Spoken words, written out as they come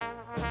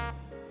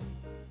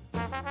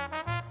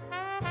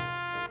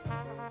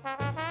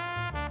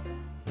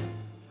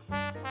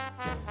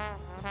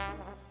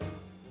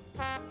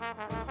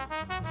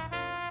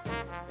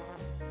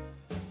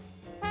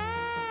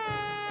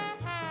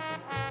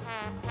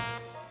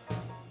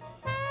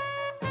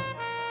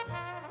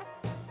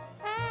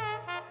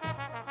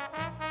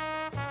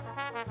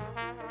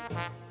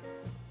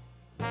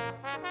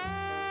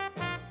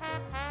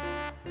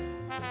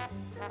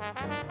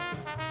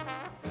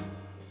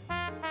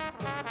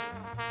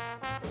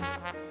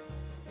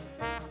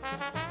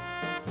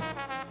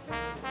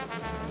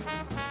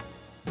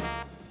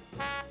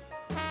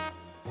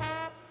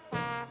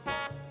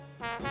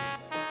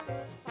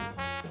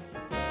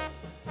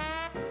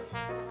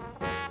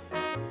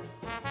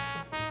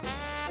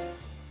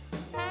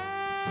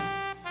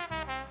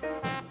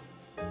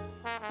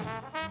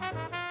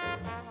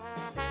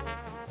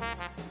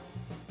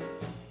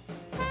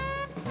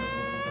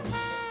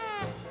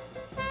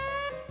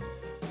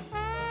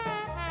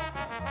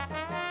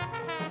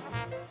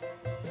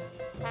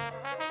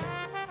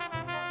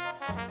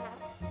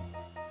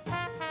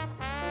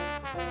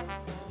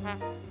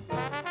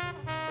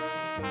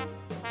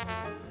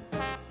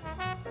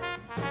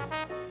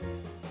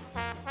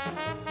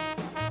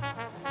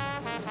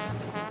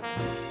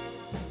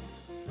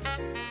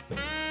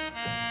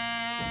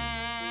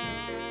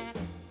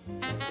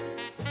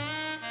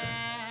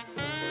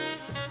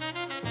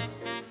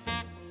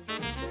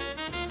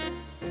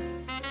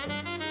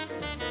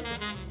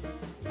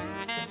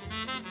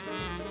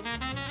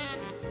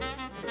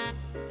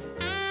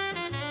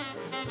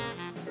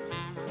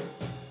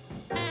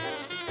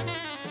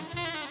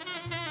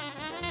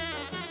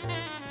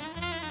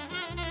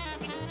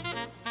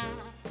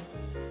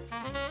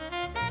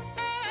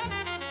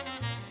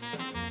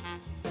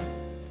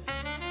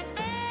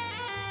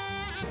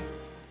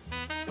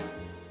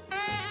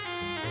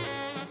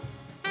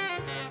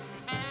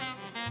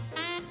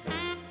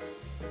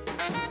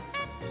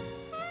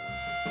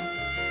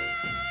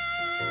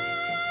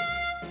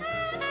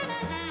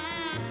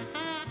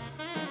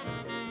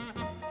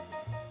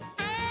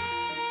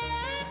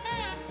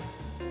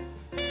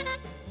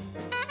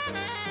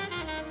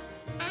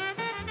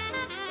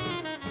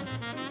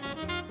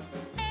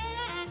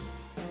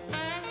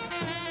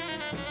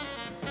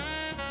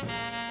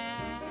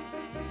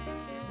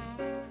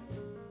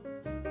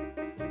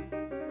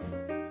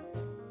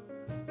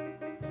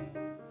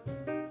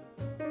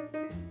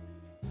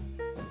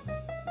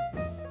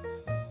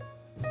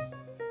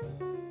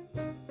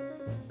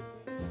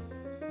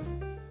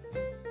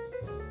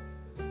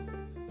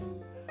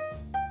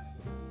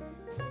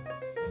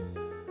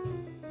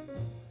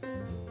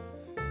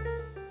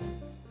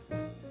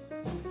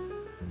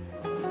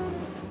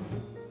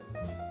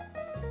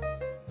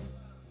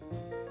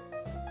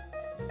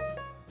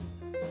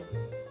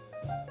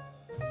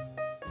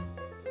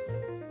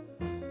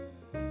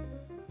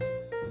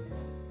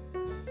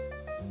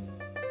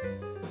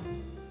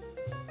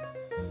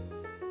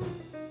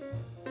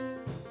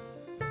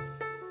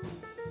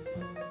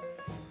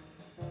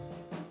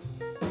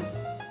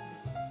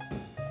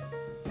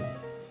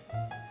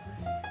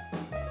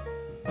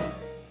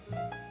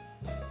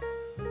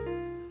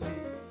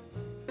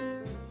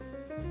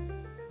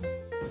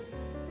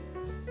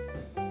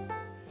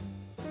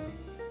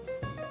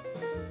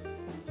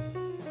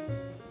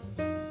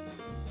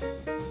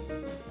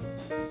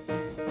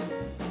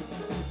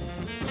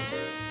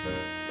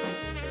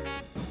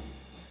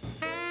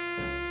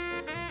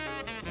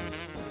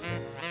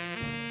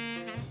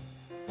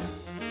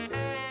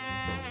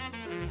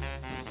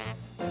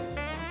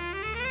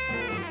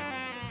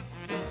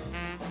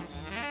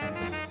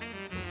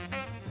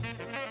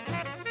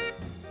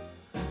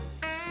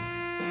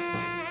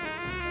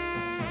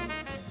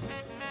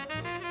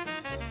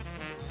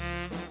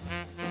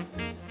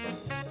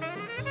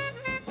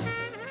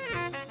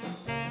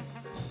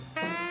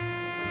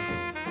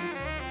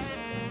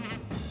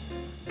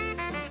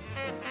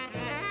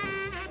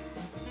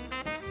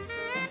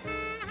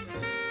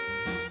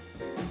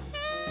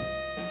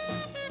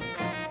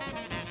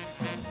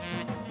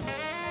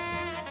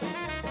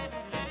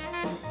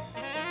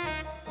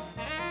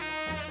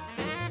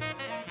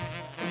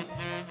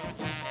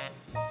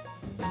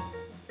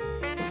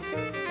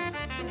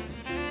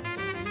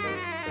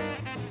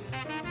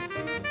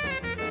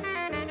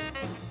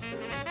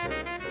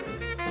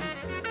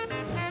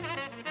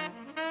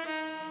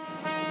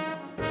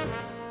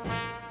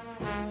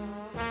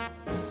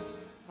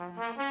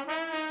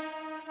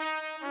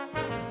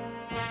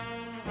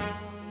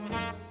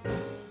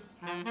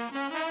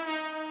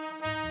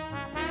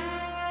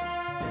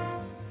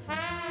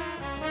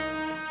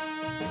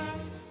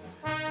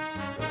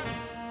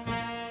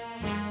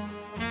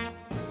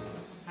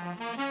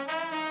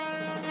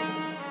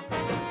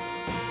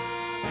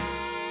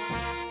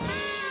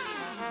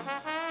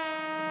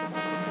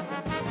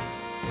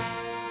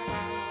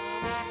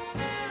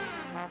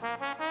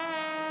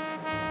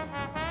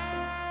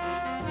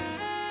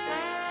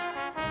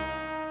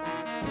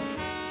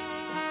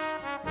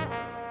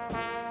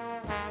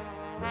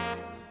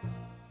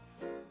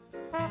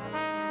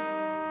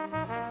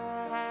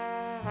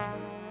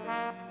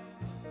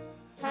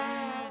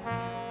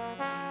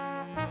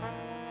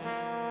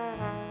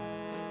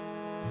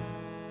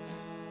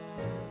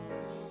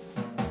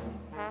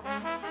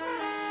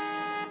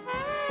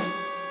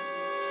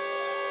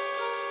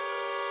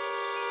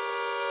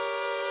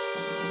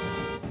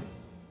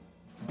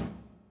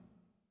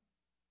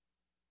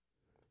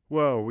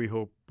Well, we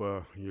hope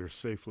you're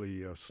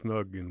safely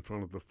snug in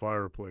front of the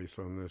fireplace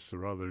on this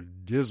rather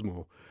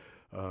dismal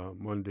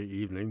Monday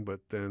evening.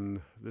 But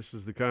then this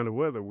is the kind of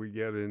weather we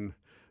get in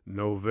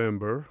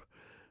November,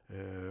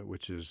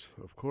 which is,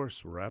 of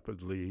course,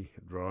 rapidly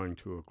drawing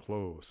to a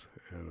close.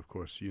 And, of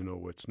course, you know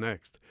what's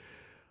next.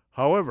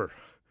 However,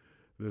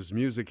 there's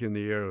music in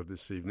the air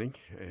this evening,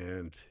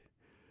 and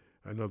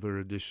another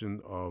edition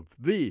of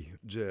The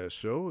Jazz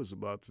Show is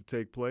about to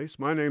take place.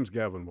 My name's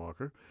Gavin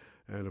Walker.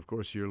 And, of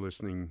course, you're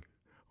listening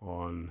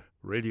on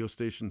radio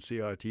station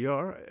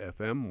CITR,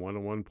 FM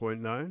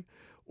 101.9,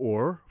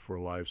 or for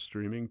live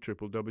streaming,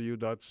 www.citr.ca.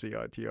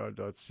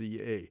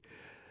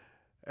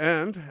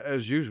 And,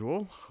 as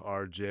usual,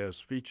 our jazz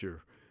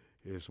feature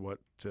is what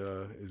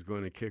is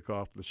going to kick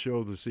off the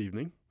show this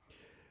evening.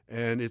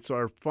 And it's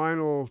our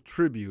final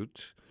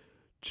tribute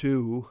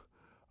to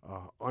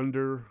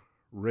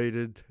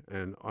underrated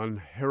and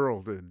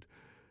unheralded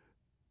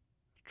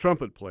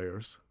trumpet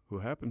players who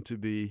happen to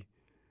be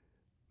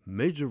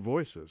major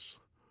voices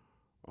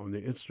on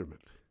the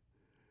instrument.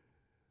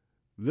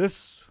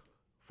 This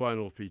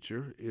final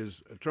feature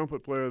is a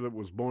trumpet player that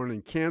was born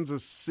in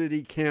Kansas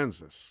City,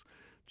 Kansas,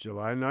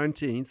 July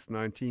 19th,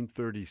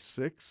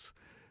 1936,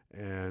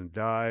 and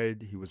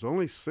died. He was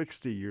only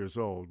 60 years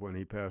old when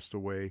he passed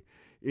away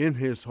in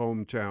his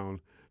hometown,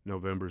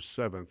 November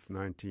 7th,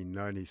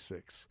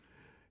 1996.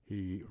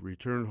 He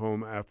returned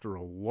home after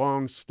a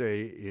long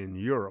stay in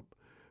Europe,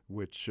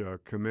 which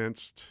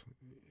commenced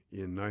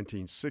in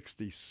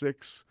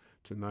 1966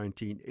 to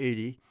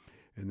 1980,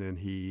 and then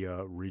he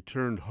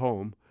returned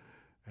home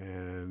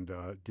and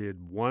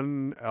did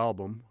one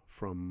album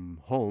from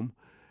home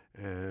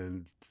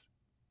and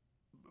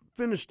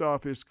finished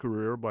off his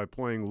career by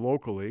playing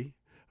locally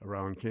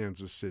around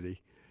Kansas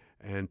City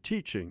and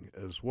teaching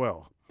as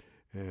well,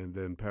 and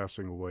then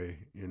passing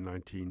away in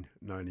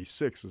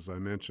 1996, as I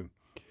mentioned.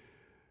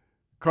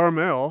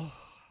 Carmell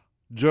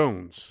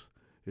Jones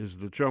is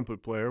the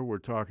trumpet player we're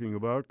talking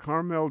about.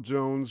 Carmell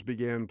Jones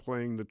began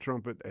playing the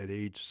trumpet at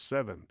age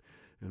 7,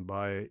 and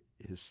by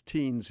his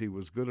teens he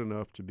was good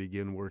enough to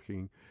begin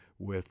working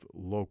with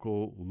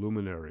local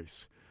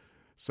luminaries.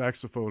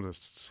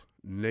 Saxophonists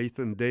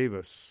Nathan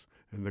Davis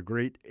and the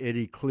great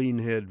Eddie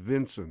Cleanhead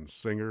Vinson,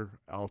 singer,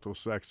 alto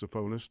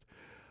saxophonist.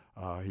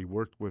 He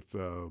worked with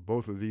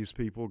both of these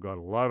people, got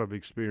a lot of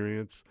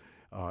experience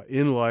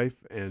in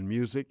life and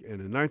music,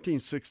 and in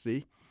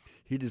 1960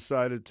 he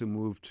decided to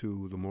move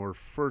to the more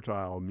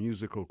fertile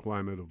musical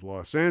climate of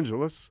Los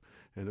Angeles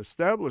and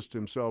established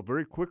himself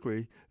very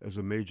quickly as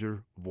a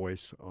major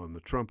voice on the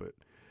trumpet.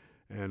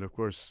 And, of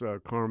course,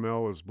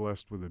 Carmell is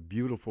blessed with a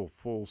beautiful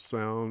full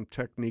sound,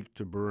 technique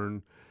to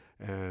burn,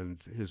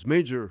 and his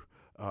major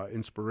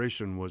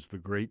inspiration was the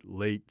great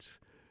late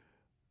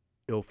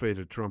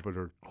ill-fated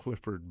trumpeter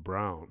Clifford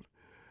Brown.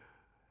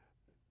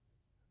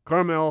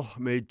 Carmell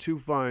made 2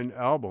 fine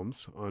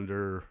albums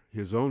under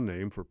his own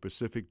name for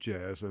Pacific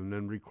Jazz and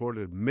then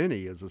recorded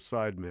many as a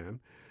sideman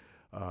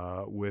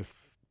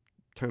with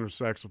tenor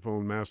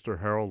saxophone master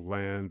Harold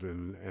Land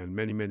and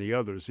many, many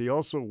others. He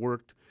also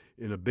worked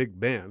in a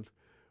big band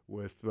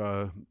with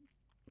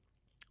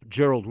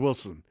Gerald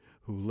Wilson,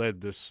 who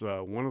led this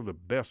one of the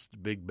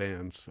best big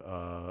bands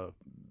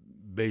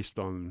based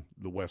on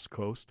the West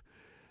Coast.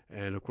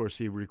 And, of course,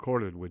 he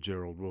recorded with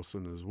Gerald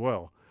Wilson as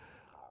well.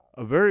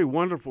 A very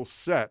wonderful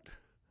set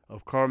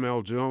of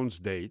Carmell Jones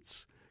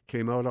dates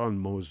came out on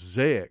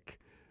Mosaic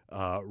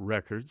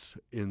Records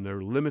in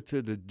their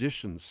limited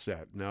edition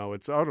set. Now,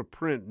 it's out of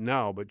print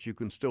now, but you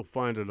can still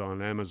find it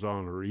on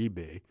Amazon or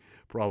eBay,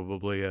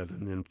 probably at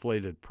an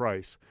inflated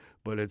price.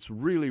 But it's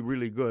really,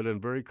 really good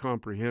and very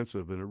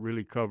comprehensive, and it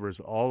really covers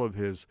all of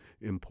his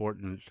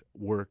important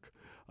work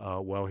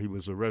while he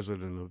was a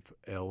resident of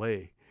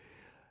L.A.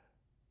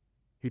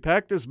 He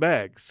packed his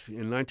bags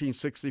in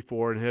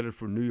 1964 and headed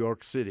for New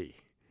York City,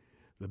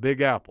 the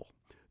Big Apple,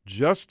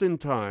 just in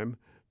time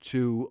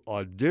to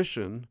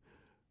audition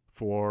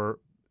for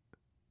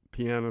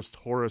pianist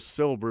Horace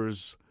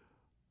Silver's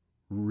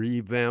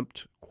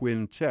revamped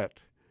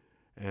quintet.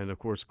 And, of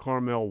course,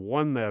 Carmell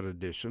won that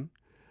audition.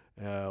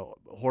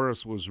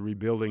 Horace was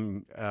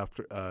rebuilding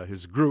after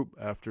his group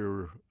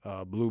after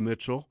Blue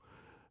Mitchell,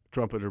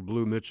 trumpeter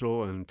Blue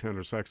Mitchell, and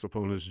tenor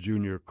saxophonist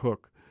Junior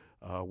Cook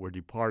were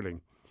departing.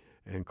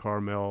 And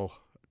Carmell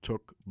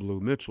took Blue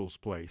Mitchell's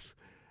place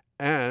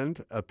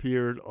and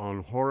appeared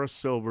on Horace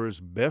Silver's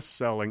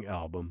best-selling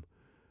album,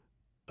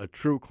 a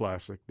true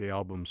classic, the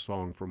album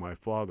Song for My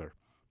Father.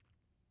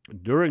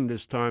 During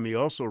this time, he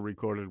also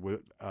recorded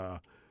with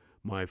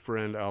my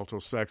friend alto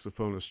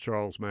saxophonist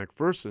Charles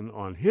McPherson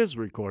on his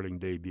recording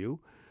debut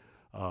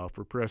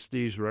for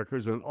Prestige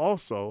Records, and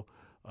also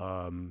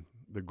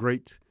the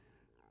great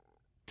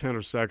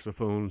tenor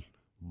saxophone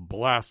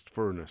blast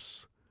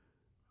furnace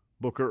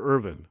Booker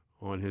Ervin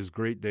on his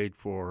great date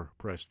for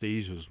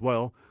Prestige as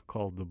well,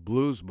 called The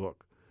Blues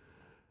Book.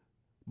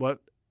 But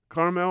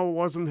Carmell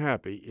wasn't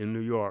happy in New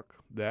York.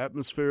 The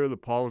atmosphere, the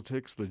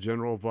politics, the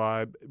general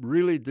vibe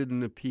really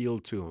didn't appeal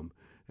to him,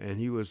 and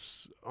he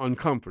was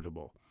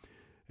uncomfortable.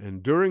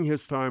 And during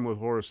his time with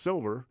Horace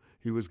Silver,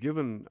 he was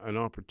given an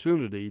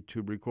opportunity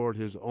to record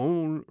his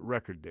own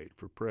record date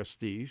for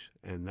Prestige,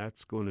 and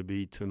that's going to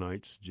be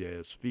tonight's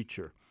jazz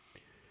feature.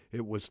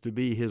 It was to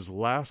be his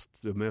last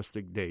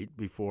domestic date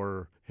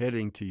before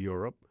heading to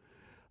Europe,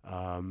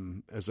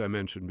 as I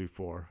mentioned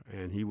before,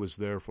 and he was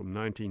there from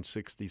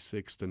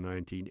 1966 to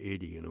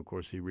 1980, and of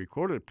course he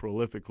recorded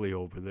prolifically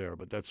over there,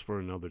 but that's for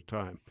another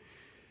time.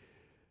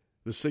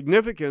 The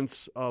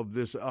significance of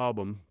this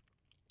album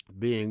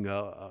being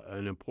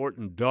an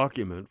important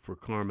document for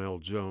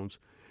Carmell Jones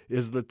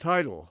is the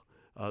title.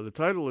 The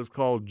title is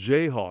called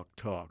Jayhawk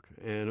Talk,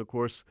 and of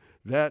course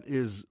that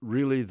is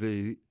really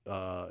the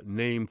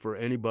name for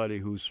anybody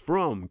who's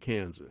from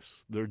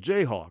Kansas. They're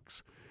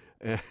Jayhawks.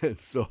 And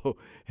so,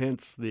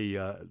 hence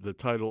the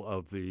title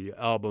of the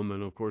album,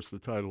 and of course the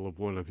title of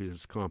one of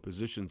his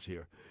compositions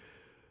here.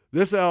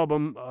 This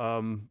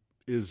album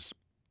is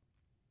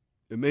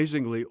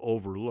amazingly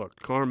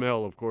overlooked.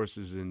 Carmell, of course,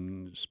 is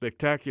in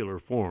spectacular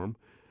form,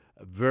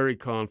 very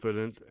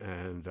confident,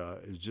 and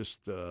it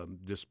just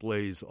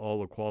displays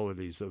all the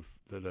qualities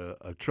that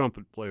a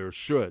trumpet player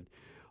should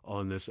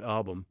on this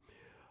album.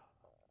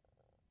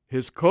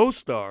 His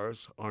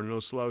co-stars are no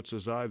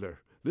slouches either.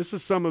 This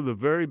is some of the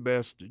very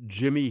best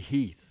Jimmy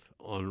Heath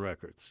on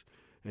records.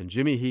 And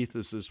Jimmy Heath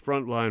is his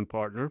frontline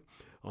partner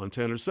on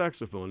tenor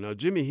saxophone. Now,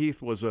 Jimmy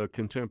Heath was a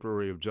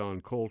contemporary of John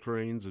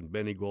Coltrane's and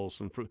Benny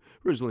Golson,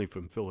 originally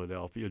from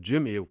Philadelphia.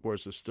 Jimmy, of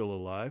course, is still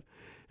alive,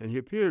 and he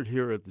appeared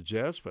here at the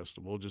Jazz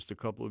Festival just a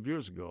couple of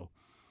years ago.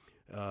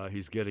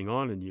 He's getting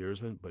on in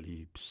years, but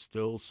he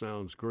still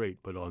sounds great.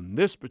 But on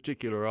this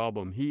particular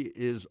album, he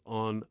is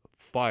on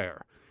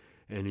fire,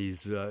 and he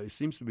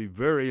seems to be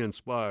very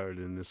inspired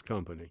in this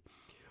company.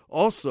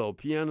 Also,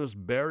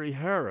 pianist Barry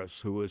Harris,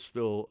 who is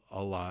still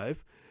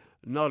alive,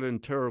 not in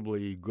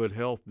terribly good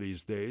health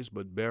these days,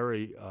 but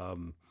Barry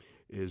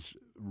is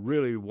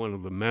really one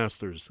of the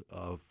masters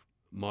of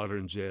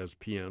modern jazz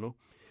piano.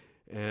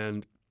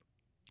 And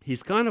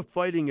he's kind of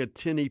fighting a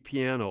tinny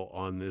piano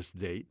on this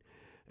date,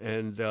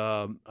 and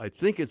I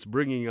think it's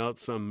bringing out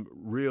some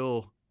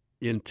real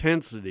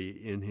intensity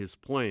in his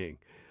playing.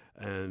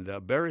 And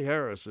Barry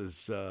Harris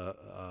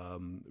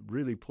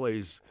really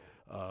plays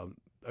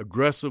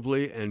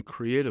aggressively and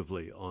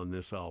creatively on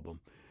this album.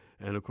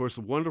 And, of course,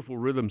 a wonderful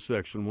rhythm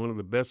section, one of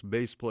the best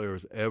bass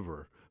players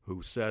ever,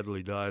 who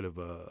sadly died of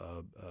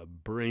a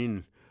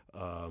brain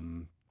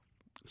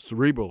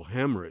cerebral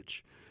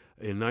hemorrhage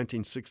in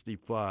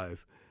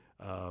 1965.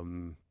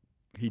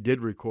 He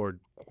did record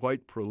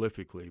quite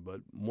prolifically,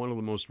 but one of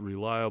the most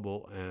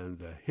reliable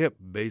and hip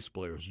bass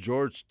players,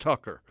 George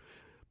Tucker,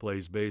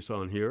 plays bass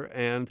on here,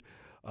 and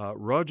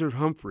Roger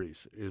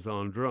Humphreys is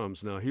on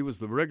drums. Now, he was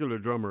the regular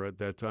drummer at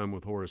that time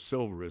with Horace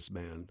Silver's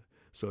band,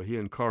 so he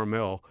and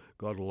Carmell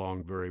got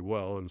along very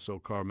well, and so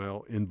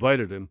Carmell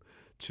invited him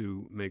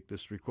to make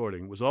this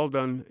recording. It was all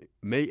done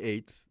May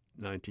 8th,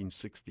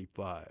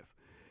 1965,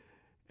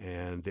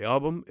 and the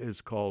album is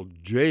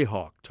called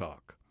Jayhawk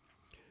Talk.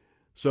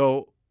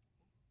 So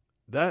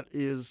that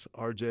is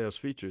our jazz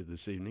feature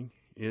this evening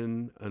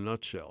in a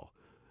nutshell.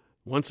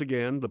 Once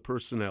again, the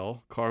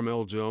personnel: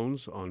 Carmell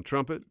Jones on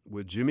trumpet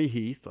with Jimmy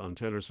Heath on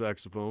tenor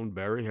saxophone,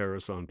 Barry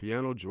Harris on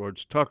piano,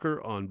 George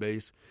Tucker on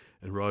bass,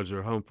 and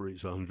Roger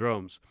Humphreys on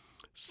drums.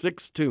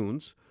 6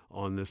 tunes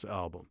on this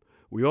album.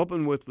 We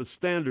open with the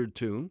standard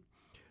tune,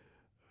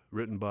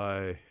 written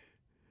by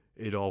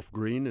Adolph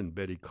Green and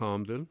Betty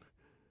Comden,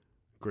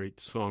 great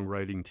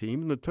songwriting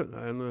team, and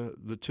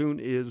the tune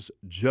is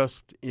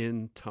Just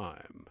in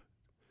Time.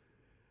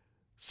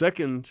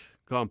 Second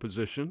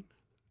composition,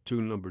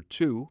 tune number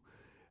 2,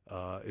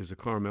 is a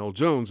Carmell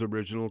Jones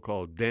original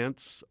called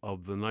Dance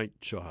of the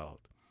Night Child.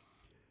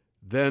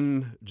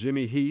 Then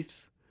Jimmy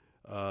Heath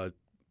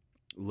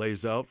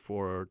lays out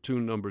for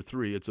tune number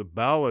 3. It's a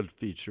ballad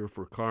feature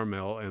for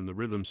Carmell and the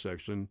rhythm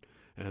section,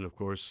 and of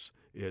course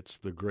it's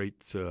the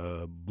great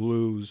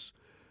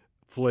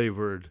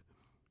blues-flavored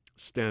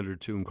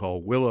standard tune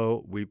called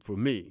Willow, Weep for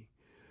Me.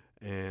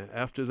 And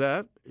after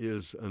that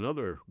is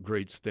another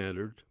great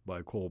standard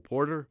by Cole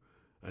Porter,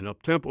 an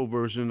up-tempo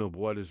version of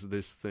What Is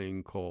This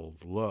Thing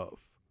Called Love.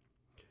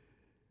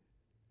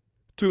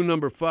 Tune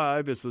number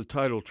 5 is the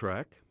title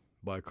track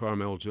by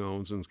Carmell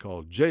Jones and it's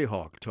called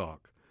Jayhawk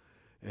Talk.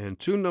 And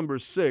tune number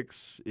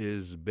 6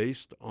 is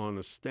based on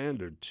a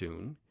standard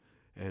tune,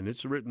 and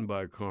it's written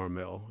by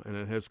Carmell, and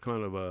it has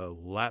kind of a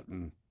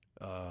Latin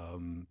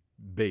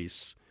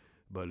bass,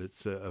 but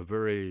it's a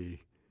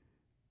very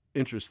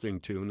interesting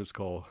tune. It's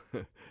called,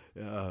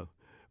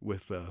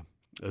 with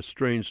a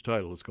strange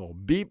title, it's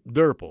called Beep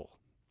Derple.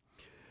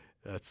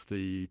 That's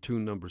the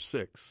tune number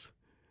 6.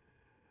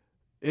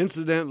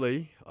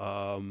 Incidentally,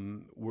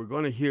 we're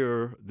going to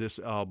hear this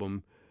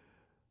album.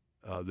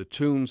 The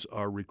tunes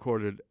are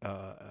recorded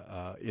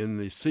in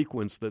the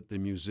sequence that the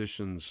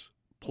musicians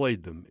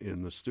played them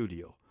in the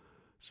studio.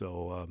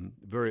 So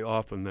very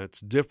often that's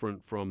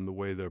different from the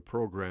way they're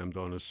programmed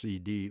on a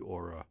CD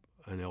or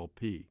an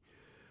LP.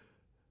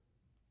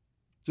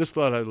 Just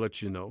thought I'd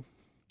let you know.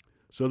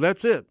 So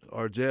that's it,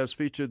 our jazz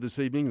feature this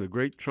evening, the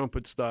great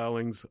trumpet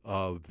stylings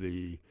of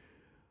the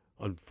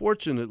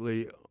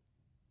unfortunately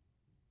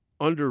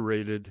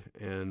underrated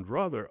and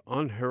rather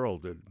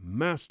unheralded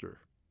master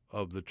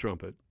of the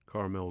trumpet,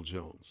 Carmell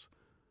Jones.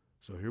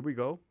 So here we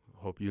go.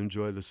 Hope you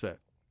enjoy the set.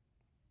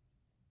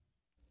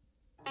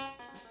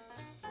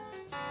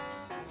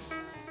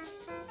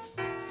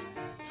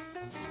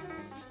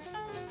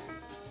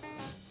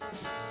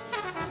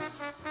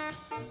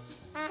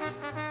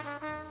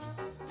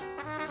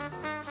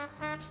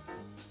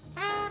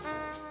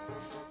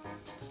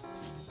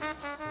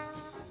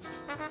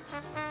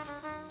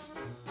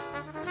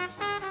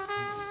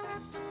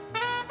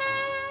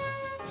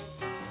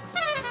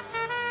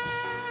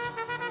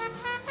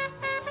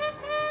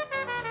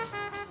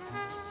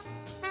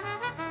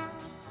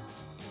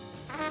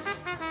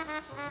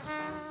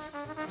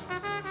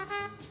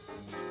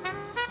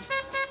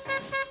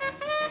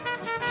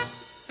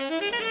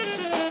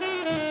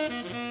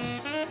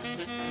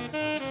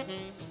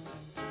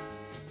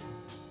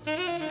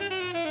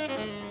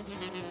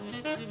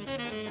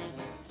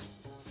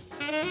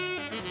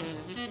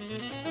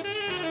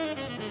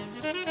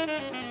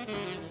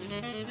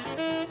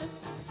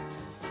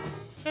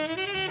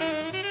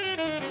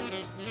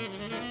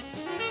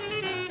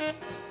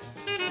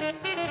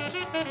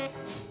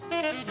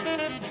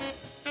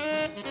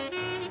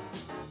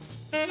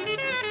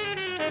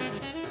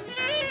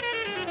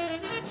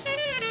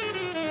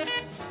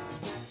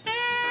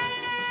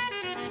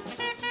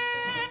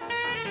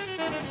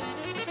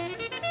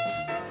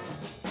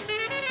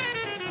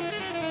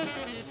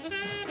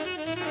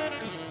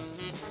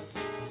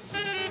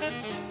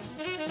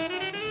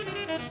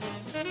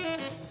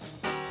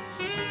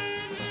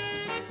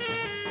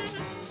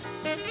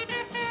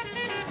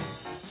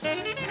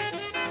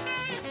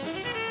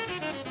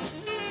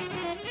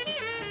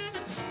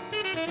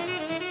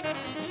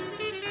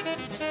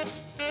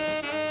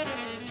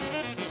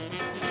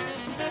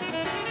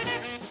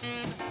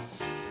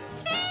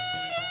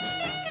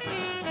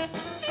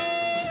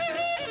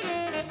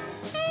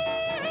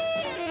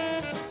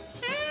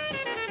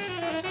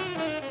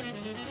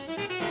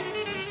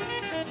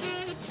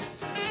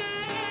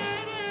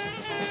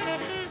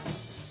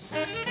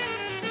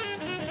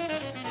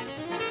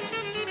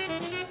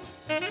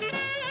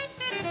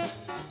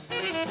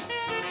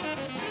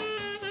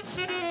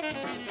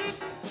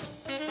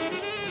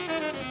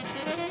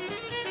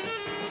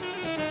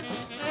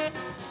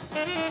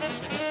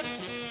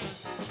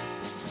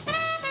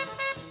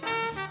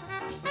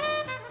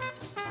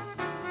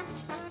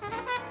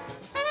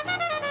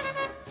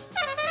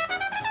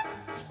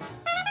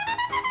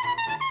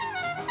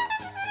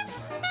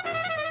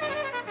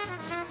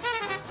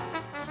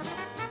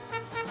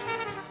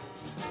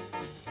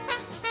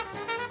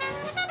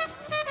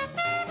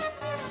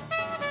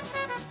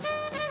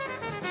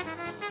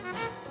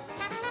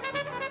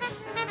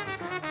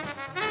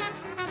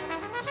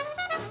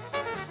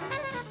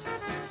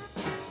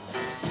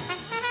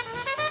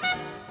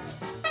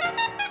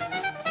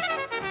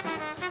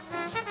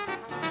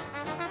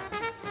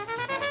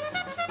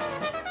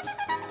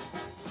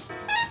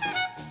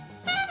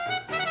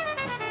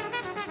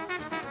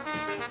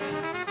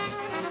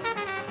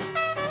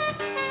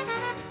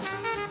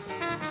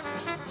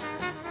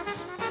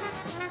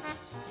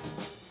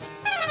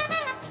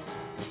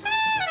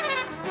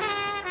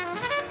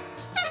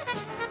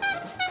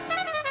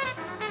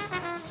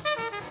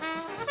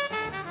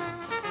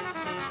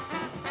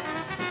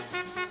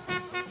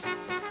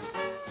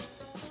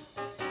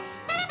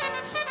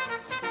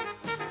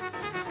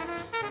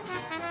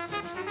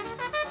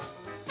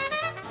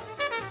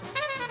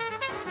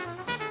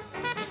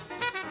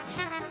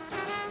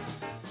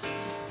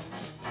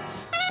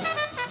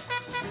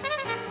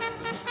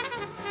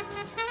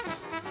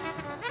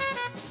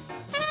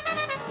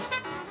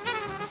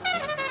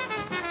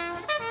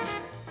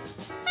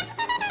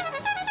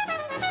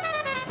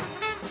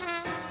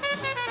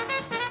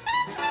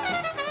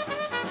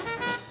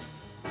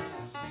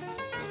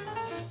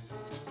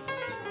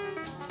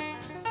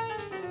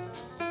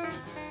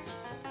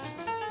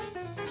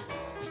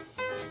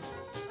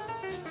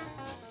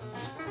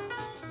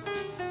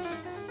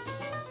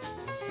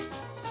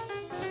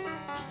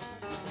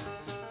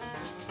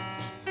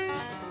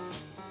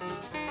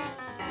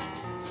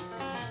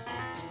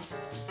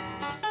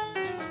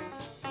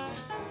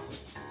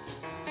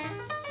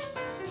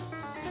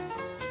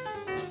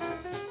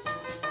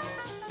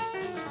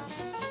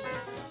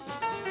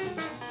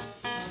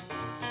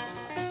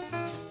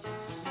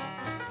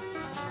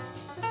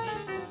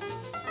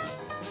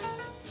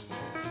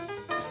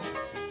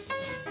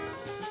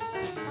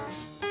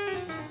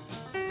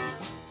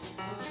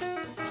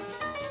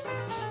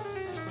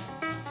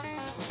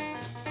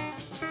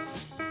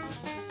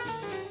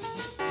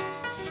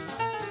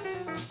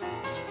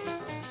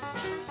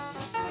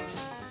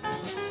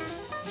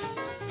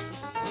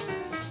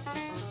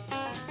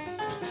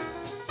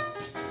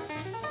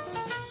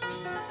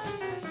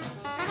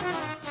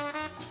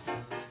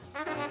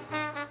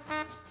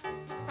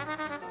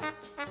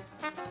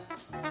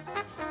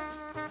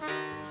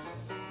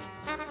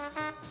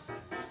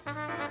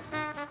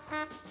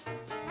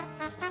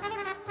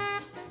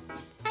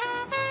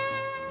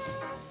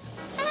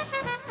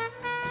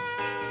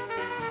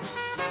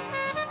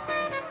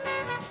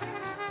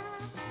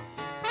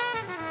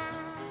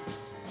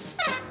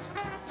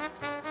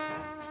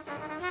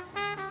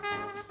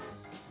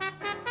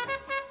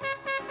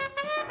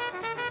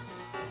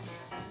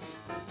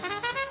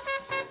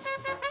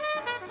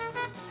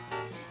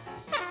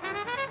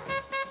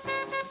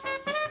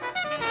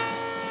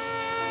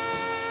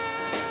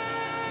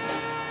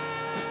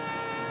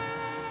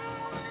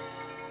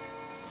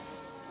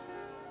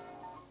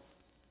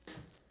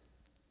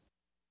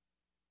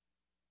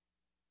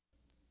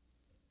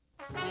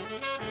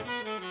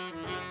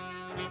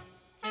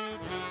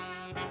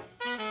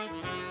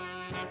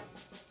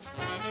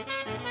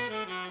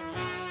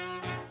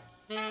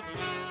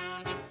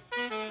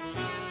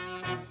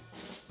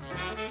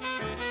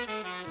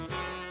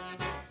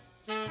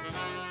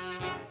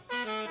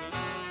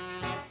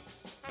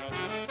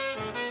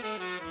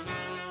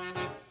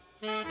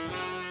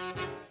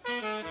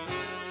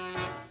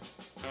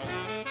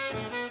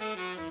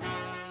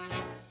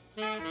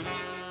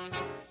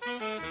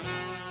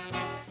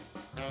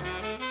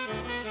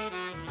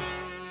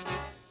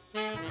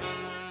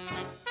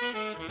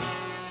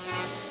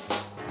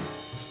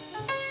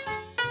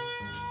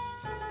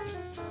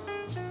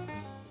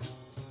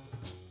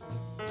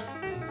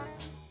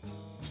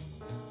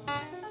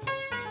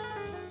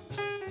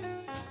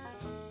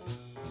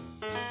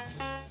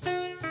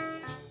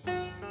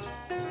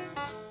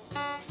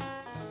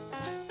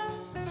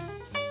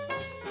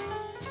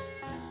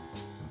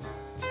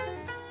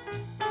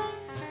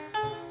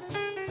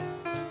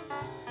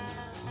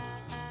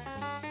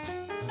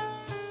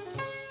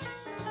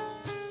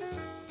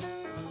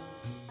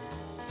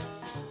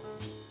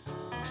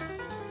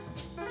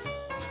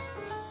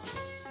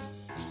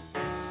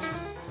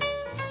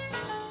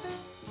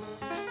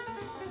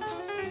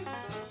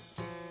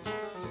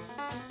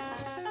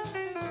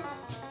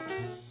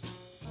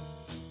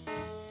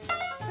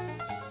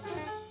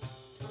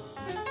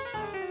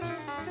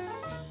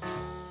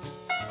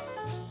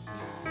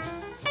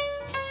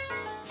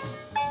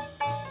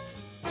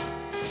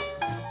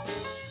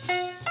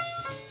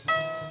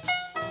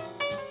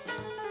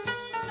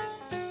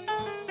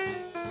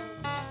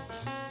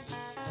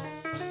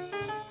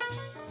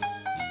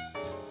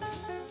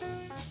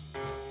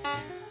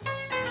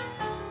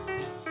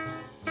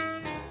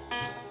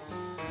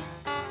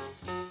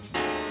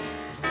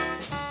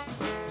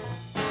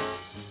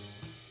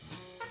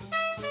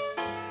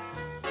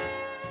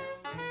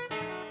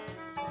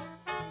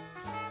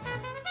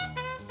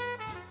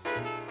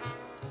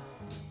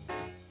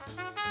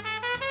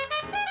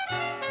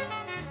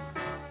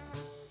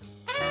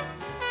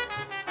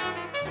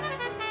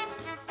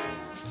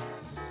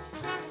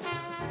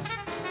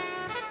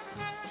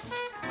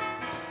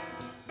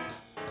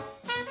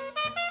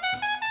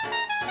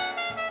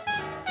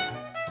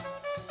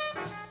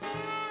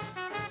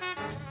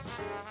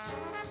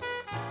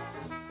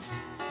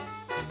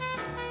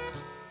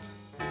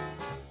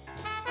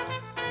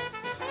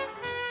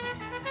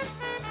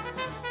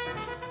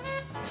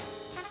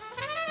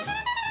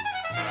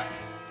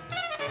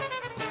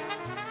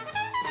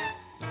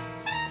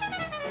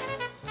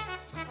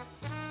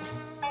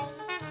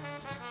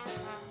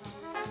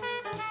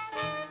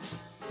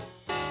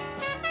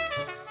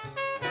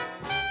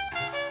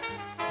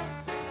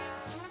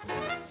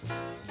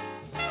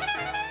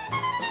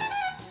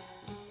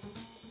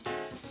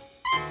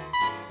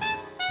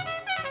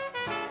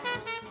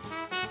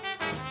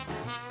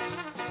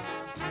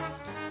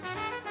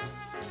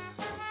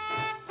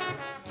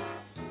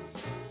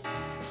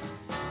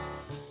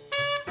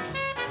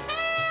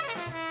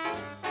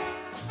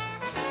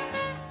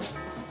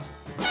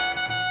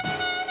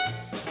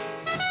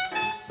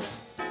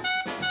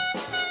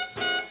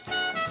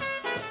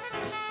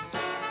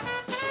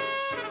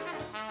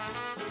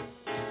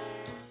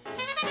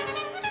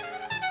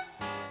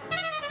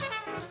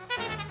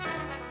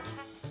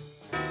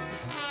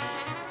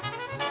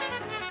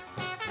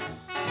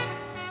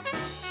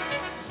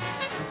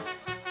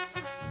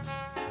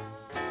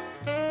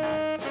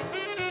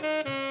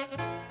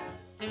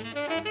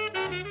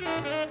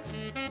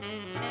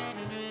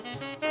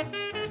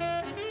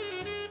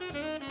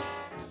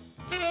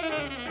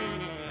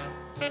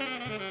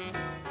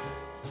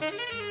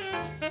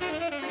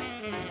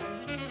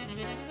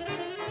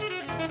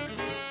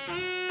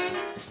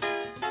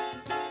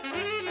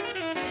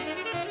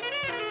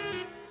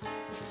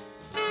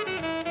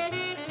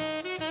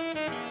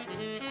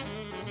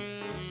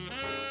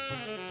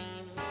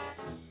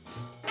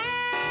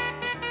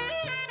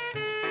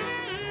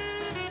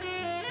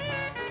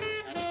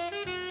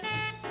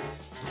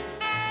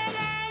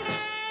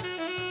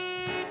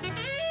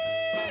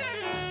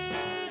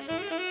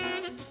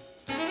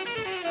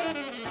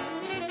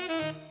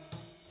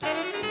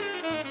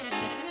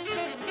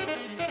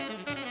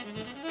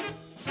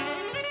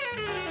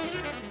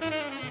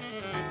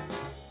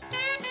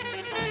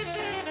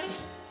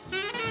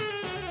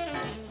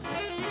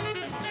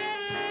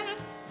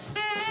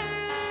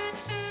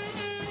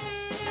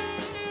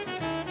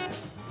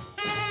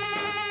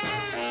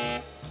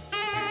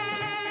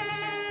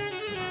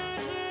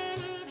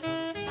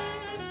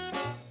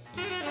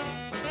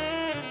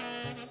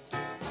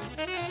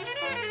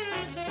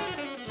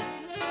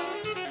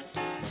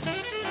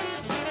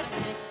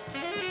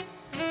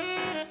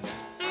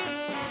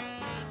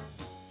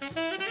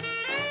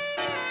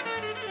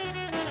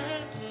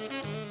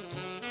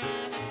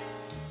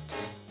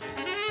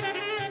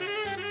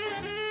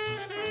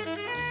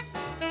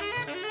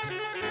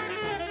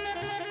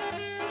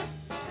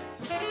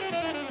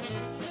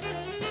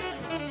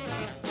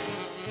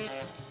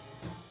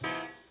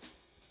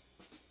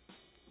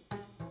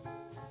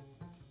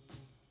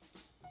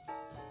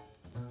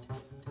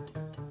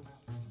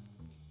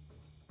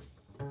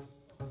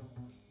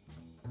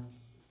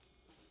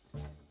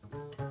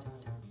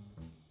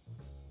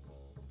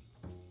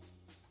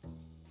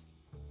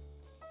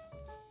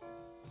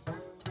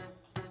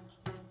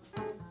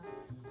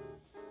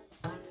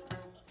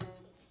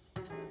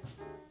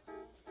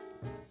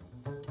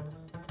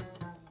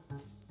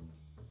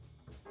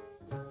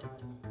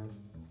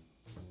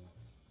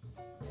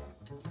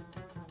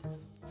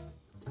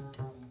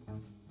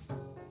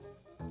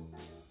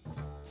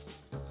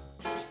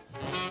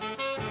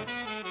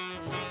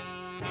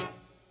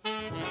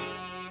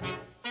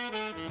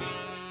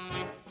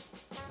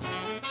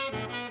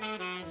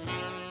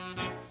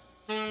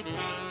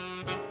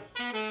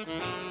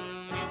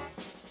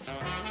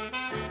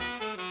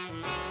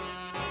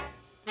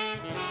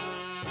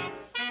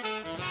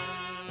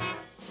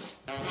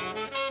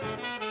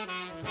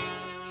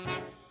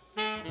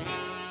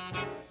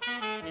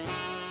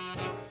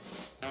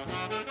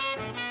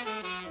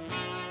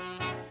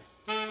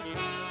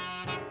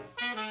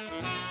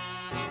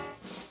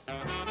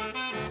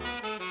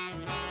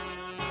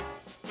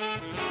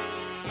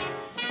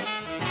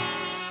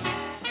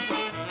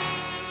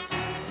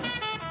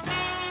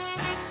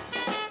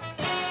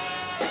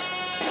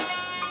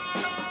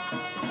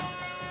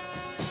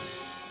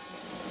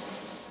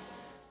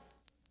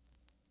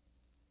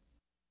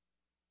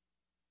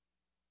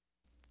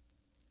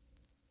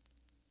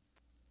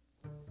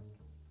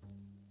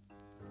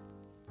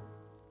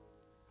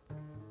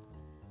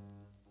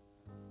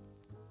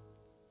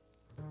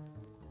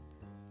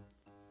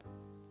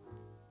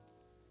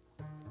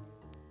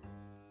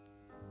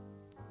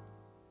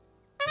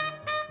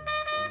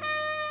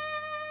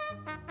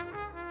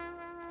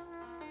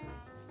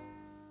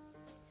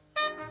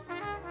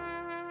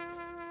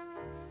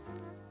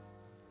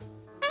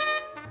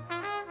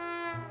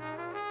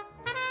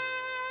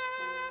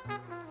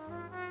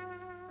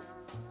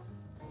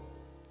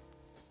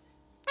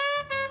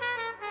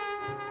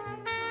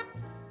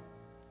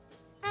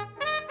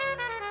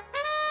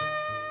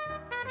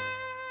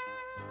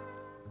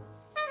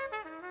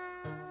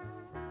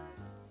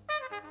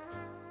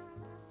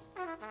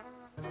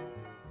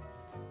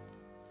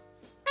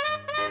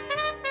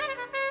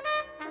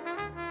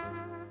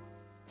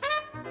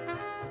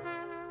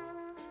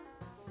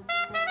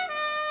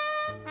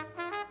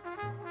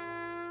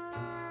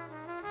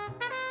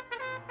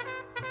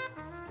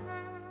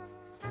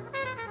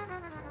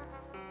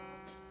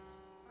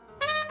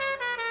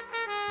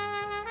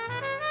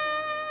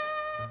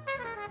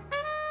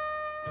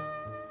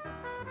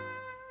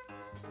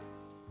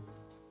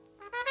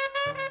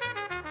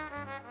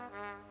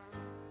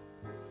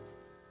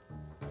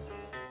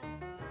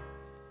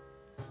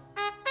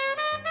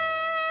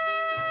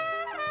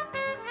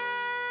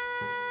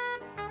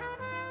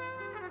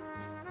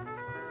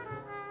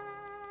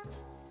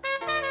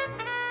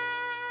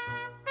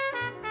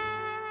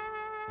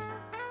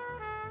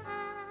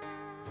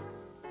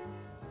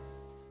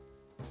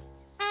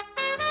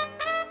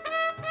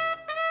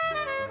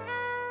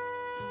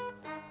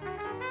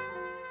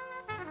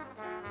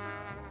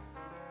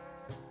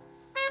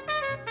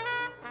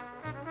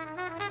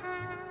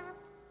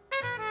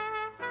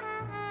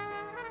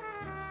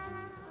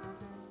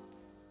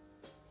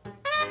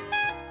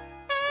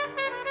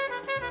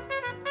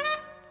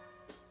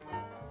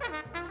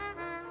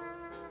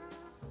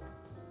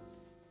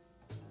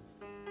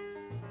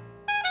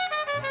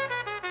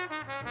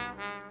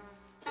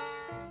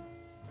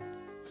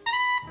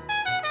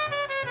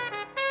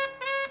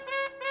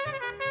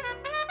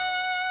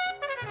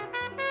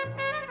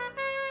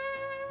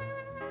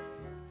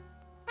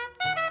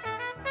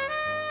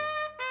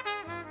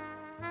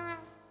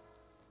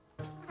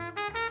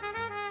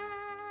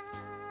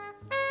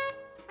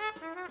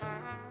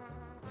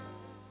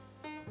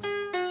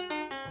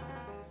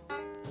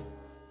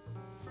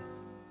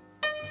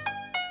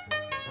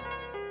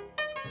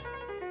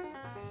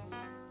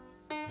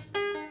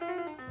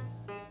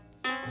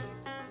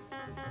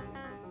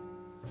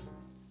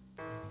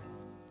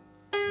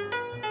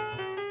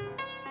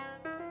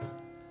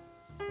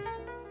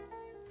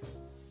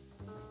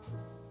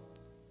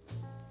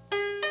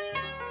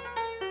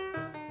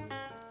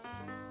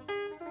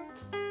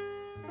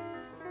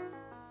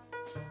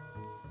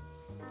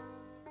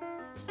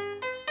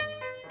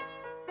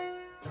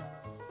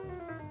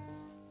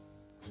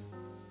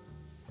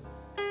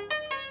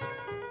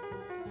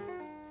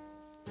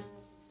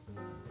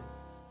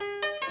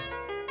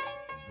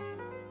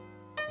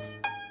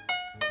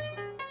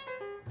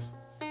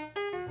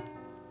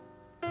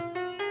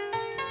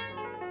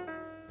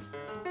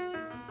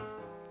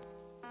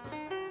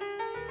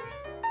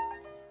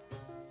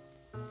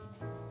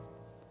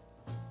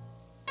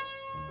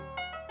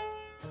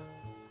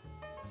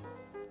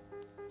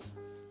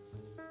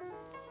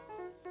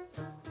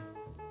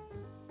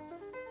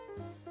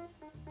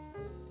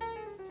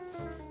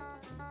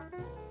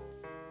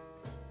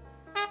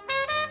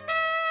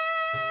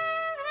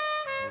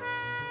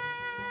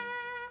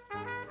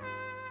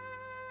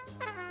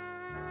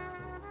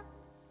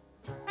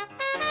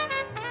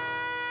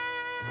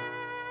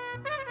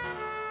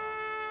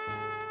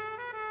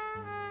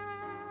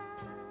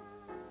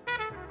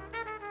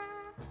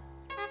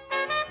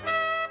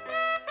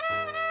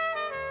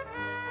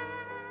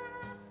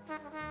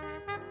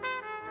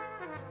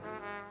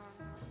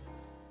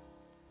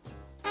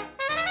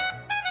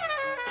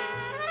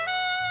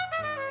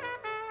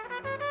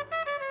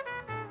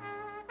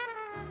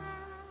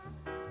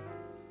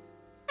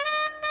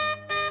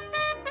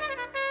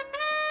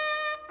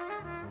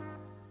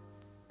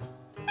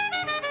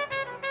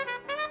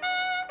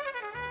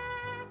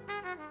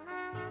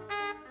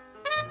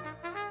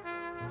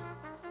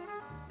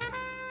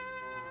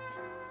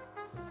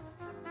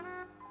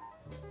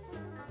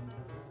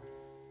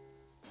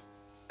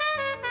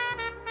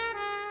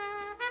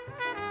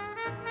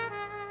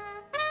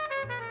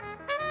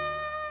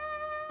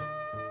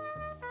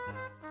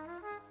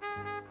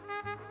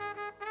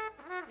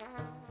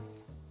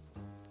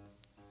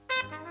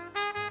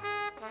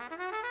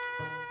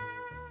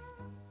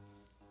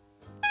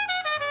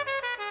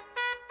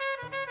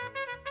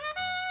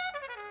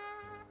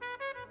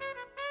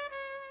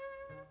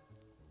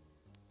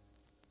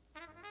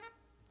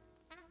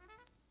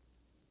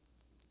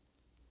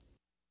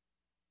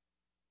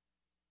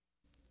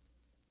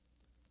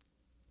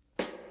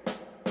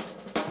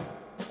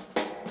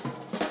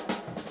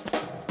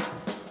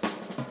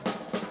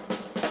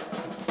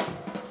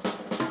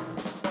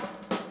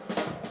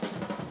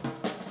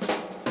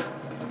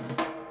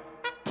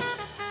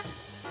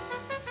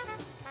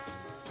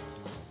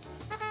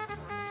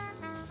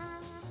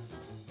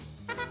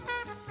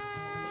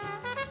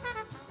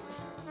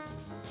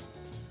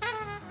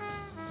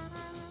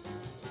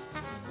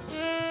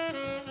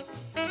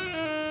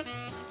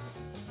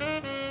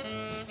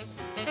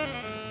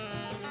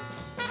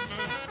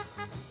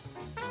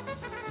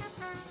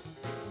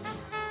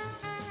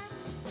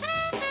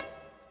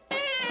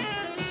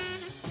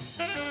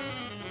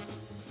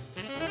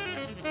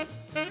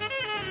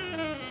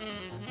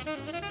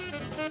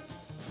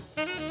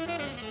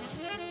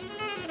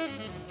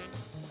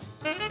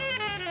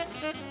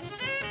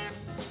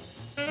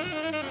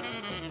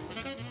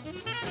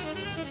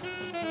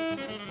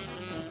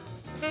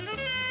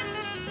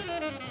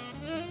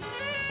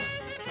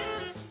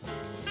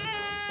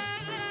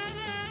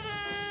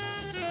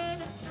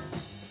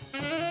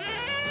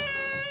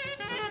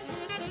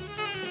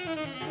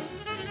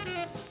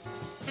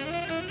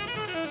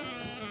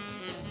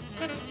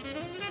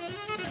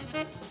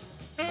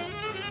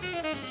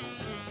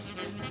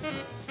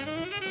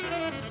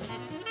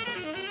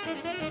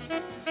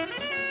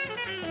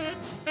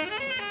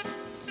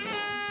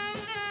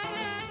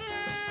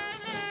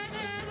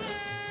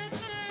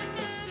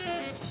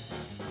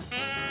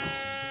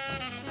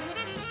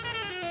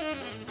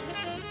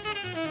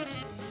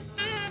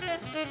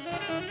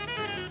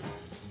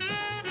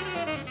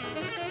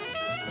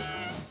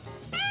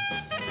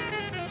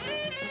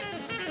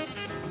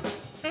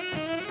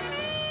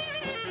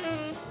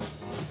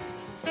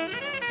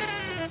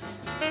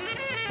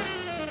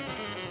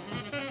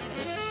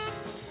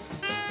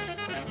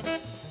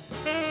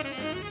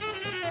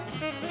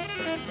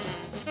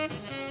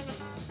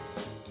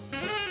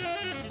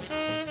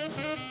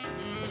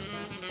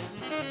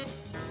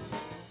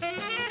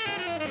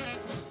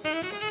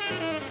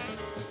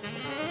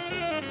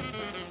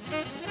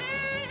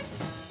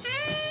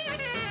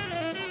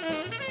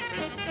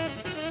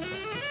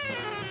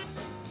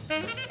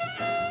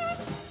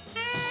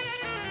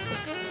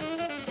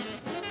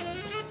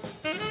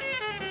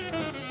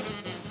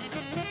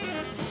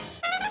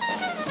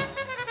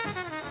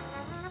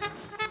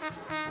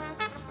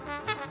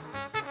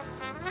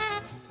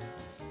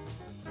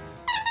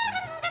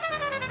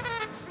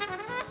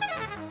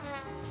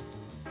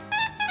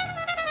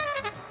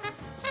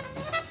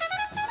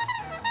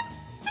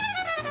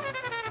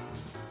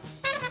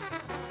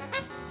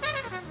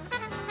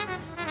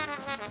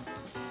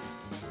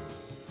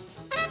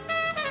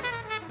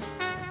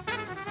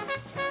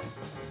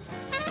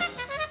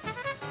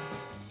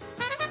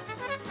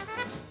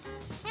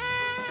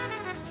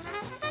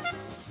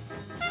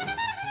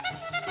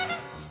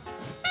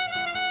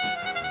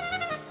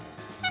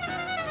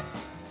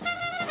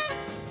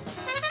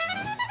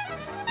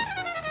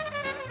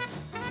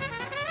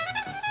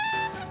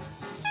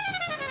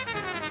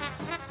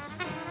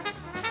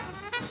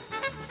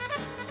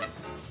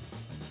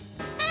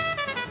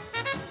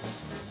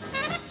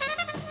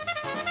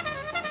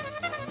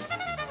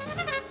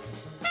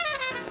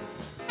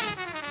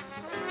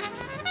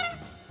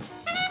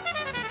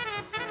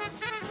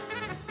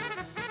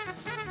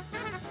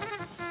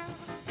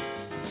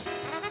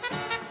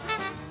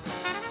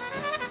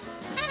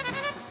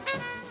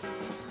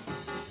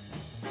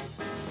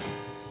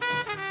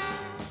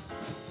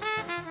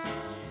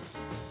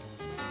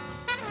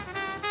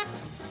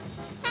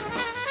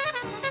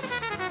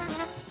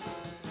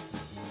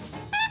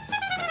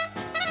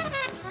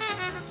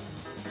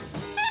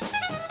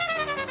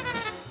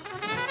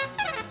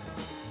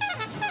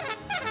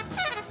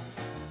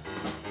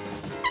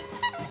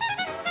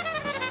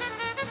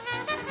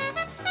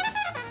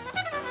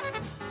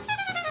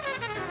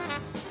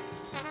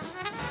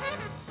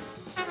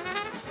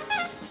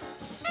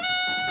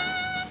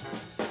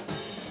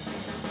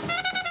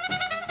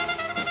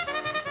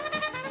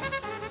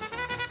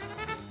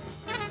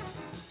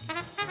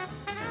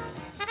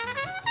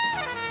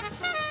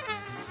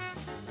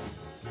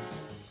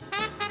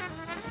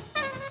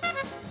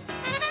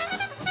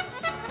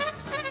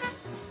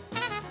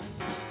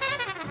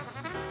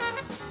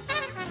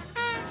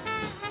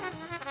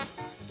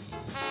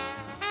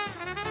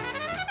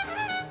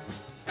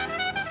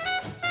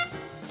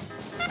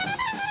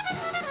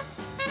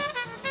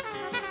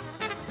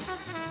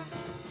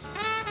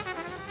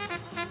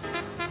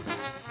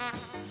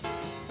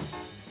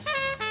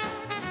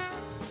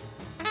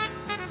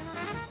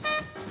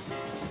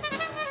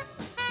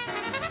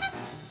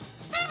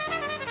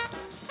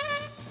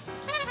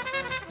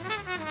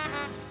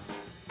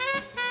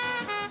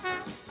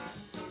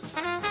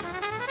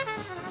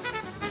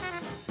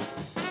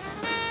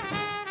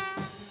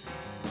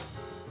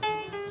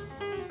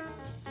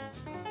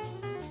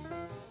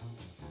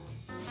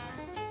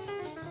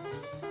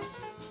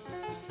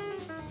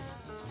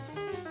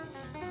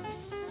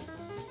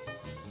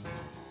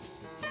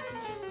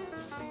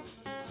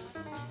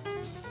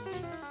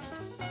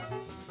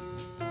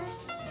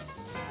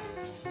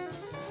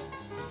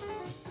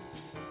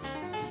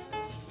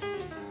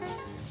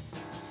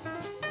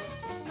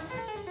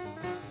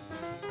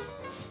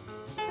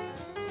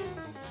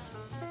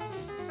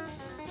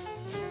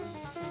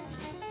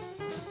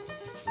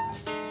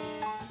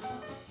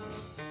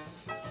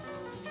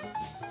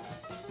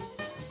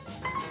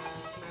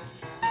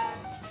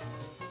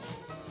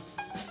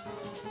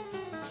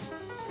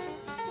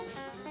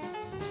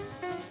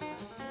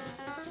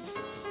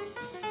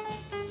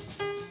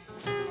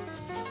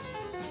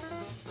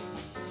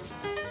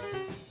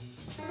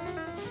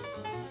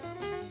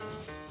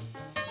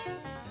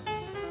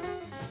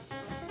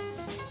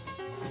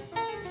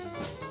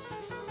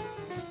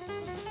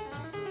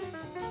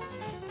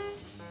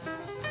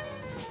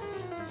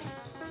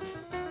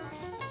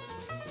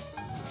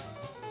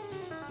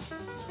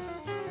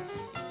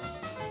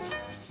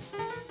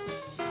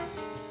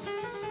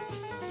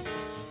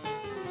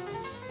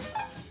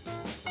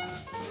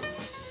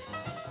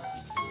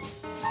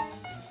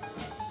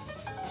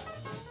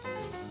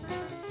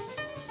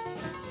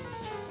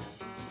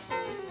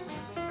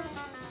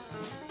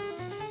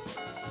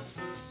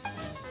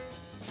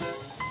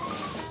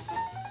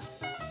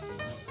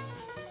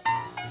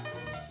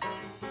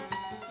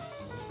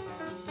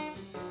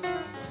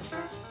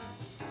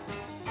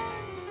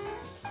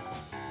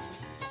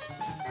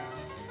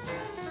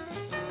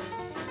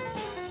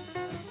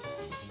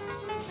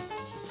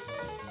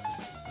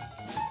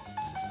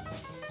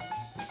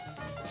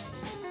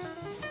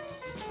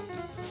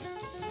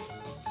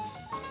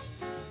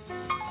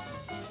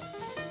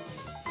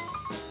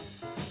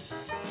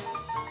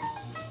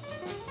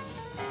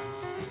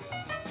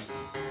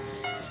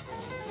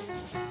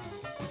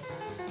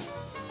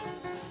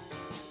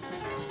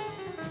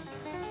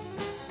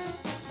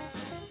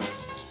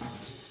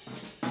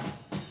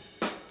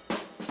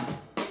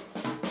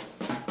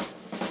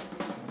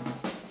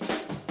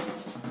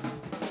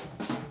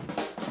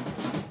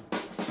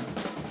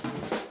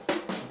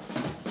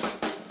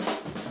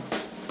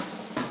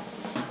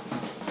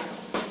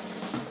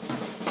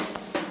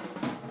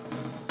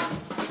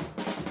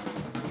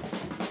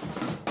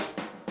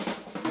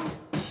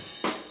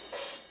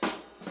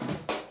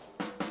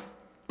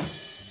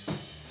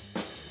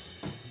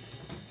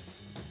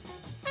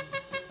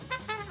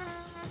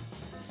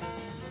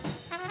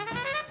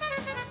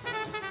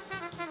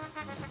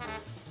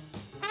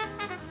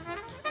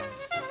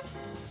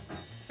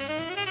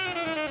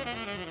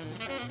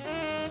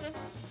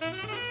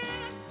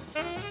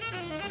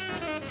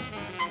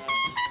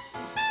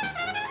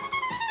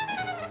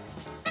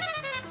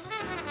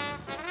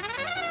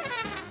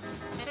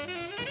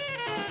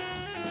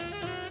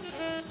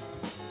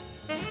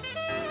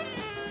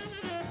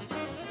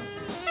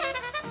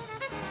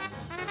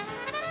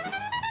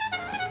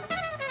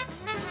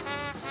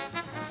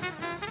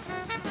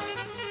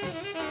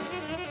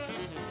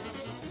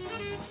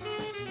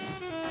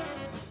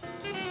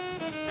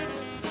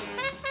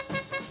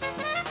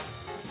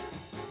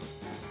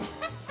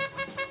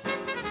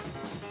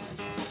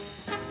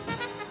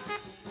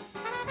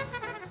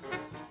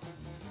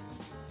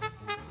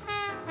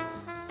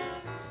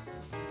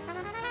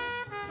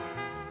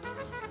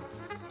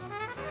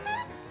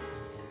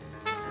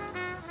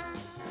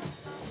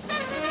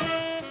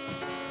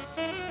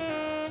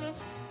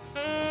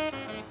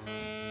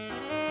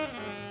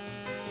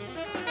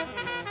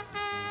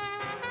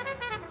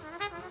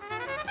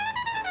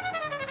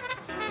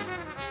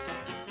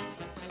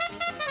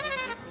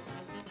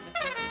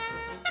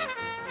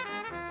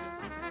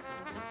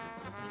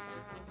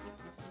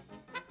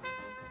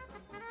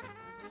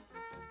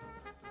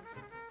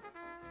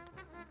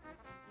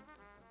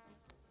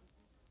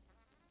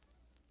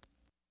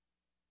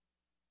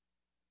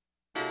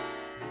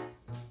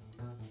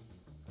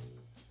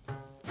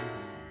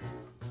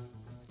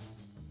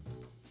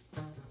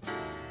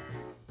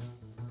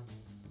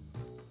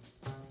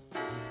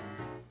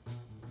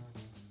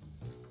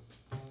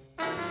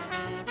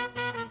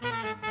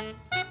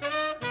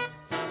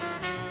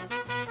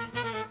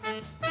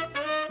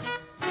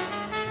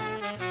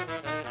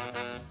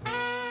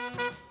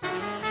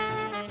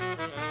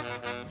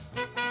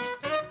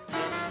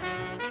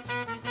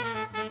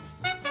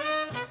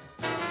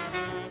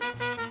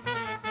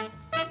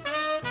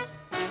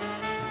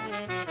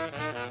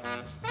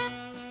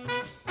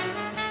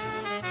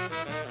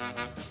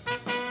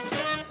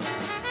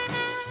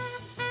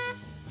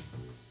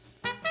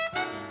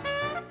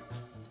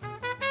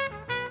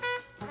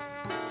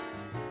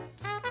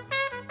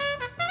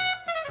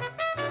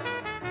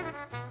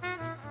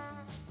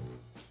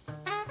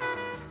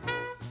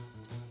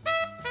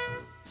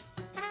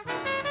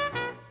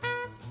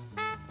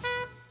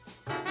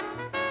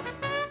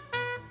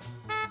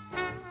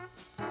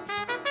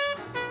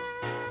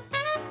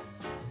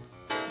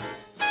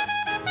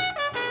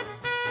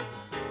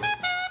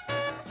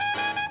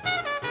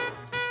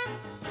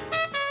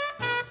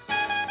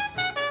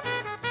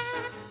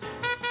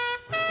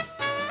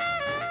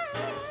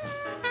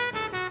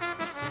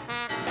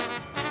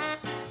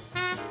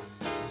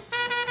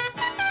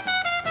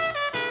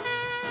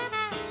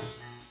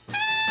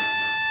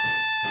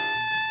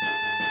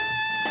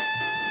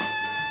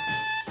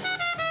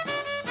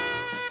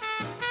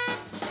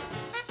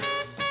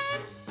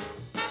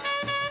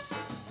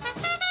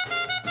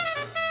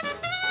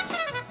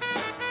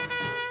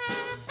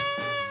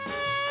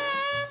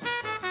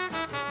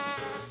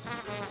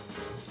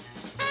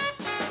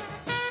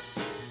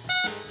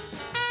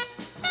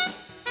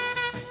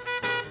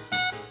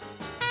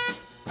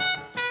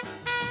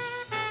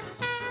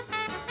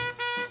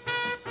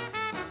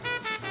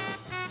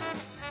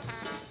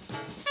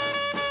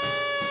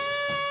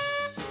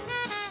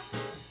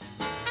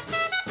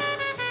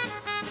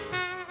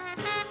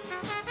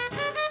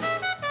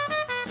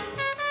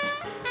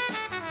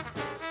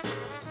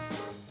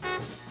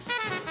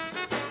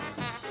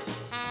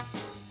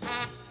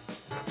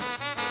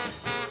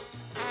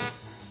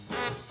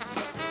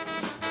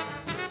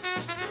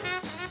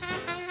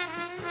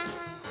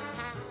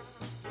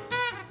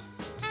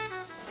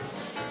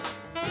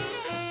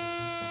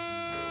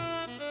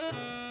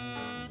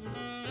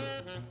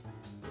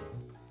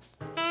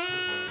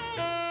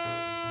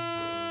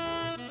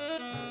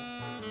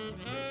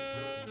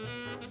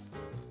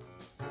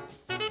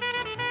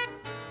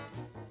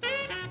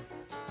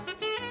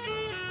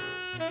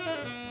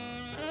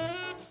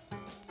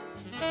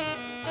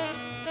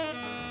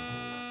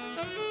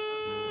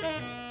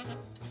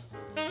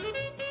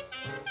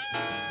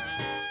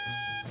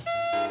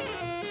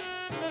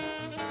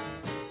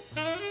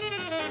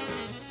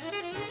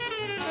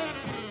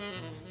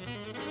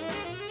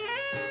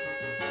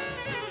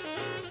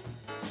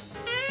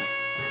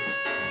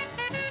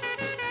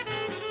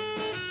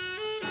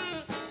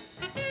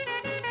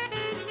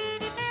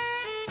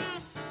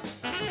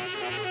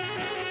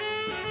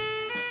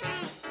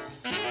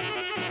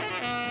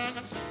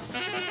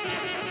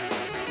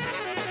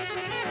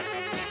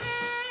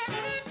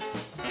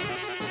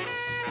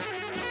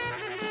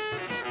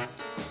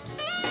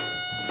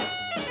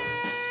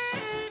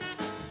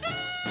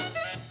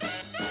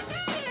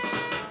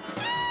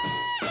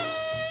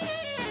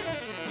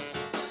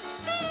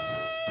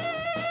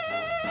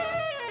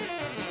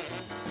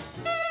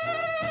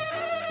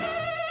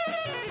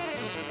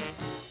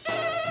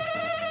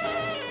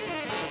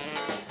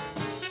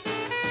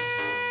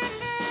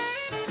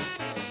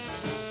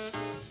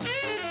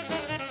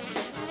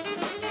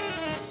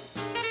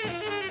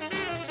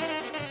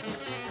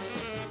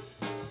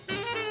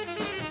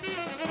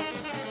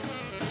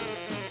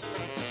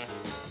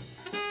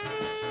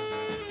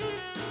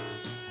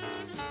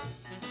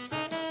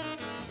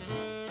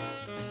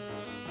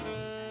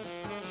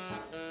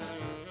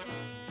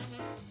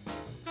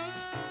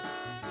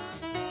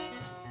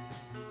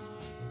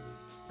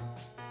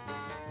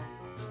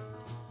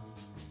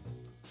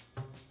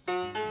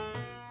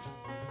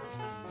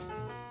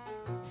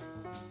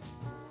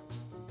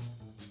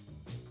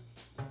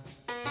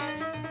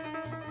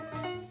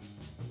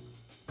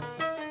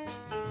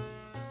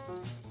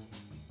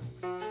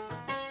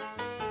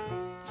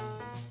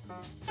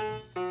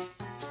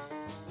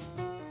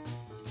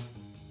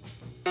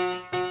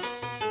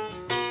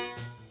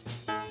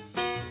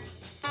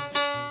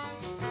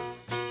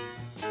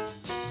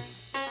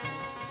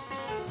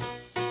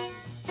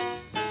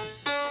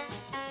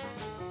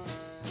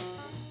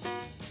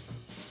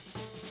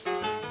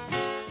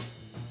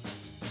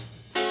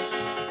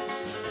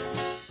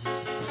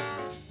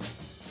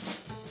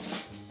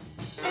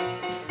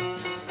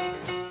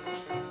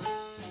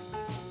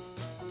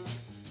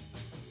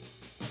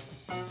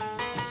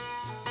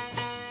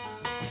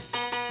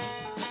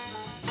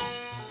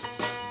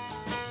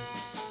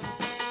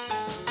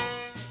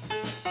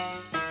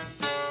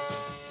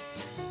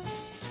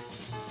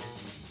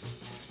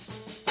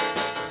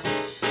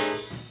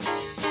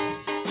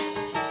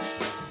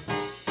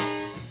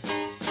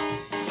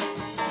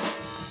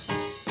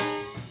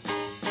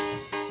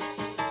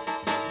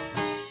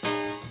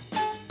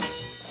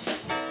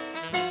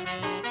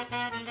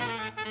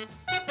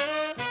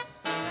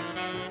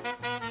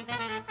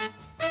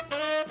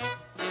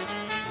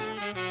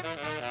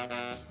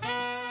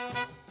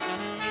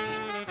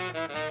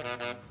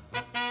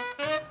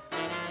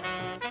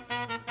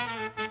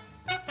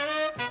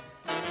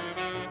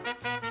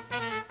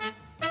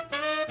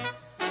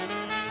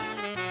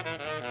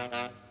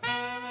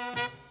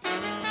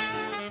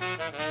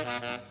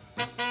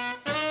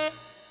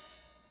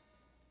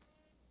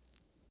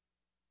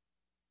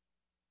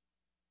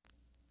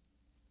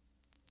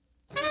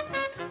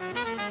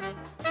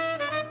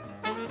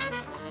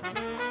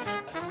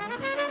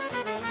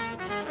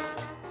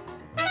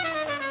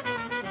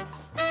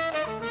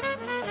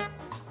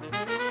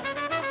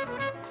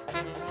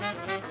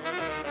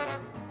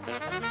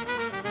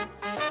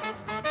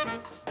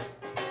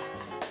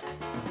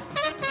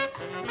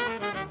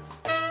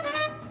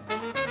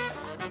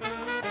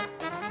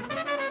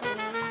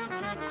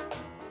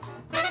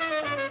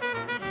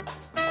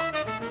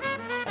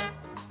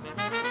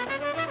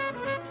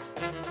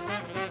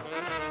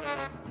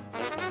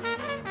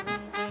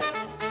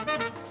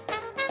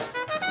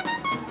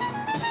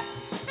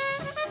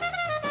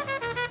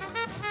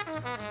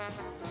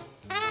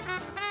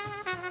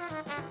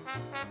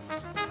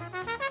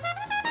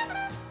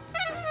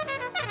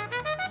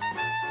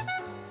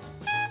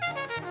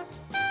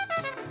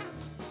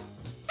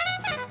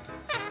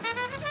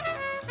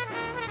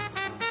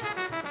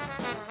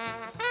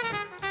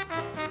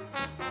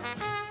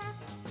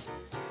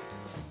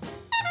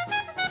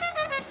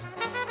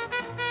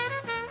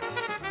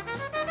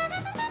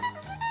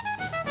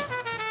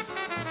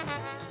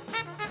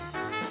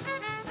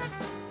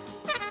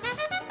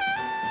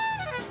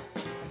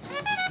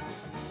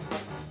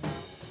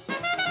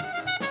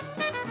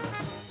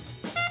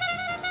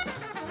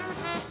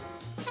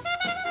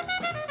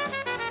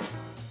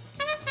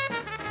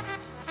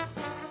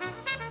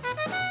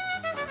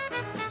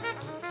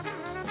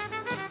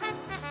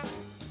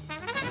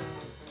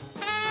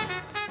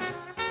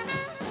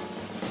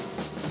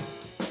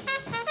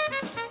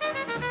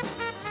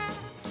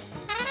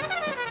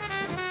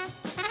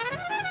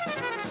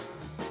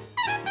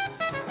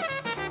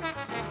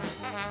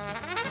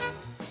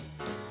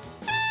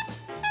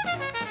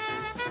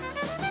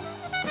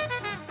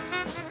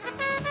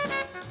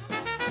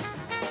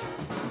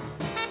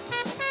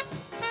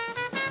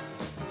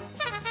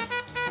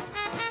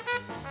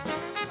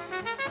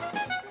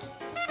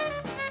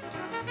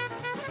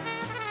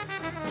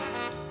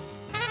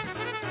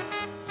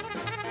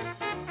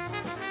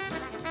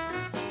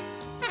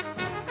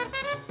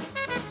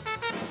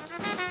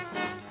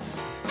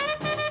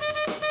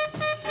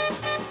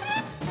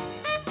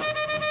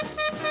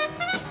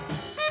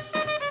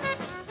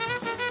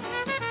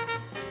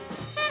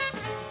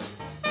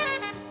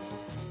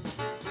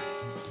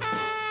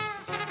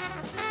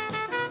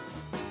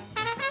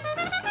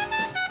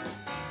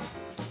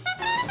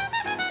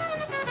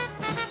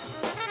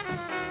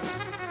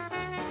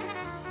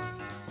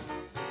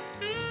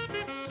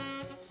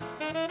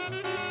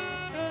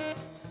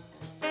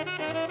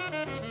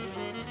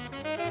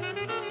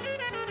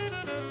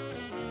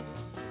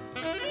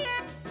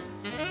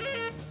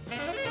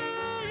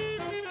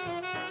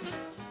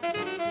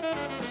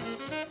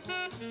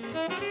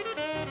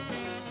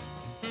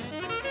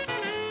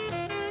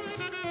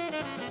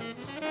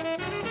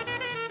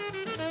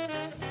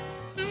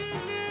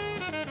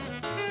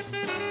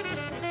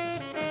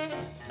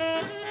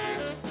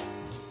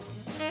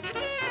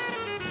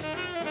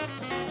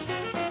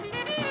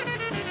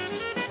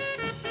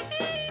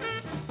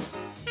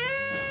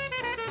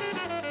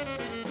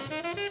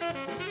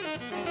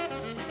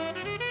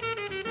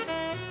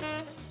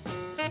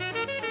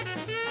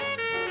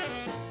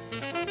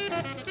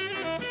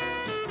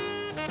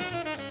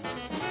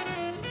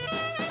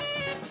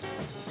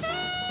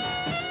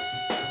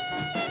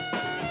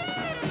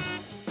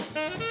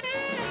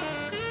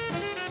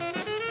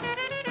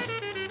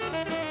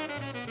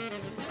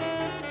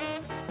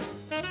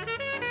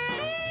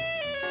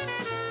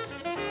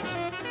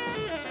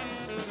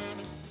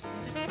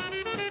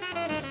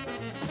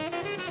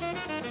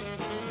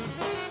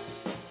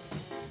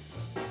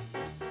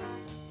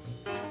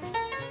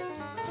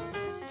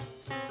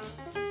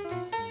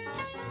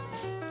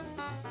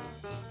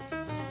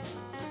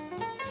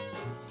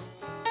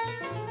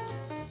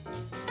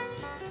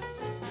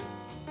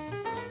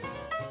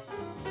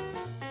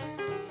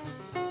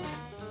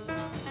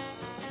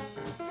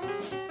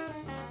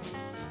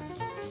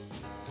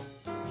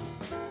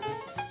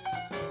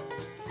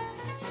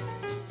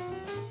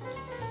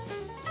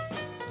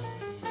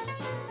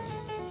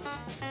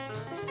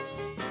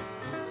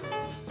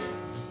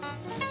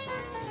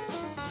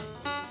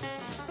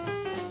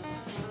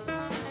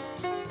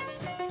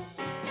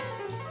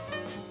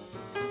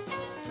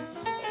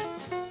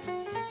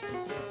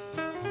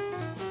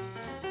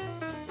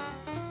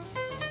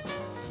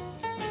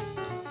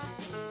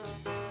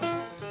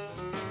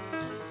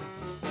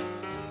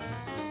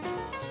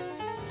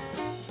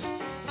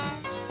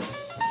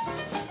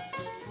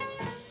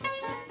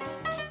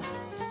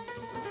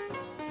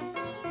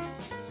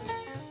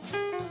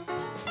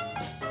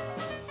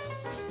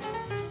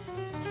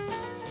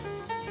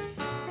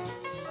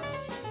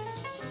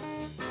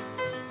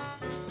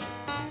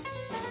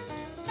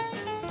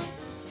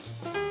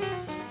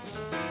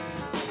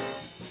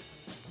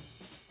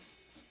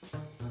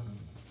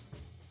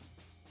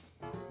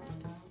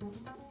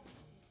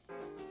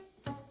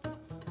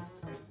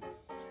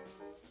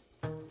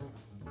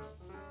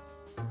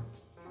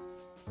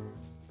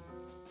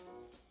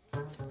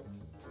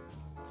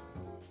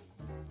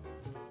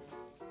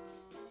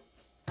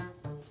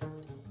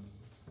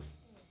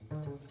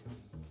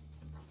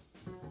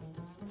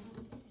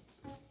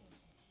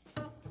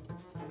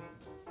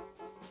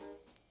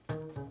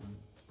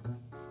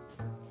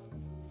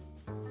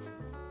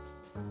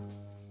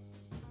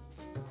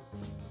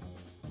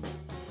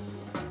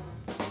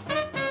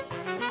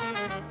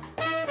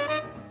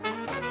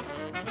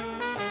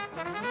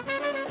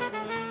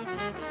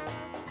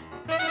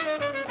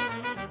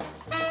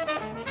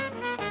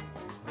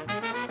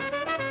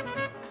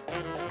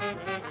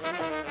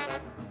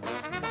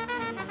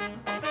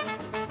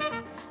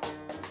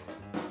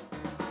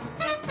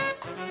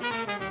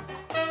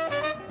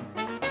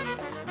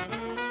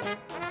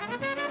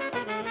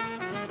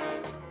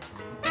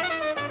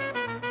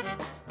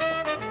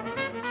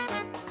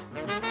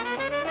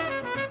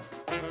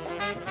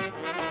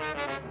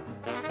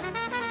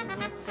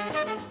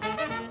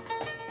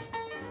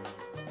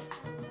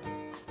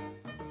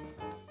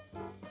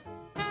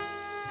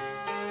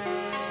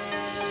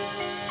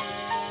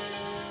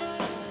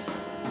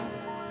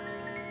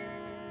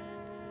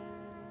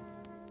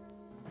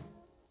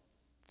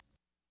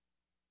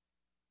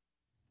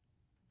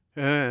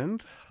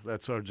 And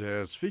that's our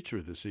jazz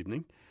feature this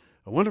evening.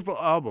 A wonderful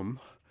album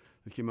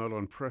that came out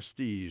on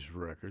Prestige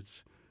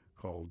Records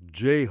called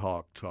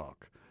Jayhawk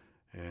Talk.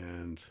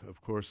 And,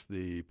 of course,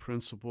 the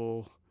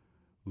principal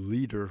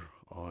leader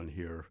on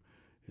here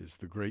is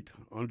the great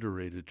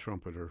underrated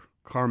trumpeter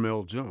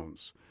Carmell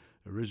Jones,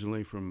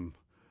 originally from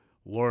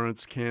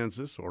Lawrence,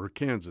 Kansas, or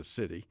Kansas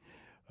City.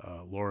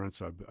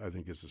 Lawrence, I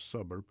think, is a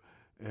suburb.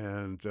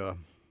 And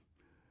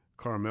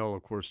Carmell,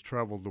 of course,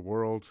 traveled the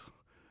world,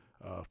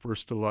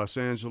 first to Los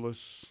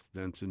Angeles,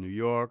 then to New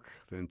York,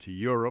 then to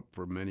Europe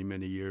for many,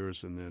 many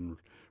years, and then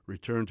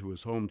returned to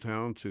his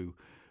hometown to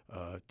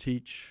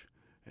teach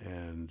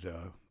and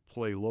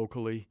play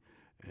locally,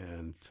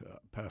 and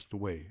passed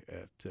away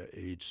at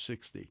age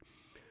 60.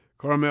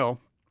 Carmell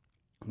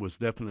was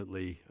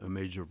definitely a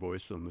major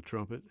voice on the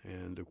trumpet,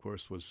 and of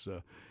course was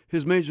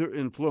his major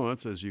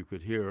influence, as you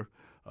could hear.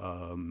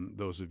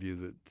 Those of you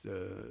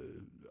that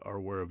are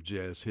aware of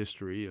jazz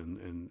history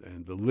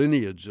and the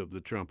lineage of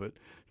the trumpet,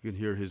 you can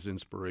hear his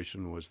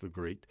inspiration was the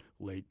great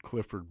late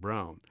Clifford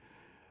Brown.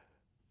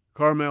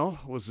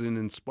 Carmell was in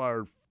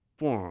inspired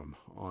form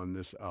on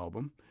this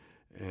album,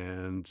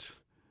 and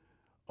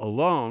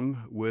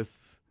along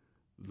with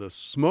the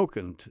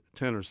smoking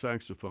tenor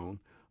saxophone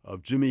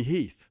of Jimmy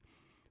Heath,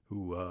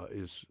 who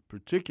is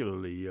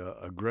particularly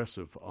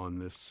aggressive on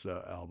this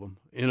album,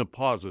 in a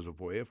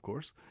positive way, of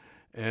course.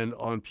 And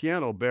on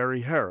piano,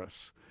 Barry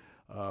Harris.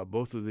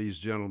 Both of these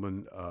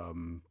gentlemen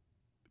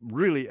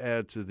really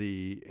add to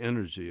the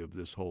energy of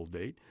this whole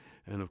date.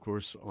 And, of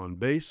course, on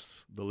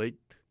bass, the late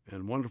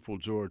and wonderful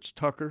George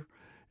Tucker,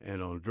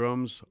 and on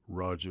drums,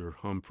 Roger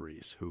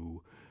Humphreys,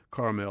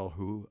 Carmell,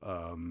 who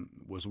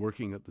was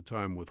working at the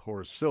time with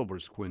Horace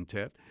Silver's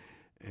quintet,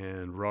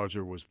 and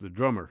Roger was the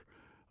drummer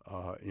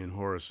in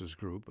Horace's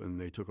group, and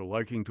they took a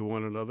liking to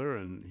one another,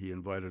 and he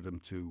invited him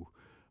to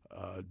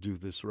do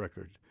this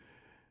record.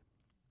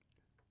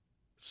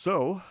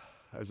 So,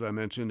 as I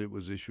mentioned, it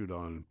was issued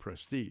on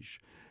Prestige.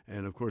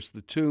 And, of course,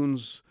 the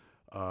tunes,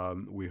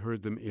 we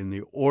heard them in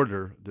the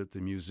order that the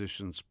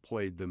musicians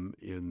played them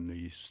in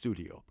the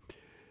studio.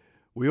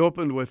 We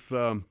opened with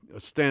a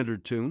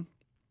standard tune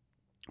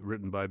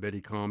written by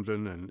Betty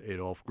Comden and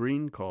Adolph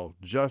Green called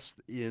Just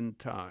in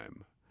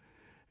Time.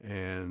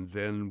 And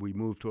then we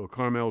moved to a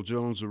Carmell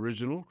Jones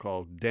original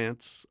called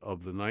Dance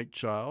of the Night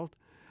Child.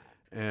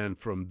 And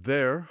from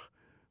there,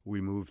 we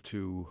moved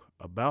to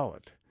a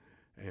ballad.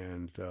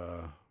 And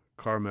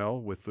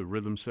Carmell, with the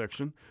rhythm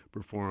section,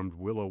 performed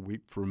Willow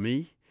Weep for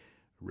Me,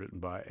 written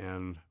by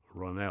Anne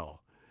Ronell.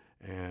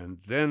 And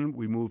then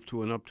we moved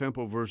to an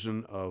uptempo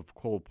version of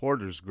Cole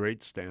Porter's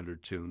great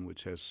standard tune,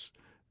 which has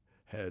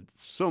had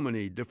so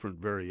many different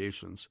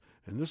variations.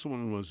 And this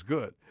one was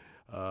good.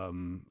 A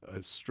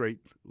straight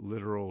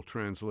literal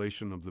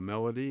translation of the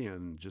melody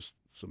and just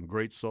some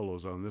great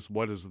solos on this.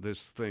 What is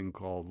this thing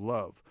called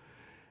love?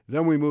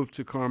 Then we moved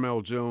to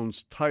Carmell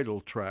Jones'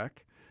 title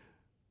track,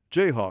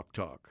 Jayhawk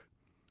Talk.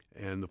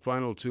 And the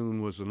final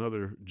tune was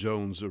another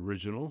Jones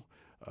original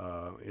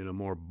in a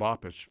more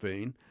boppish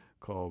vein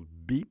called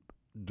Beep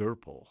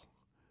Durple.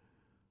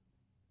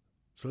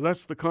 So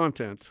that's the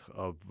content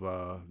of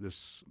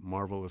this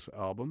marvelous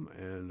album.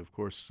 And, of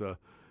course,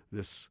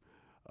 this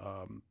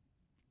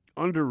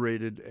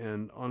underrated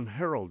and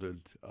unheralded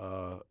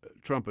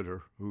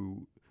trumpeter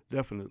who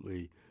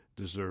definitely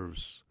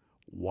deserves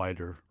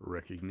wider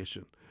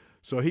recognition.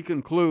 So he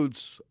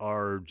concludes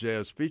our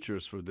jazz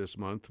features for this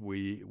month.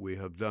 We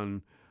have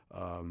done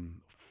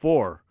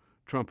 4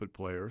 trumpet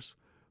players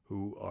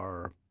who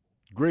are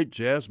great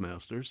jazz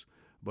masters,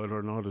 but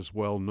are not as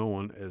well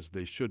known as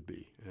they should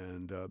be.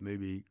 And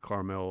maybe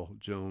Carmell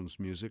Jones'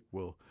 music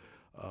will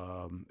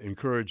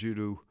encourage you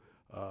to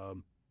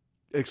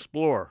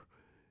explore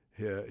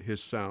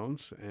his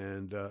sounds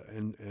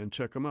and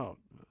check them out.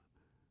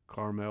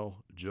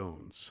 Carmell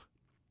Jones.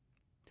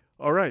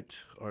 All right,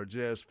 our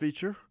jazz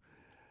feature.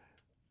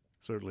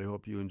 Certainly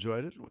hope you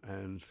enjoyed it,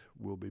 and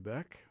we'll be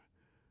back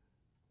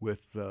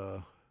with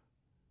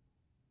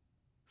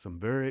some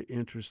very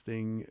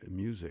interesting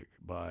music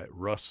by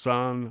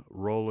Rahsaan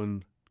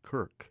Roland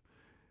Kirk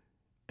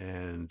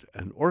and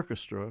an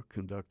orchestra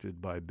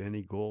conducted by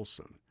Benny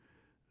Golson.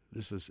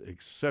 This is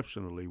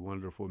exceptionally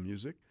wonderful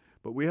music,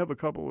 but we have a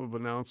couple of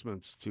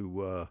announcements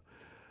to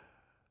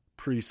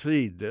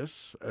precede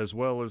this, as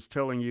well as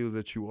telling you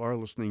that you are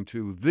listening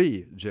to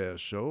The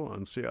Jazz Show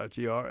on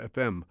CITR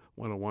FM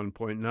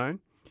 101.9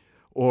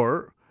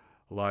 or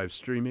live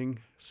streaming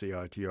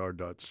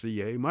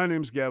CITR.ca. My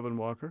name's Gavin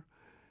Walker,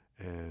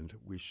 and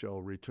we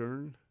shall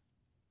return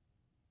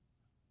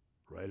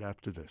right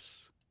after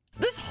this.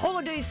 This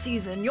holiday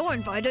season, you're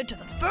invited to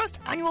the first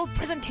annual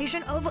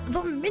presentation of The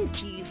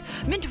Minties,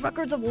 Mint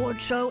Records Award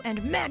Show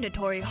and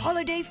mandatory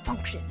holiday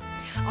function.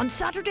 On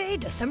Saturday,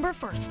 December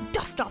 1st,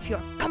 dust off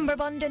your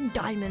cummerbund and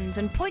diamonds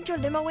and point your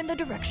limo in the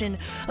direction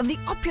of the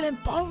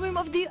opulent ballroom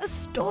of the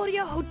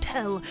Astoria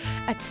Hotel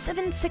at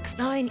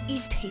 769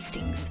 East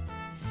Hastings.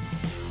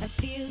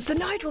 The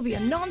night will be a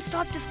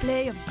non-stop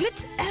display of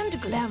glitz and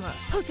glamour,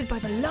 hosted by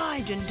the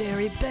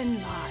legendary Ben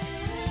Lai.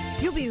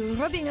 You'll be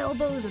rubbing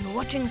elbows and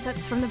watching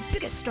sets from the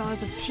biggest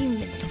stars of Team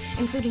Mint,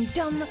 including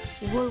Dumb,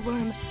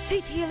 Woolworm,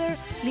 Faith Healer,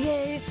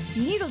 Lier,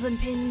 Needles and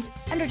Pins,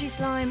 Energy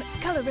Slime,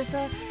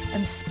 Calarissa,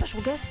 and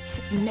special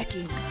guests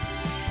Necking.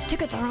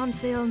 Tickets are on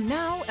sale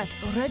now at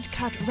Red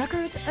Cat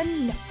Records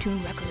and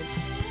Neptune Records.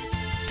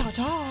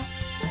 Ta-ta!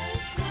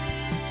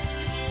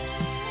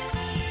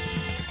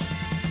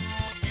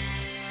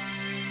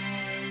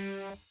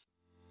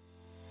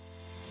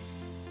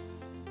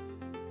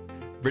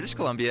 British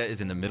Columbia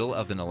is in the middle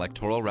of an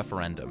electoral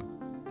referendum.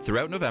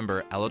 Throughout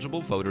November,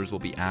 eligible voters will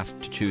be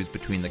asked to choose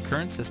between the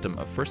current system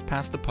of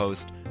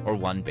first-past-the-post or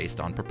one based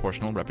on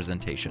proportional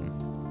representation.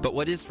 But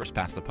what is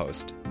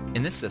first-past-the-post?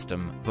 In this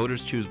system,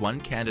 voters choose one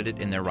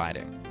candidate in their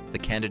riding. The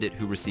candidate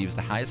who receives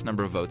the highest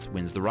number of votes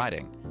wins the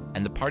riding,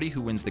 and the party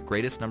who wins the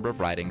greatest number of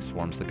ridings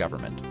forms the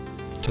government.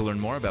 To learn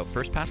more about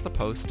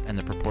first-past-the-post and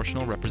the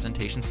proportional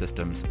representation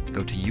systems,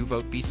 go to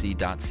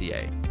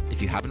uvotebc.ca.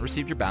 If you haven't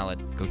received your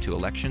ballot, go to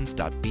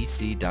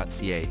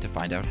elections.bc.ca to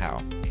find out how.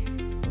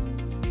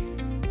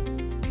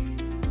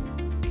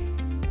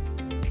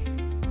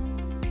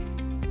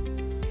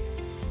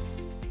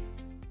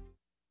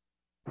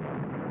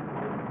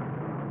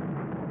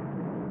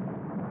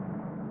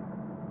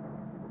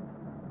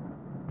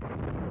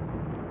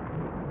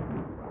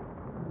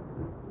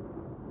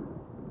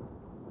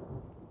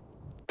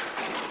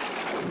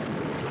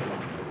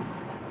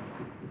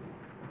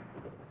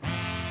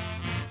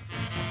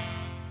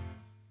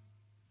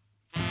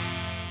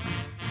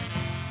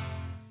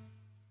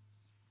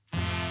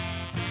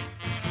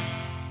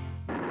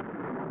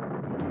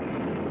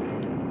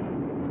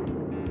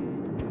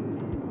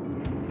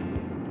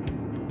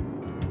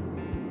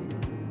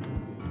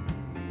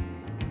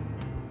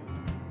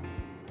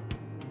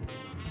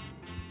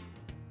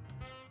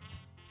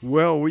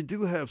 Well, we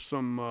do have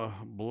some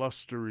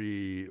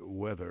blustery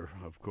weather,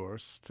 of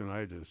course.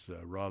 Tonight is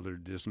rather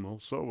dismal.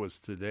 So was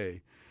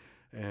today.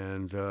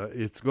 And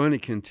it's going to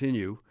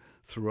continue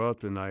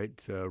throughout the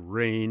night.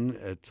 Rain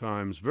at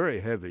times, very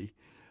heavy.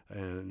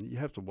 And you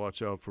have to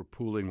watch out for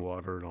pooling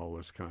water and all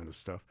this kind of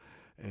stuff.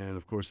 And,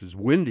 of course, it's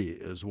windy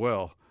as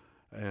well.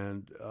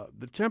 And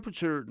the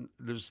temperature,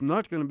 there's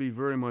not going to be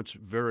very much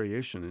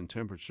variation in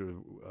temperature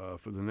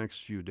for the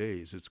next few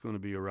days. It's going to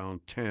be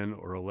around 10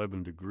 or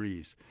 11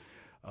 degrees.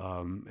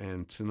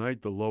 And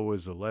tonight the low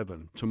is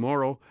 11.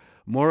 Tomorrow,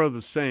 more of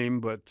the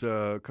same, but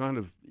kind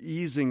of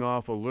easing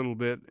off a little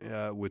bit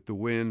with the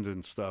wind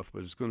and stuff.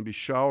 But it's going to be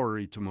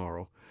showery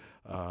tomorrow,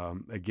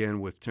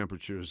 again with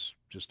temperatures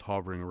just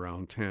hovering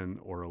around 10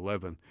 or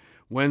 11.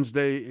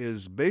 Wednesday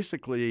is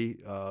basically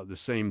the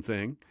same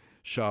thing.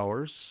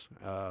 Showers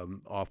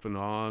off and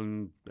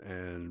on,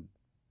 and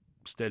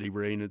steady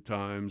rain at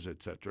times,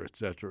 et cetera, et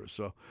cetera.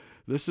 So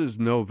this is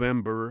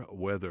November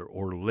weather,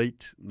 or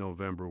late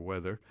November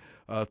weather.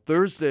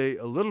 Thursday,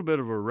 a little bit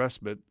of a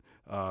respite,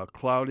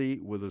 cloudy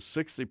with a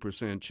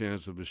 60%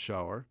 chance of a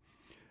shower,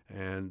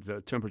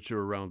 and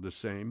temperature around the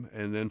same.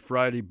 And then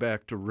Friday,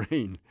 back to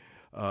rain,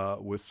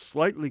 with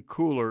slightly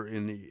cooler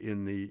in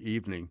the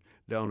evening,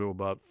 down to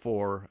about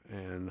 4,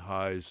 and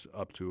highs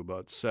up to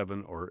about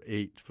 7 or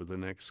 8 for the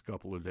next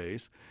couple of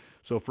days.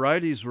 So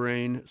Friday's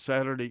rain,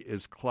 Saturday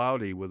is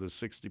cloudy with a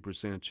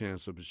 60%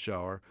 chance of a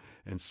shower,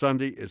 and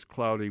Sunday is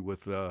cloudy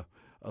with a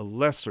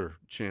lesser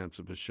chance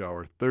of a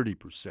shower,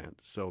 30%.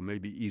 So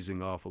maybe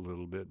easing off a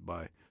little bit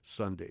by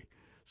Sunday.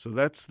 So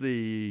that's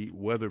the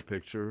weather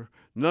picture.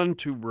 None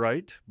too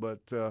bright,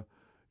 but,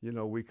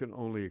 we can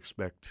only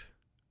expect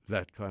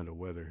that kind of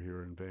weather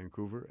here in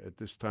Vancouver at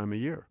this time of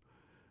year.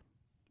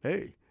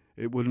 Hey,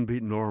 it wouldn't be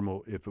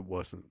normal if it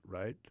wasn't,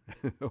 right?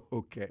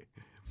 Okay.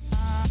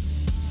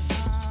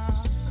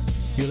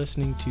 You're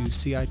listening to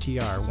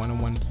CITR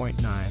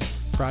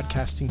 101.9,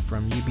 broadcasting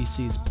from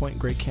UBC's Point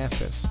Grey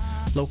campus,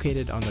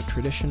 located on the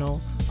traditional,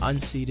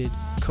 unceded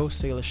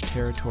Coast Salish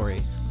territory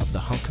of the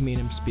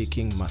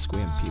Hunkaminam-speaking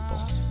Musqueam people.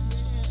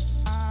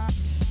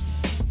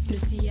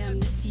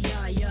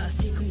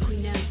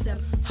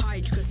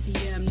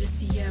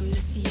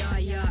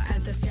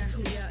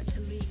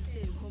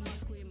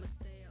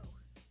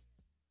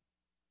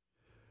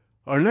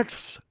 Our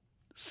next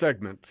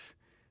segment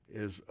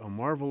is a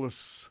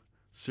marvelous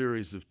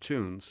series of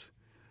tunes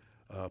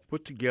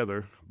put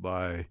together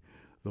by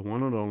the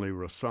one and only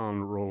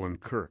Rahsaan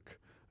Roland Kirk.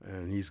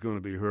 And he's going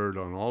to be heard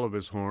on all of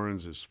his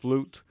horns, his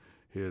flute,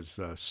 his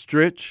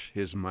stritch,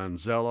 his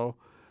manzello.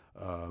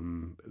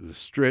 The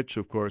stritch,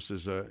 of course,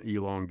 is an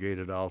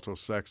elongated alto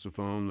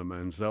saxophone. The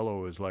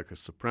manzello is like a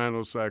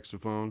soprano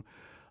saxophone.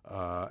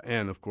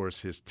 And, of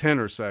course, his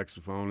tenor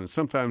saxophone. And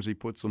sometimes he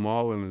puts them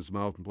all in his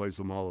mouth and plays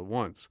them all at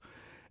once.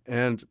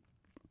 And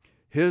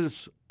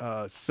his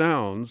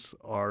sounds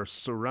are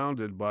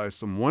surrounded by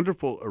some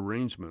wonderful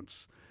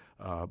arrangements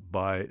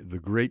by the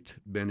great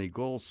Benny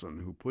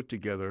Golson, who put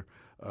together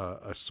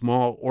a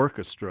small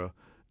orchestra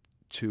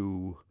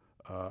to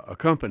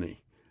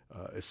accompany,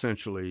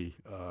 essentially,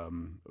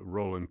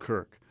 Roland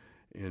Kirk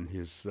in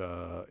his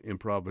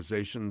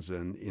improvisations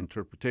and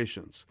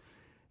interpretations.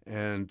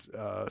 And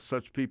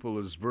such people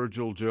as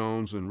Virgil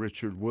Jones and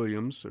Richard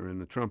Williams are in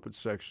the trumpet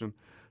section,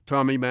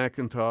 Tommy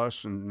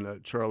McIntosh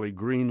and Charlie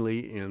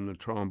Greenlee in the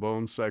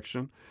trombone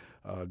section,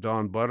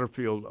 Don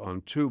Butterfield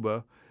on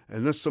tuba,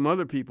 and there's some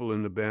other people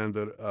in the band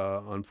that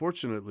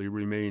unfortunately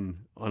remain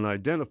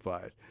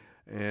unidentified.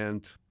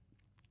 And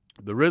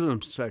the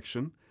rhythm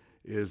section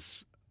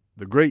is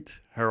the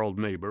great Harold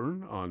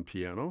Mayburn on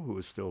piano, who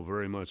is still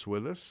very much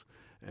with us,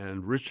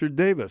 and Richard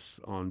Davis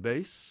on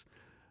bass.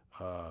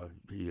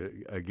 He,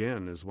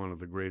 again, is one of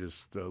the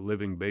greatest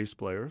living bass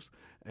players,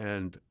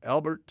 and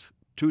Albert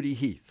Tootie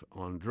Heath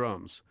on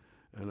drums.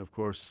 And, of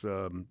course,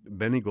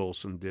 Benny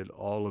Golson did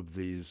all of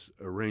these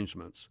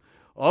arrangements.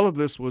 All of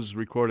this was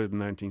recorded in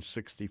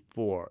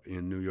 1964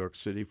 in New York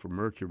City for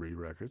Mercury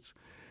Records.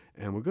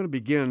 And we're going to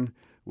begin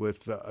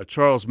with a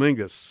Charles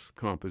Mingus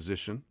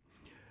composition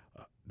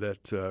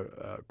that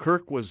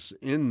Kirk was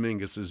in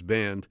Mingus's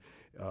band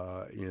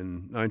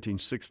in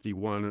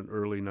 1961 and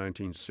early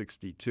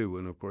 1962.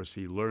 And, of course,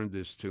 he learned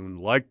this tune,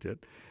 liked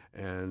it,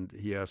 and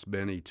he asked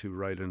Benny to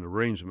write an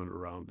arrangement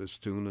around this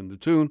tune. And the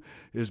tune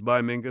is by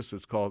Mingus.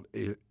 It's called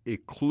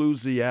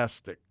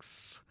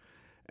Ecclesiastics.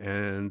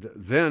 And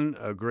then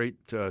a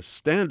great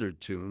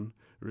standard tune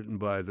written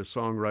by the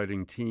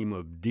songwriting team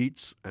of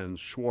Dietz and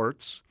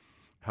Schwartz,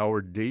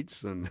 Howard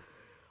Dietz and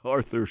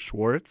Arthur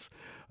Schwartz.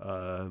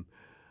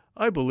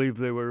 I believe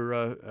they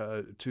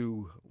were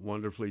two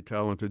wonderfully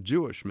talented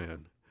Jewish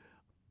men.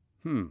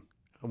 I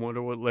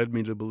wonder what led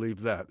me to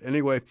believe that.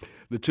 Anyway,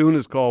 the tune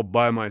is called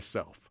By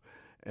Myself.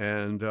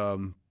 And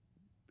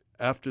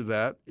after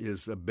that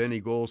is a Benny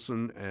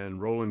Golson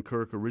and Roland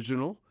Kirk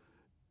original,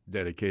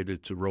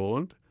 dedicated to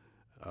Roland.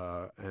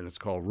 And it's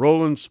called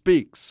Roland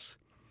Speaks.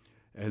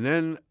 And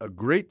then a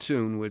great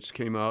tune which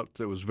came out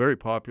that was very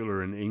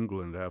popular in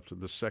England after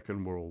the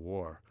Second World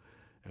War.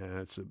 And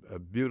it's a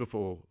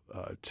beautiful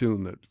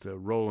tune that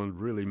Roland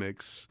really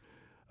makes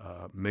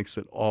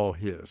it all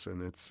his.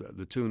 And it's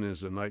the tune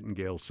is "A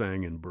Nightingale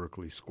Sang in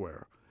Berkeley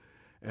Square."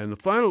 And the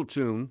final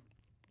tune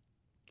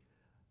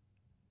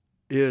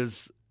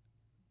is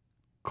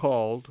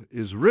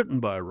written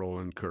by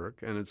Roland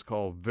Kirk, and it's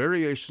called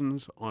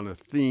 "Variations on a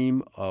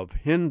Theme of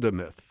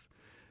Hindemith."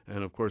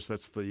 And of course,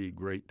 that's the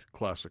great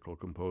classical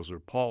composer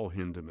Paul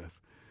Hindemith,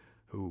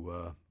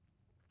 who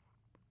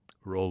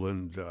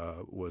Roland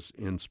was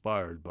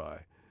inspired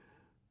by.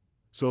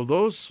 So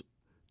those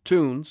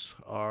tunes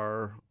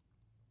are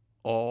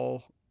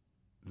all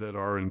that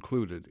are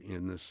included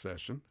in this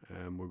session,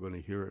 and we're going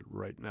to hear it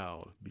right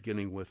now,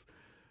 beginning with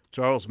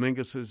Charles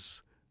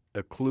Mingus's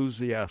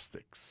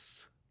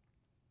Ecclesiastics.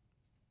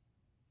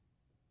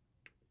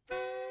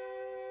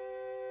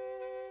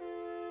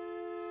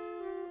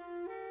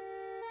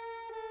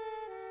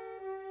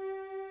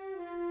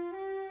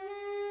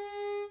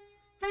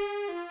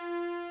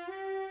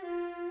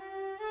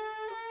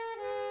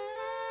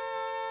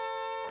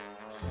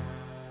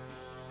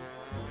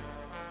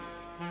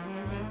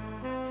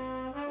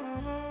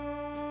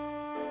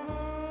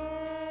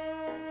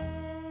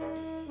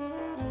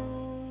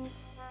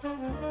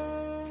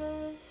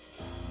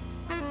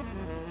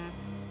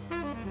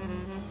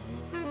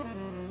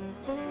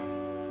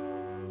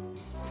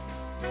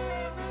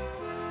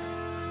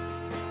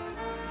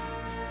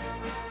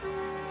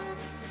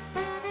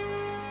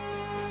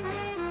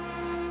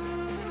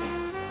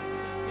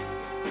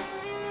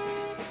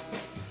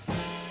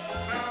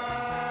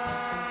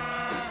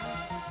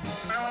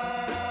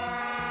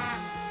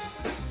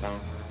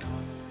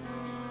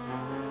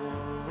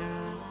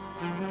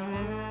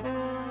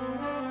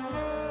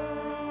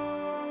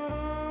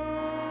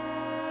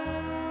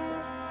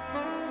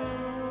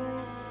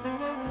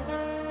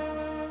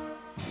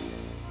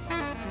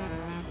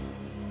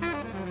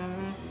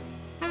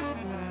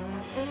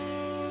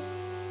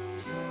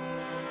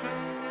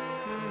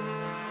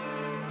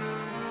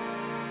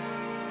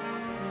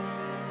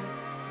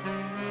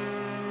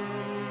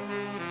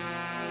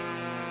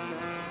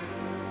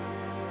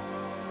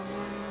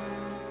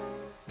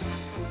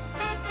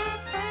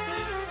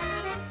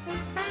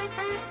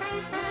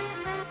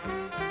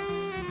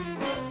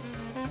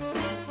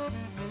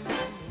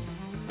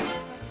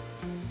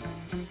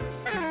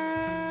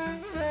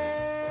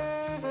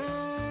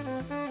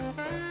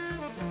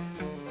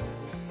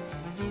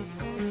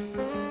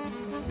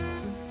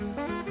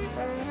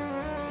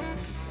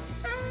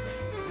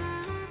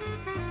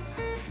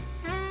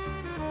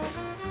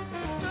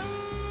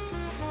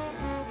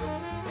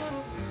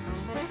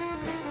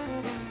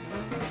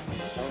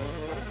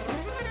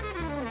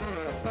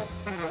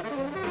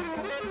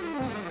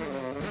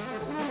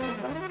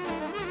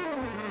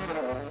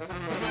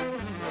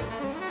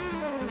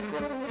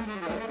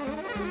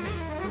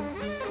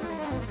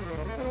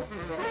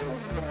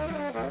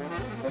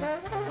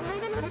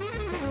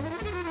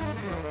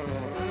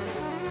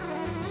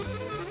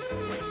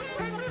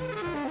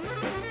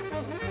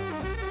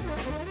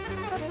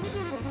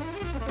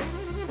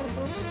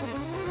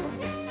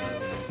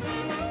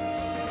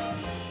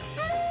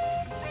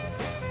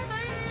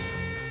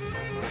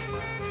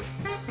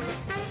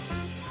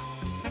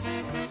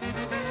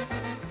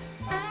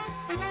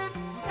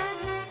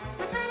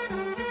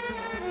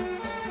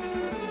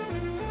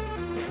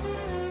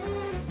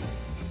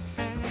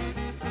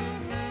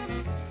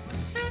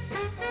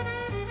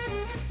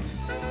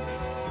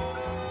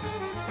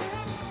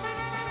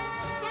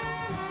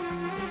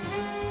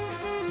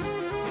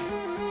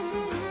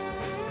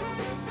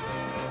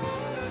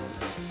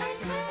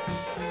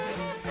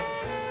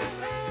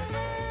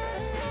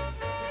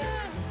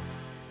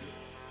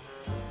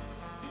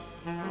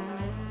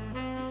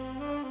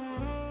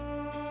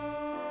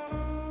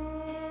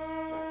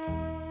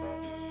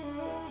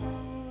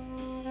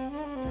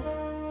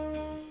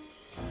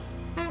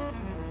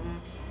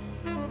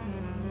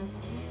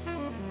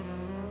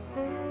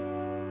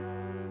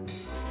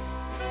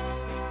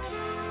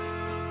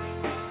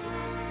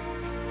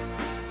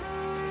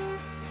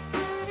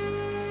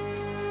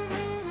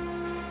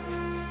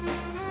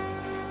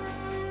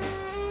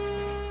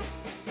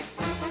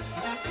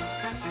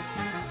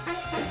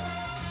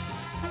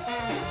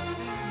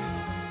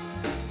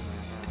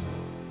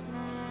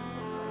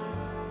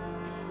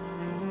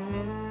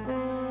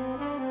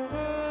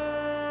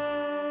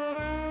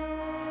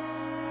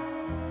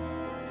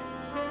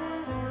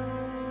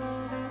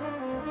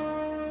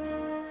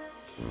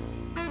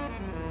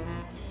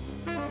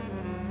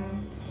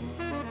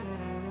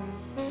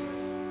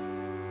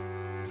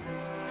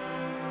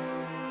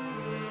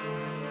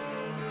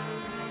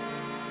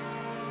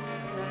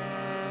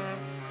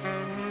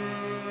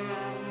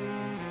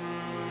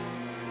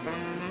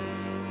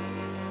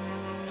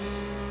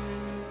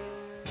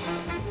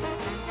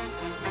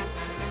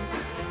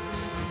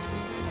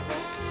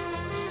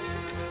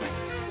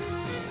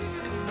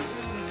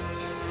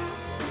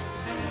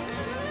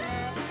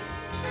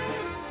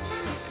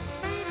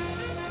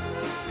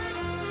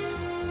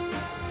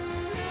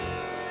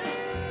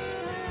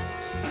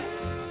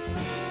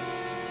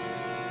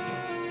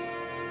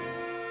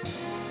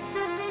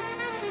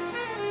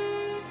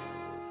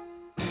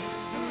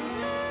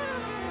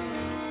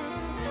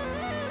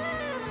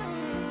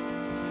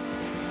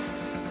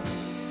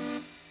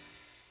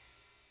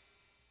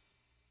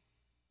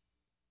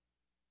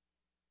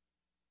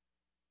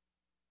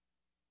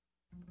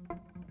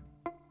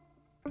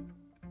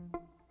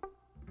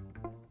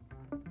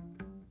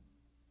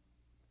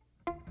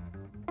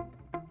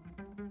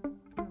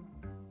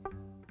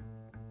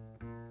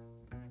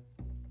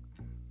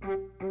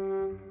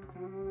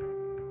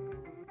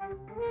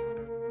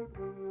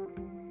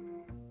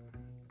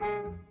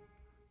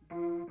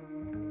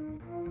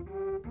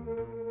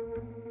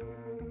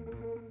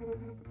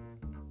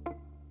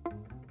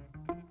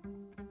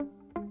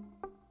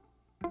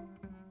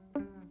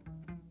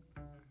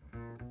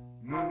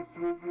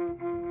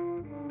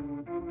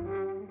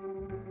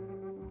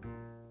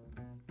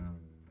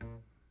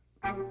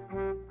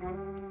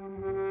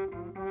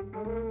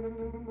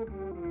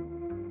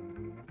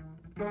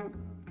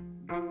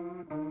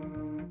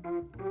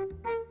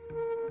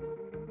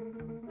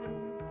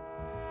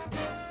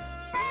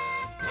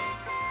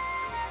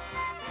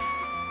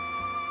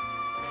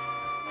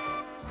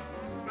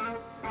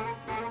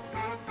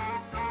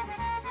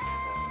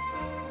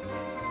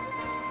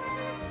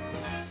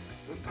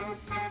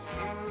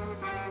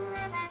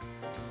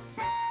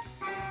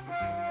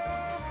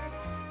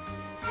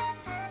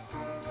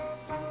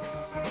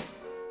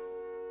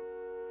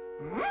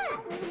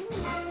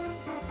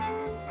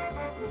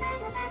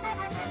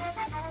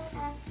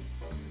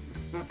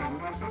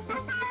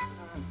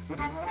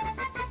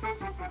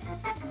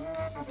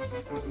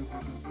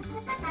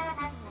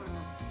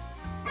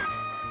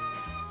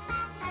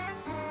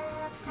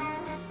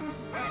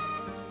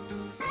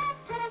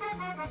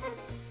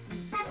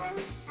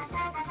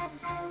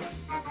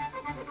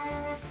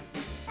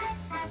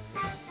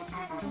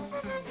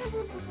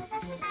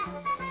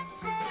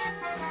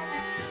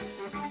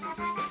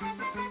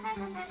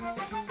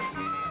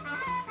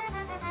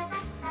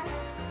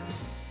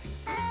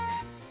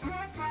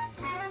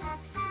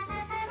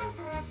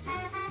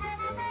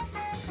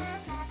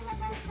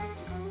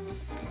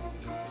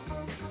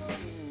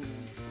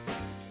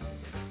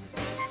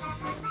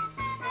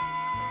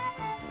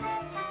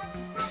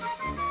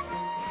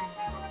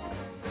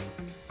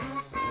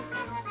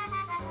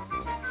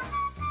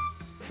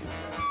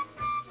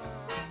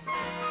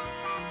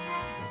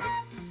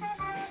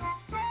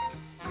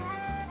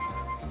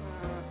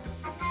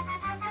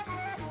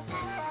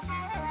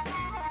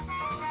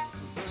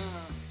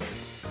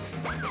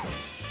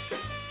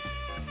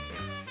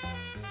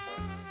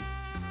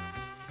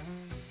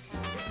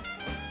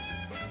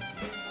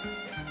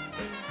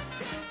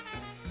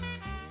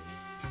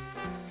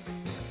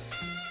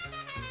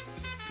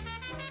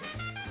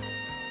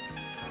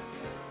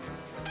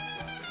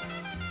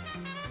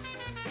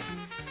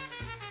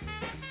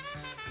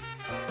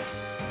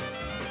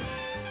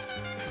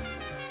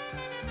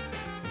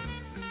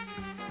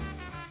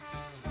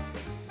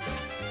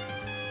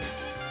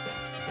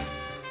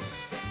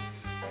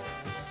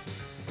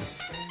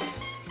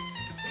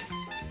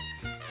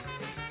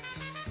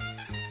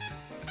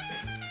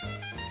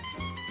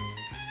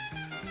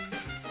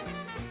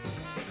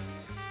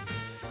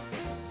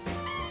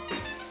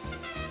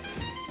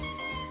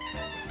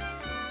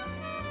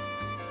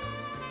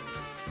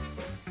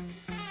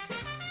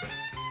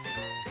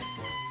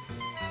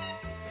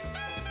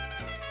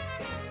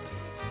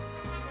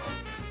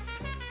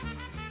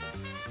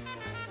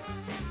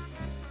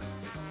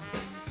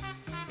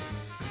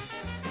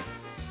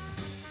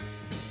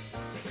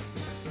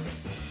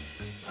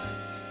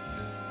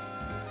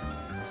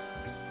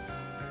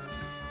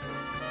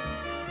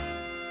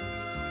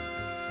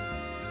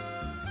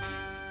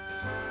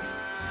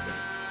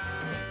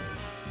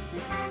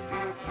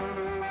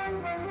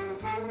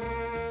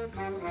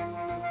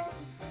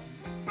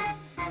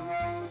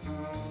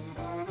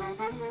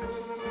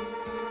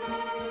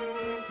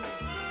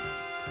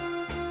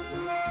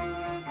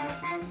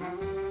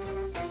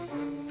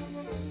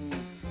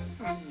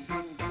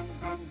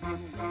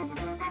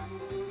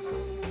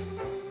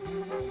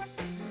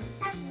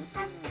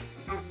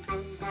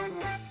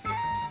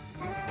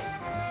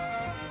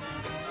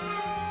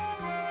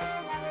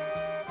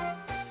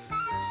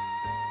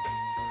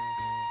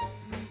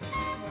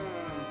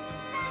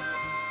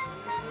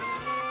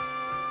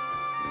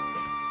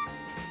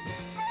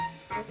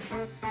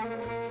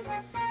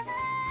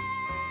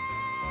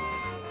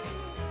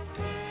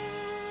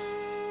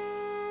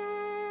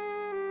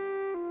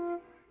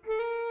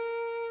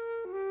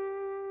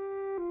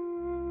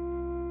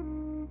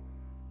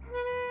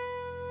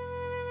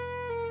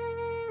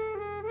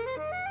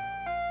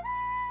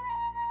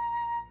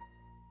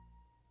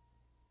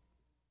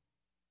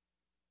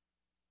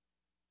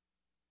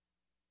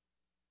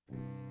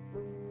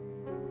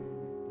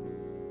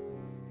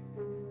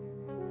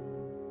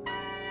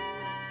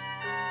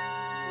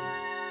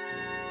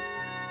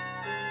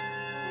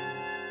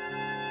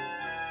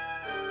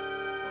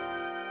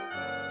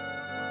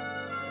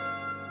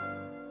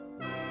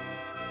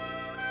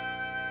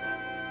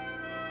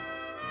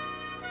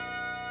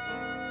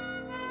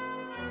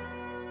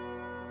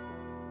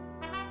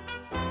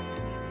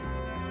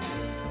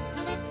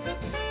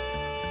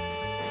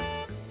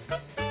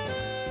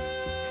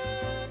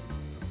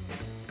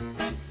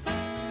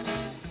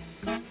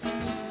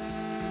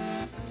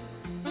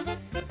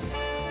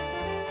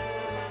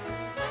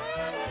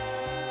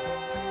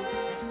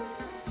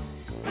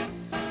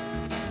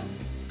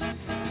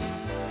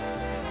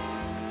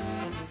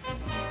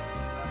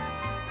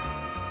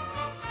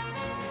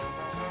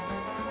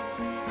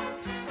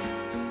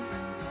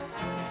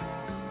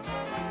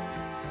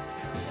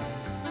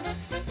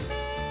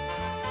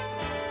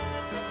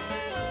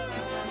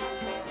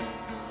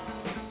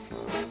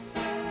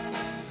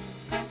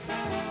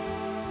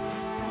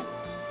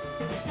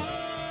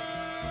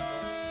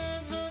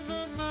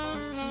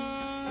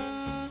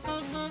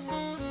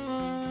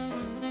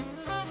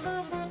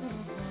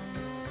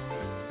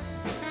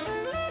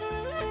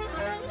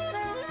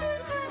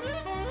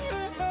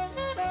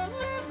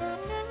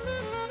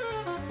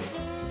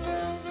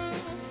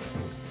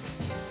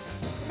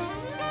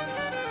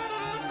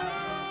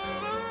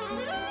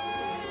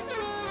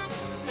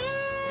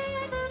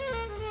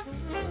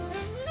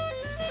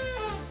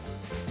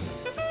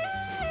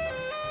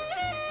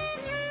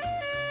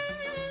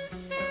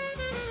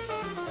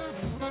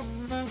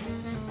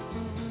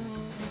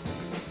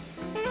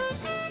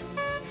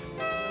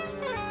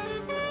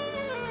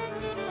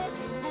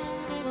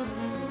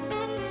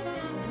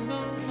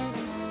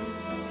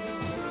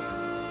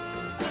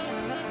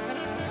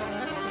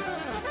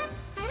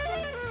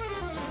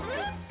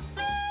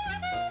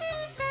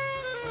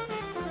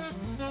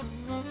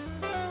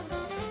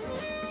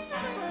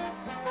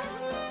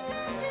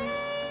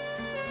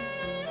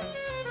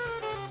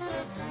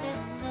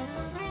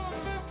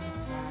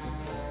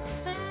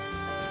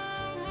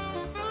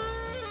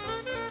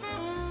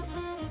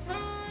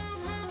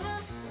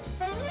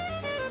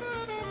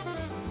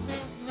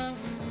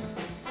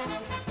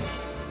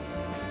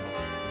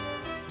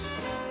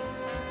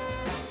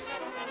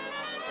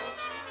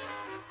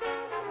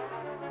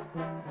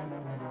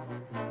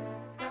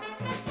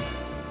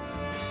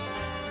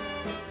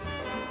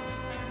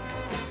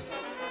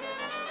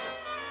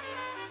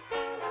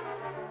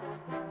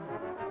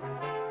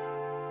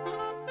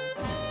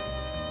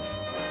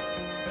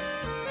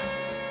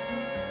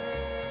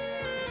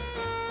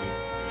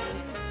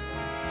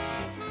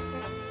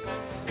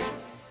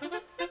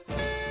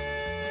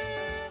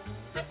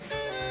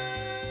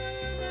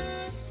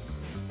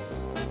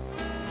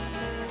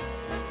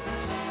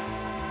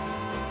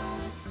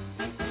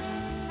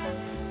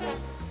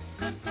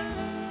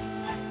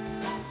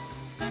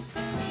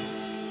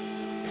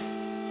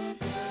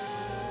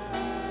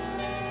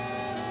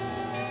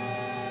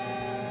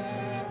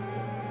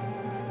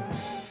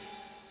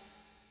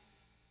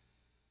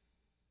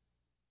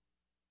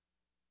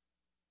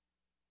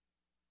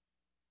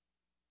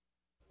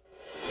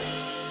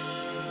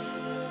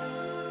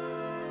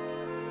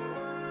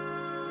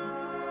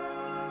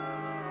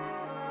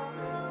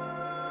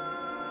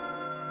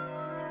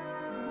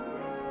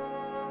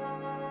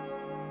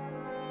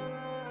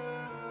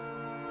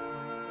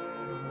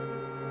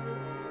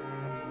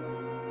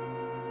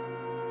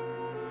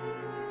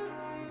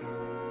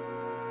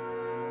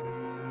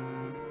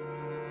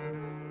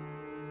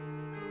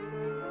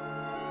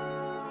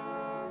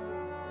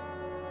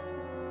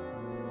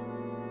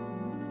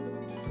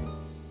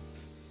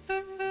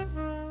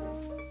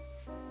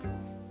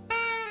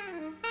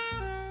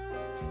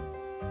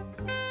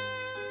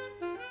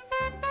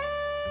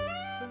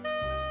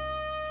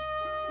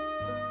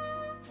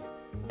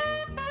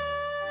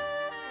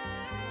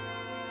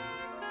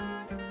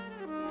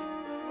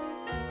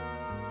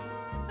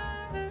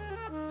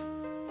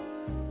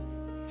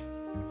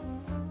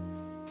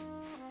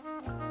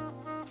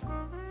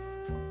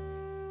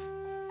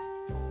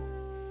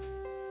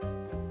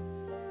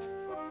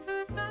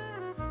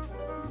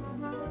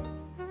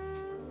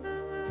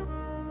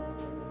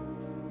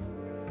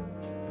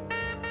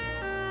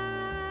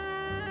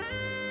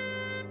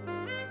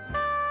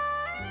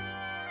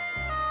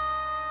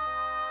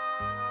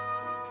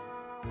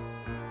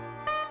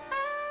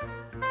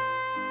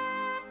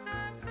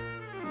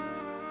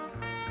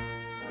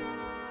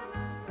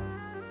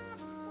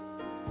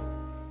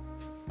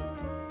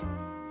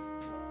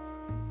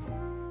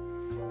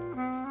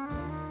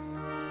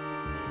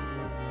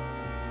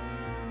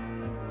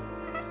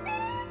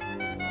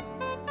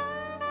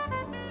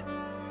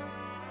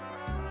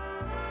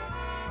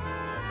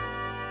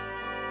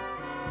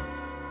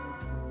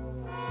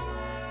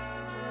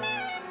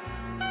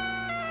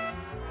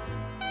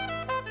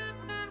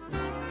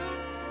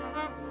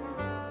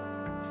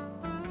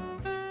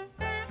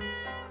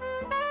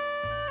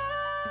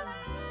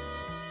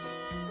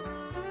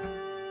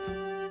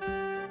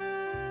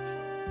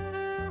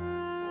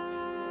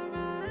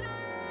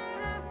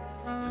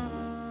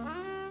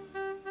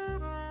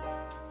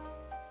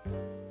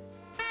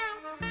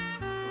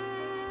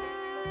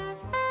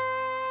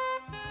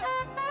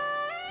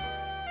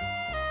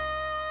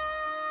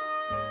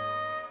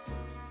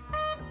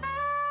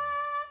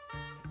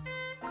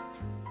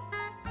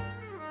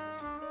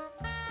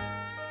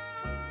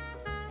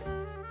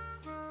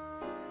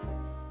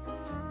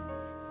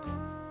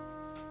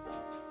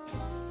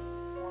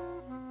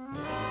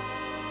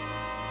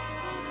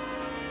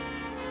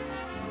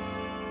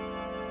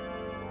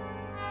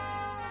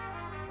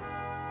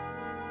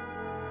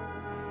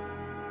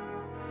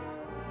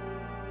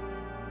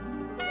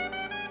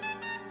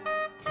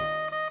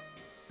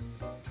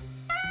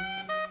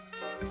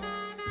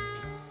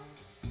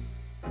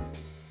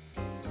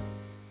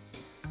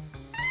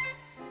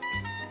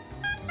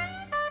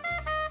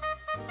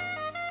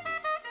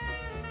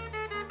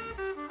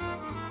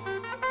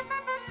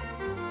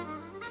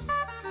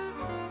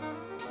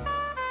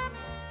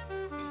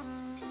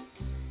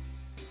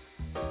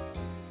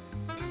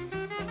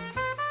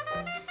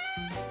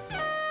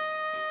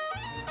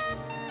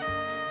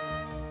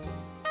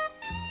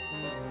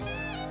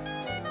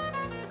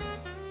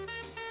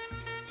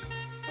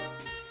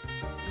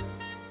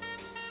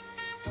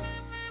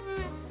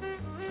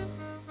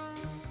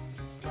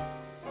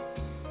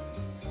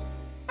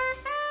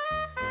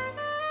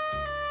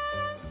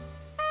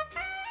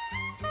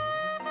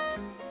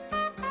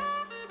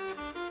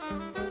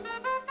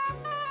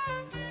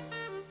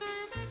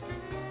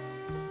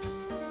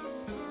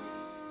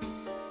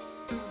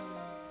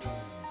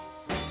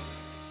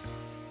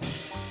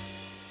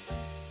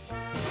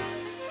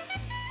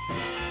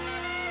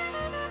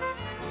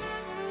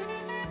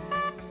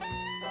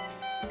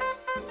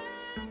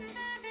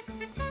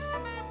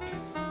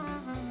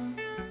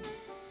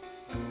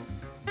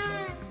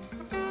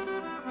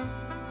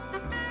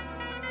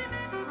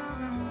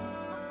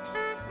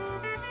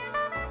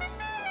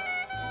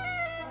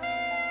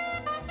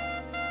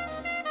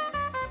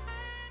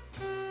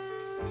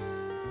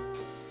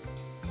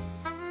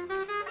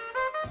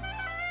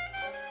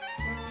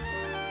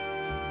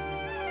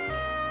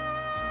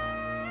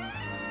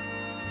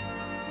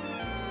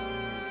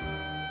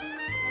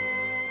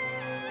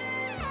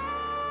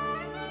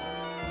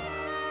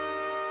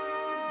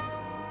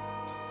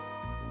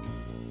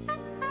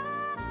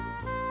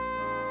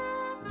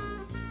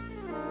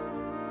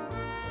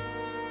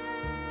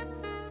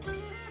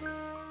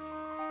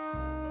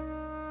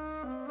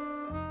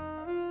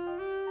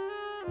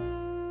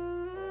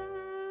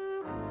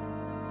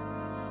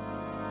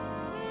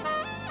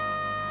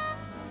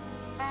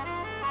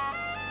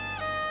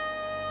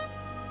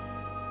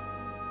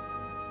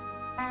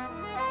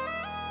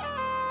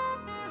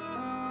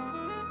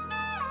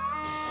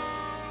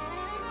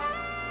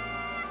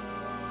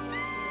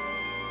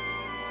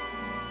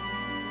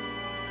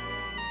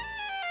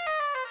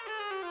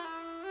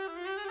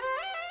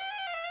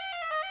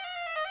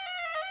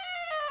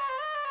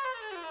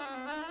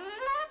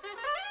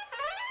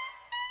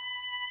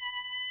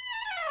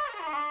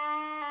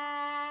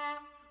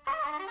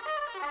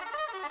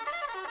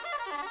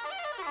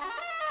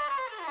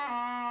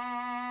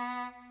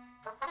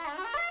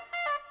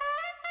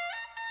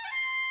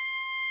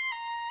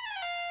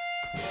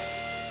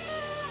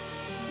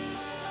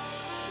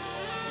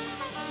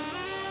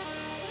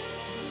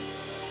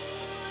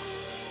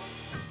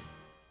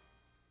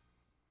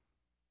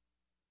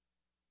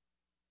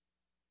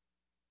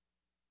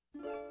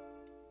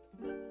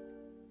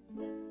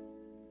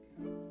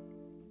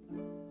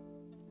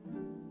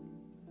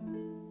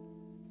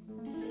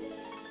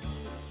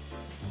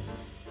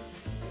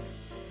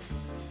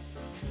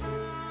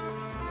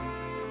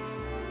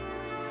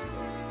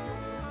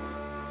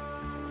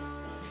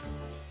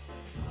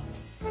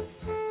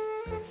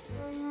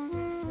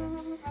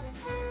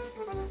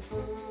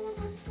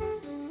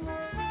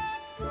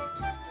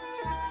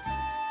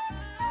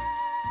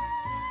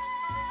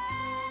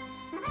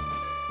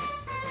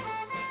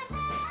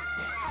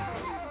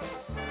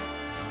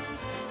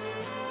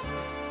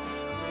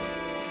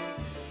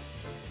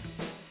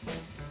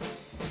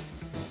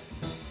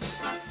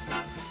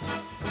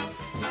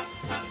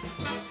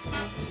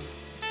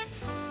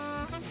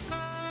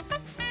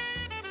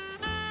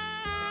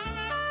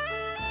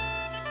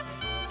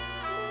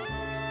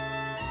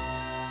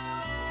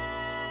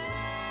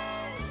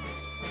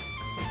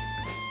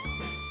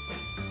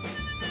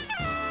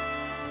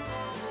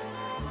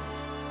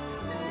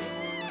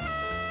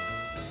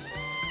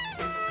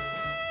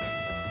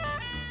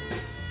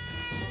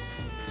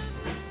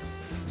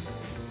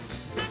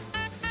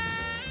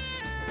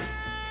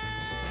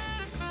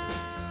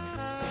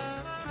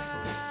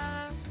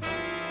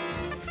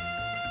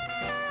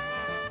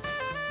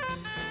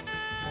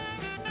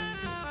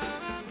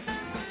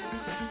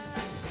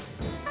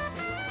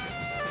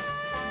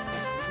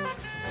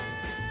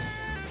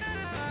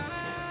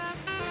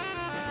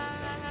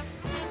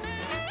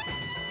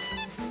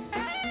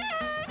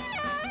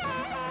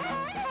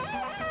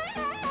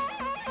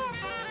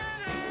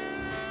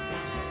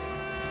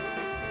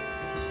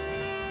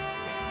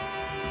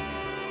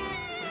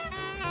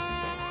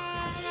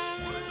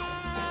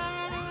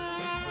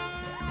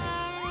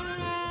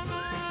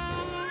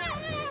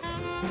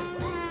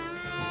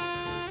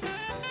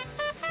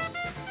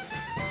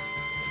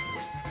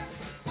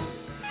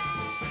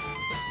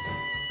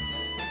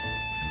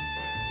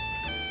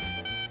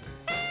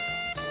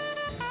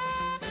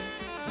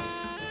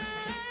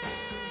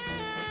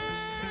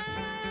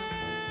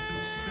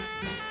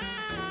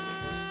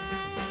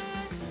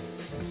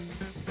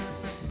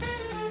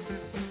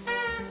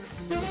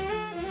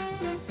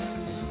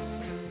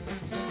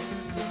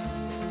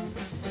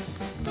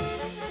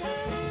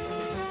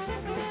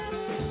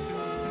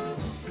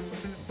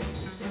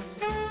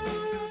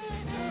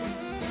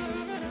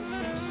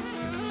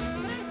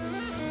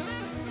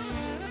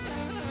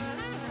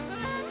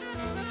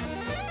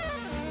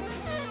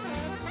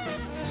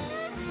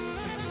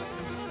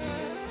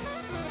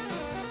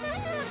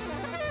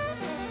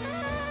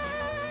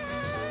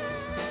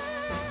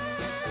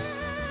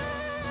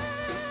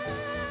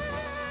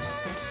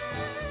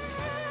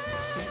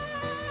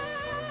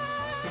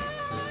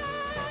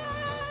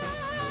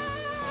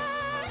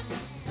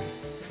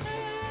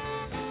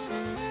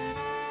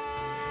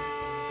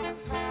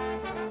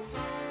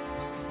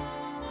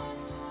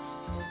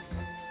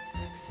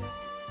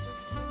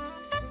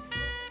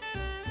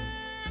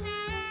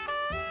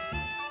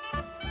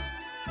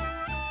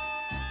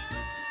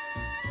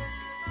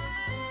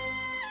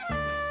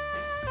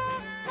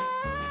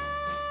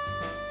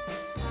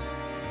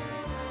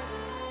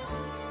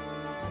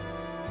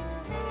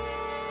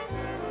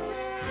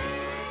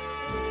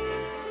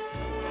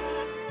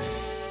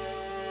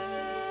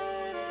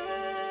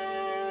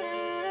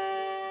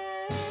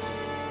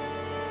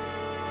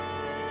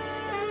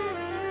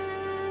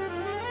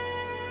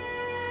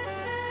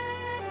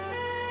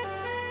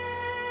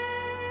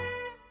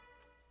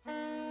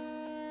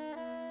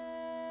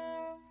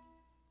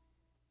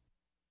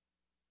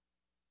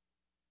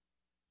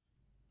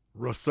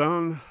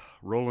 Rahsaan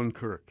Roland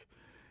Kirk.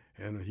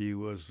 And he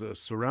was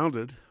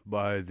surrounded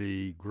by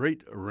the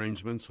great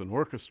arrangements and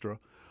orchestra,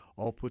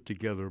 all put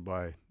together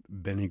by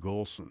Benny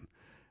Golson.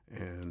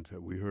 And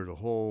we heard a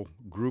whole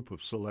group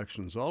of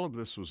selections. All of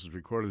this was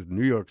recorded in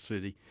New York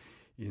City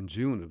in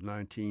June of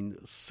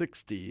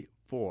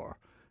 1964.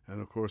 And,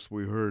 of course,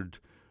 we heard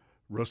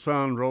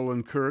Rahsaan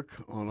Roland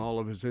Kirk on all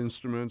of his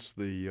instruments,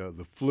 the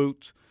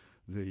flute,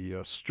 the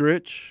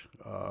stritch,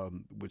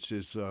 which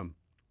is an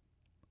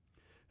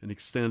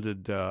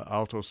extended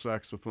alto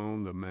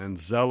saxophone, the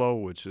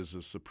manzello, which is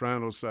a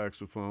soprano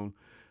saxophone,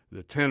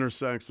 the tenor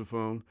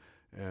saxophone,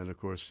 and, of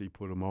course, he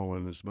put them all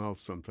in his mouth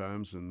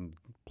sometimes and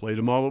played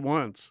them all at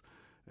once.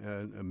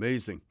 And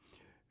amazing.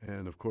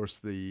 And, of course,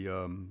 the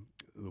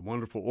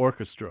wonderful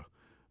orchestra,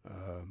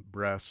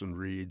 brass and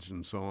reeds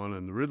and so on,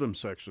 and the rhythm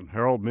section,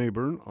 Harold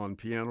Mayburn on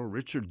piano,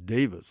 Richard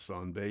Davis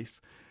on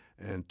bass,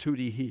 and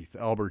Tootie Heath,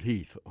 Albert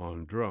Heath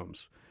on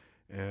drums.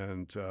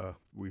 And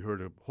we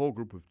heard a whole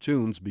group of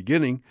tunes,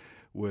 beginning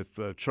with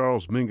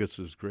Charles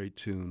Mingus's great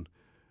tune,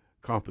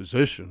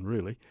 composition,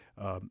 really,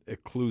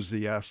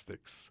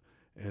 Ecclesiastics.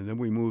 And then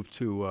we moved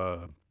to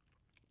a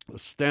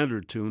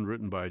standard tune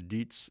written by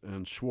Dietz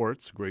and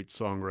Schwartz, great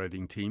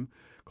songwriting team,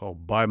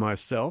 called By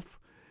Myself.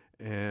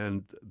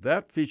 And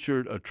that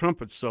featured a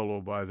trumpet solo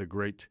by the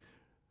great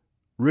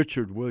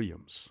Richard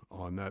Williams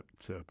on that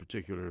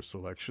particular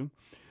selection.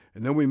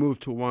 And then we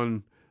moved to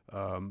one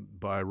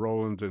by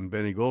Roland and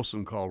Benny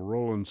Golson called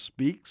Roland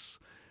Speaks.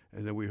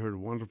 And then we heard a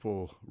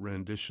wonderful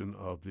rendition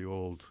of the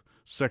old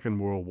Second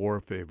World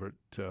War favorite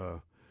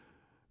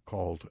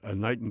called A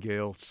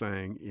Nightingale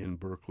Sang in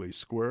Berkeley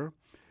Square.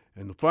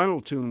 And the final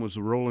tune was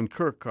a Roland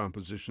Kirk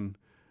composition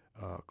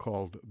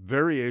called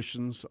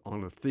Variations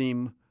on a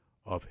Theme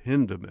of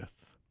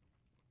Hindemith.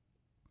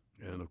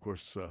 And, of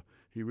course,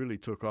 he really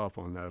took off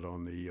on that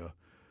on the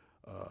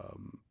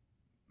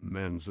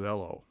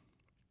manzello,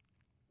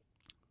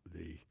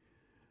 the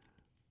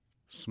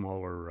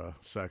smaller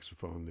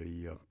saxophone,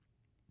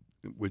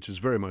 which is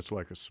very much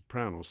like a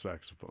soprano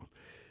saxophone.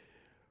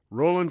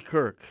 Roland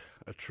Kirk,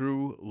 a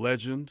true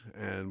legend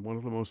and one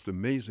of the most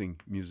amazing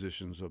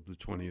musicians of the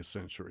 20th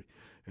century.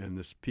 And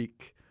this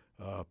peak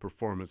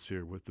performance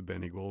here with the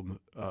Benny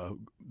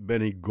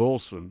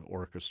Golson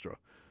Orchestra.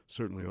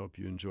 Certainly hope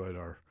you enjoyed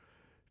our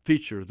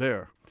feature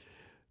there.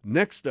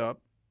 Next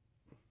up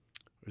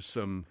is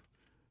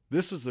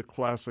this is a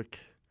classic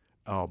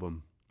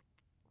album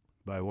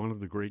by one of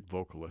the great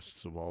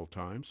vocalists of all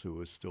times, who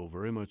is still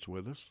very much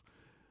with us,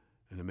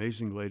 an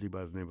amazing lady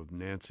by the name of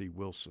Nancy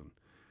Wilson.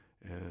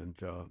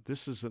 And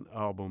this is an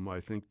album,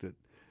 I think, that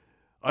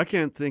I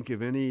can't think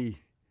of any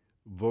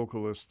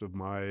vocalist of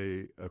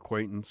my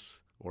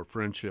acquaintance or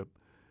friendship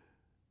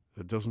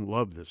that doesn't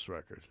love this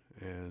record.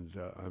 And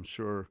I'm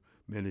sure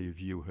many of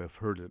you have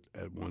heard it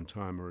at one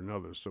time or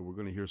another. So we're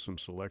going to hear some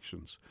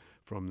selections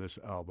from this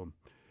album.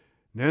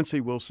 Nancy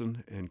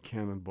Wilson and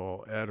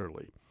Cannonball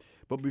Adderley.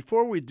 But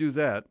before we do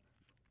that,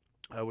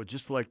 I would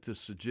just like to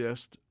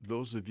suggest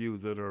those of you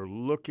that are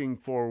looking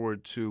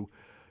forward to,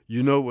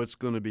 you know, what's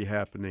going to be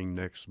happening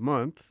next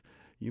month,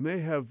 you may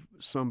have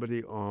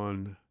somebody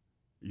on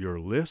your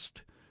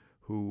list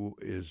who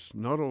is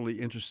not only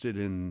interested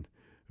in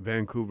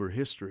Vancouver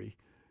history,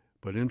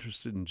 but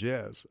interested in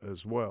jazz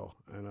as well.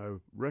 And I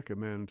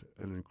recommend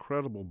an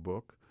incredible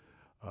book.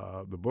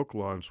 The book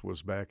launch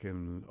was back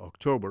in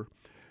October.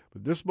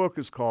 But this book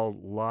is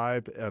called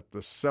Live at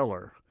the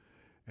Cellar,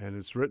 and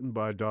it's written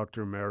by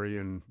Dr.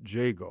 Marion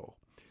Jago.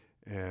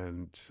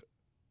 And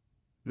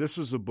this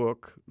is a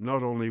book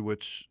not only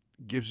which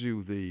gives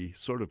you the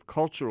sort of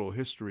cultural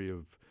history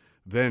of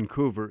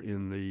Vancouver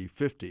in the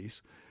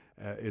 50s,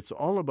 it's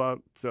all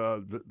about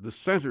the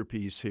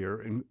centerpiece here.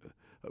 And,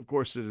 of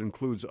course, it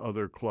includes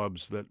other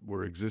clubs that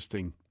were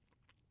existing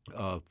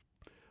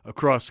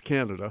across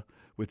Canada,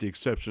 with the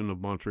exception of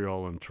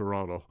Montreal and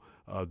Toronto.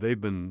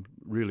 They've been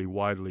really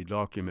widely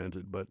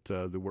documented, but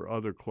there were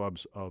other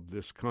clubs of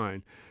this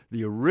kind.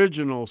 The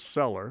original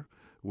cellar,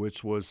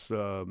 which was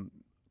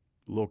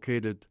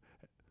located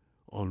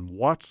on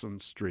Watson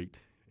Street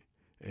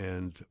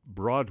and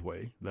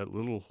Broadway, that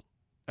little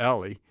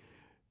alley,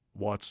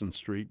 Watson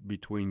Street,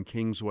 between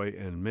Kingsway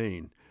and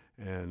Main.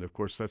 And, of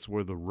course, that's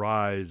where the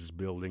Rise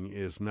building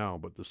is now,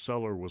 but the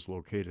cellar was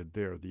located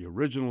there, the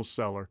original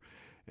cellar,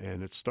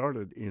 and it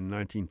started in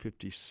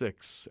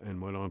 1956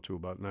 and went on to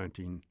about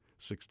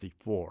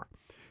 1964.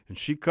 And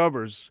she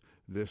covers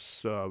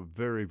this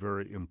very,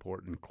 very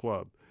important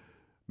club.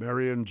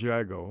 Marion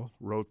Jago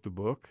wrote the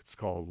book. It's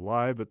called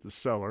Live at the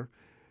Cellar,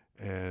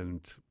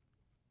 and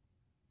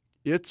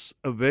it's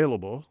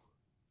available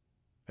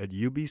at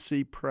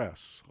UBC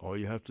Press. All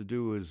you have to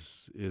do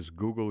is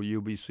Google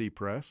UBC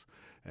Press,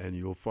 and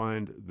you'll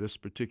find this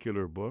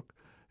particular book,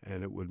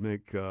 and it would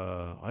make,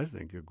 I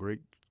think, a great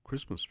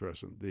Christmas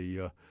present.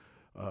 The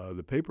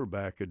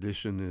paperback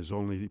edition is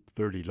only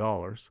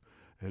 $30,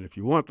 and if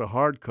you want the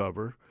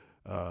hardcover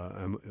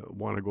and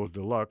want to go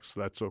deluxe,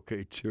 that's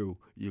okay too.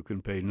 You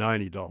can pay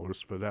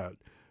 $90 for that.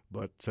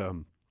 But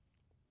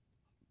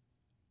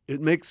it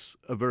makes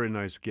a very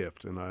nice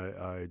gift, and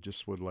I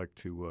just would like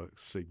to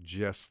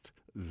suggest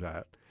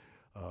that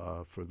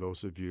for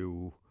those of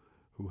you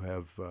who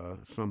have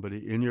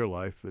somebody in your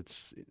life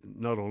that's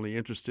not only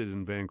interested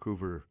in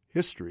Vancouver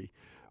history,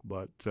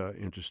 but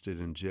interested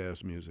in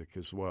jazz music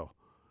as well.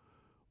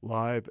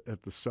 Live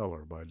at the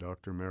Cellar by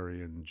Dr.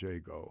 Marion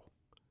Jago.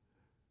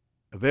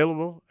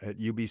 Available at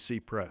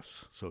UBC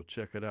Press, so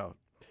check it out.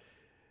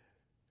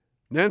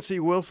 Nancy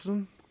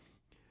Wilson,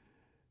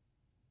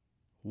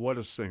 what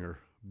a singer.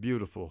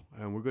 Beautiful.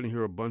 And we're going to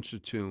hear a bunch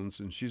of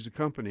tunes, and she's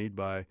accompanied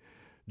by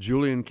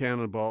Julian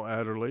Cannonball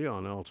Adderley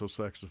on alto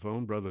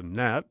saxophone, Brother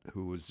Nat,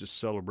 who was just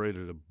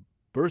celebrated a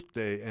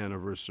birthday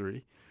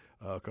anniversary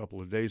a couple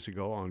of days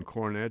ago, on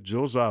cornet,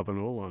 Joe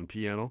Zawinul on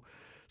piano,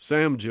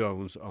 Sam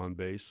Jones on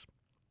bass,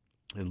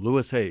 and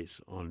Louis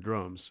Hayes on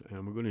drums.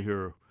 And we're going to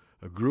hear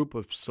a group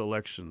of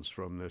selections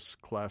from this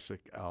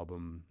classic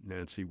album,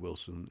 Nancy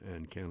Wilson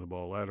and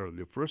Cannonball Adderley.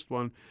 The first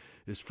one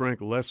is Frank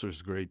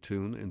Lesser's great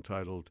tune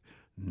entitled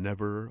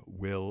Never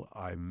Will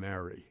I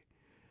Marry.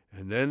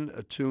 And then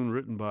a tune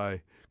written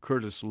by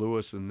Curtis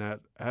Lewis and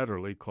Nat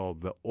Adderley called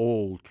The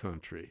Old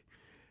Country.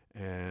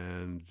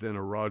 And then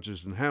a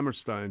Rodgers and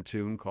Hammerstein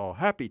tune called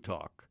Happy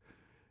Talk,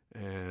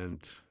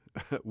 and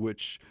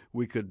which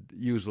we could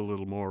use a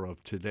little more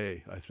of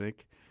today, I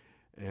think.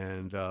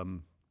 And a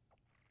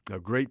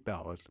great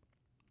ballad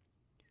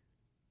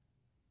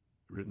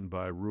written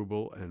by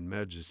Rubel and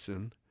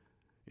Magician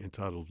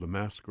entitled The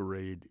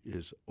Masquerade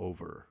is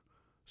Over.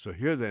 So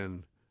here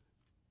then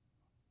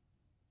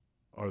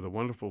are the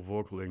wonderful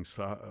vocal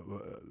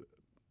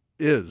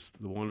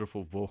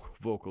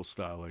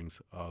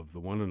stylings of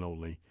the one and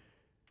only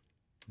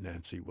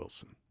Nancy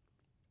Wilson.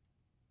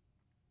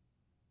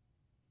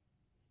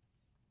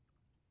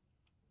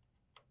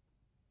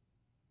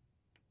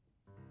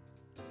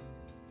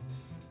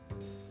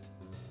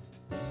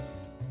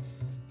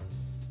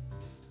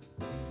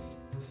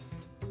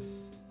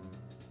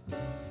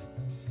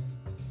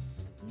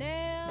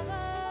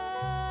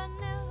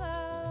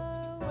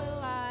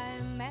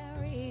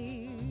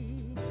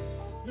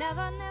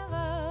 Never,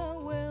 never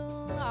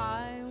will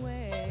I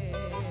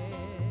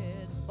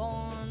wed.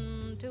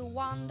 Born to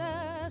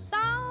wander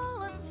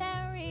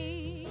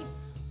solitary,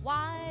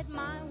 wide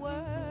my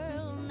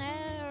world,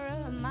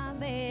 narrow my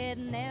bed.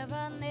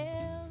 Never,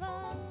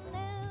 never,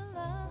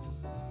 never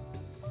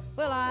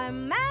will I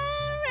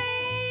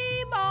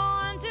marry.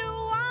 Born to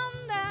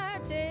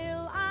wander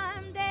till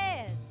I'm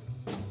dead.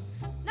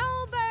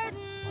 No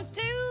burdens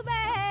to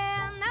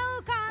bear,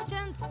 no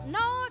conscience,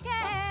 no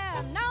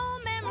care, no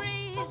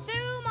memories to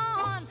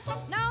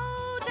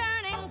no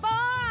turning, for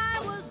I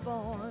was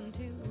born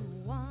to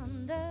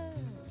wander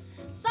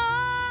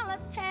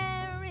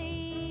solitary,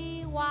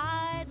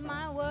 wide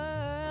my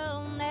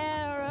world,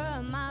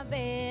 narrow my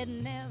bed.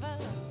 Never,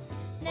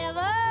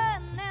 never,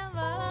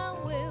 never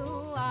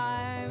will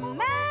I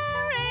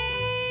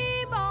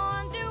marry,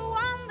 born to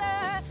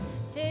wander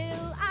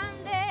till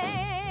I'm dead.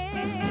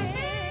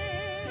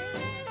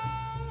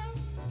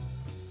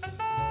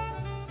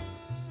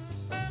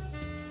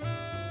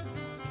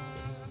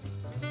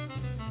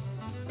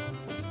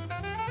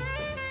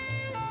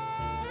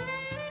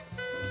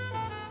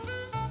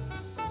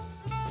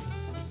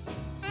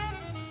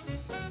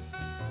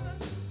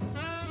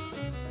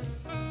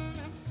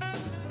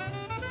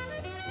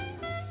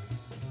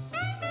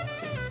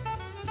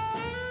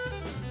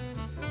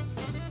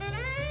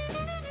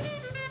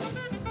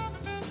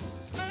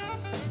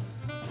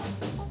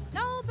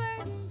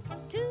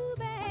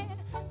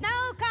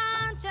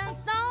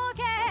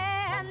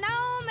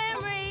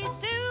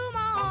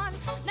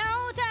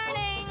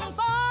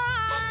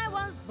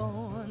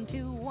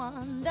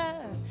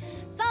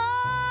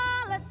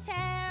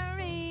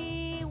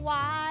 Solitary,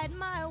 wide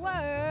my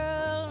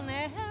world,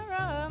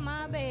 narrow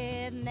my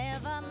bed.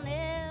 Never,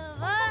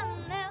 never,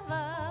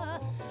 never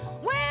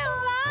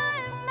will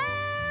I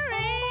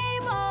marry,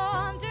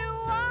 born to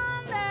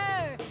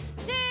wander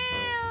till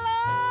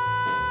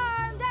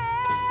I'm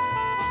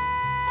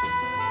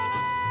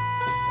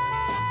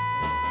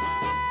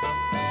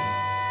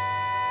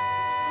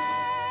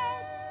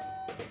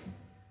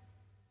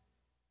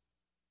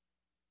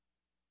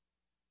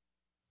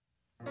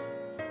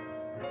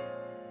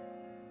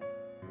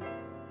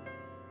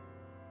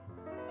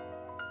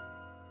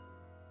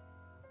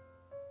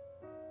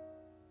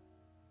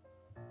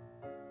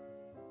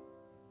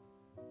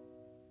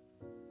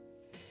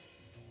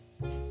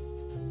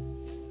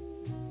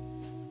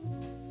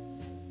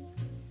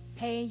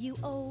Hey, you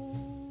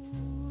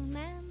old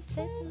man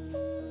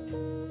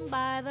sitting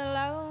by the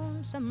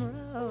lonesome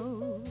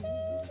road,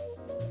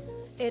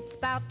 it's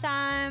about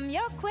time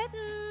you're quitting.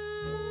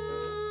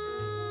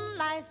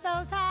 Life's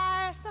so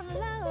tiresome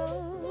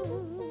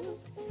load.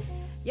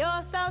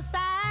 You're so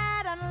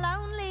sad and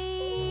lonely,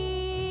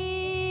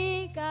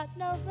 got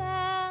no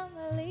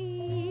family,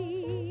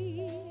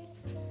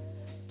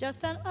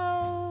 just an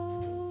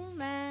old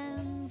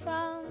man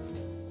from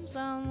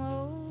some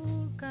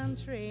old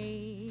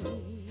country.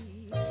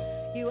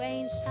 You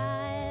ain't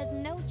sighed,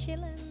 no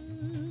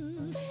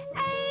chillin',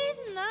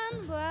 ain't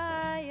none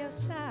by your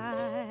side.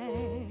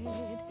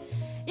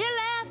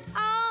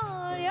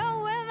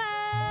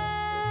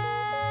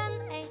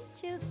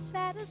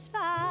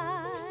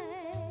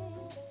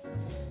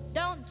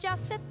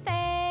 just sit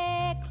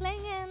there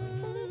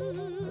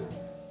clinging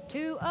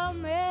to a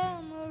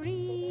memory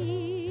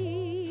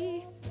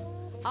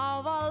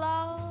of a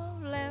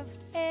love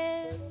left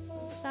in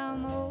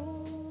some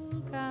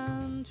old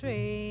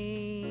country.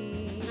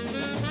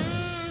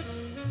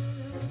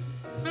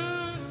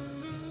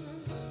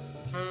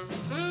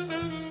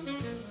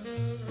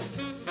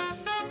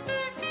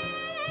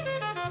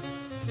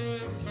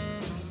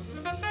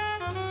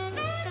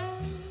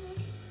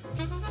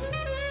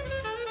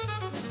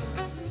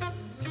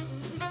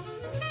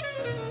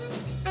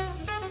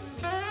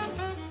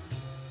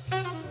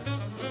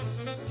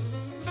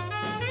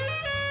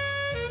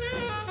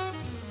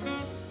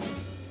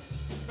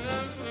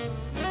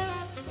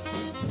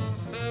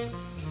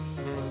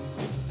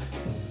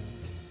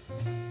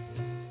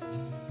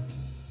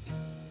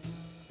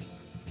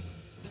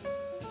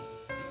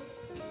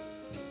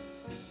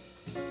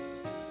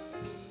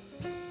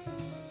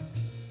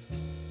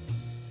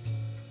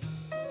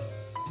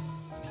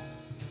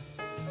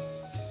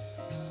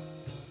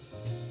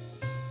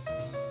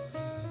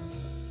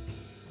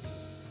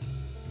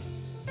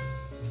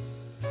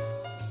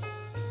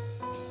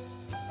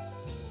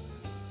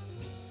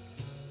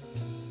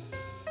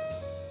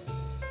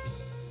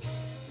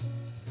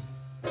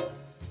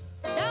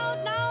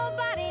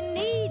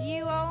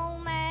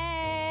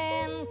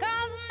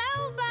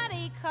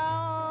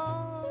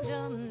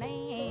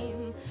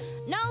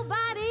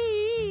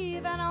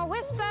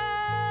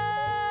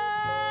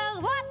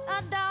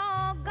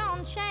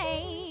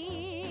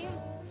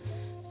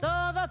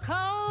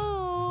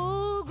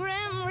 Cold,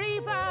 grim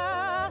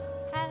reaper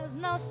has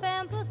no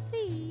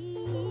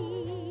sympathy.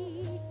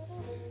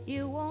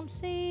 You won't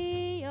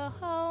see your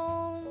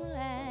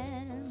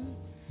homeland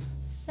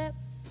except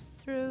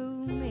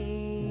through me.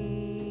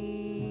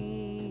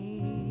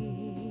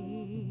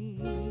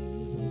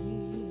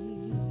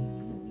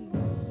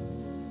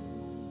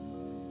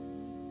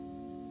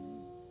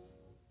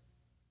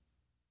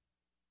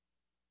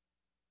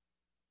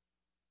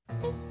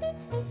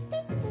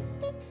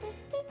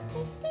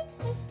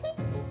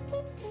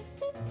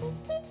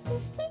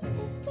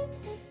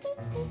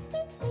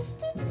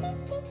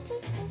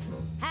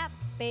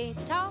 Happy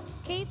talk,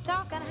 keep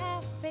talking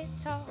happy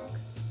talk.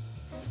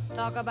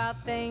 Talk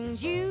about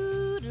things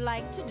you'd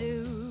like to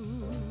do.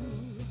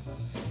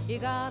 You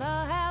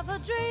gotta have a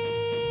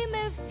dream.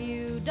 If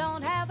you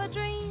don't have a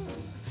dream,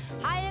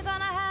 how you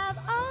gonna have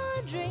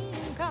a dream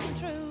come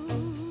true?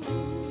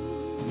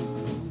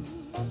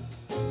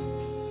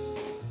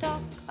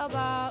 Talk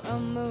about a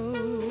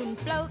moon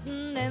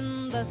floating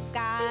in the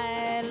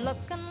sky,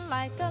 looking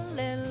like a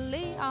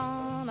lily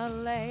on a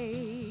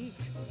lake.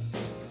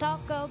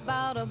 Talk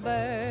about a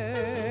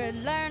bird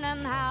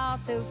learning how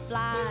to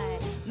fly,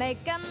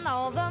 making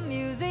all the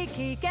music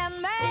he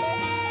can make.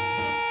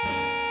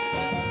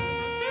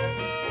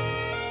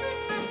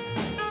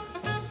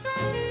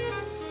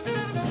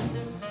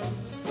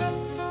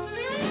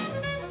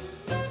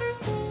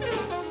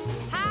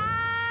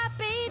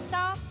 Happy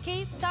talk,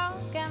 keep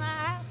talking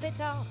happy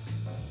talk.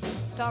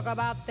 Talk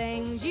about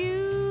things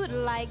you'd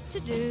like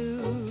to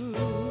do.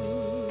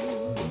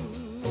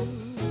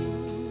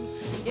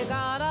 You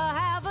gotta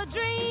have a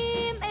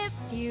dream. If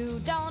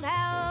you don't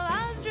have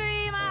a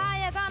dream, how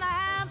you gonna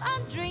have a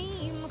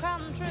dream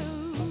come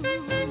true?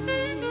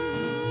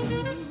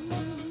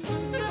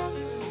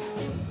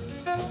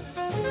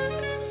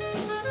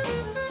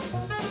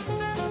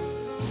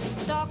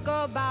 Talk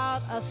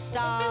about a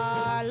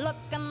star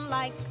looking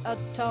like a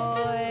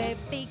toy,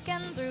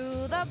 peeking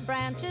through the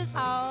branches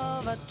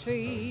of a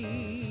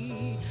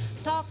tree.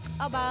 Talk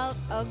about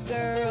a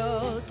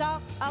girl,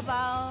 talk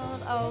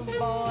about a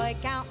boy,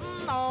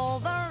 counting all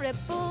the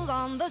ripples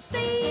on the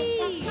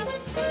sea.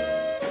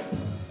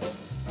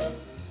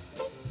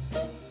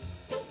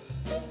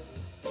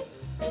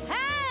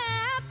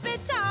 Happy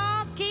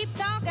talk, keep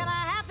talking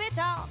a happy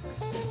talk.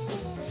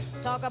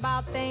 Talk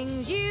about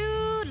things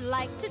you'd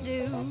like to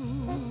do.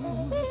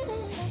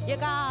 You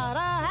gotta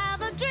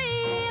have a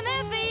dream.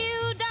 If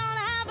you don't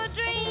have a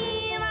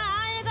dream,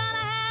 how you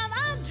gonna have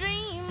a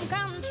dream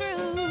come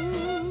true?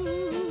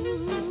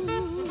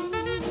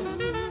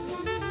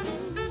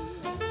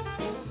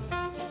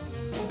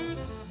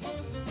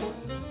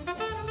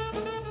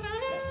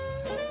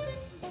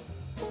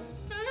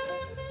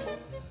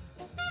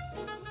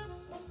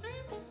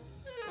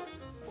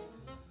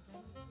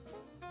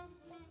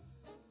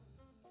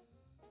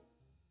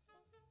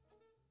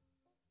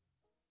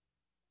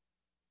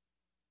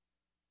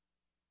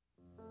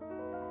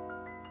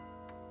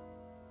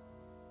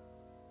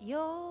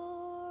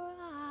 Your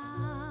eyes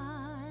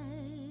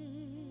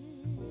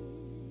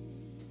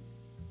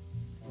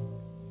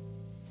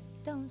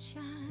don't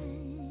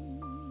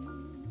shine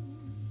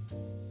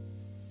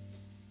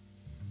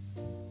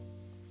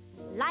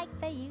like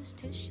they used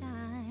to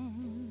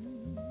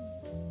shine,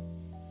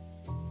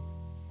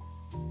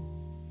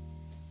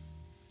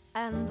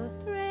 and the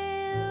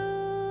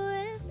thrill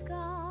is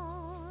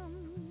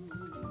gone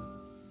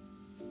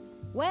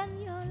when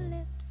your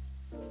lips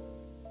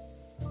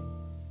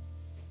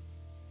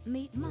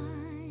meet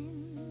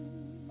mine.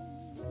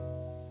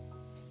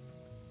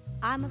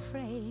 I'm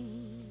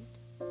afraid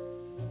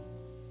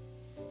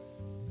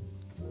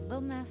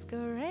the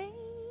masquerade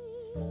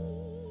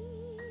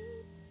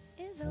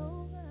is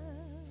over,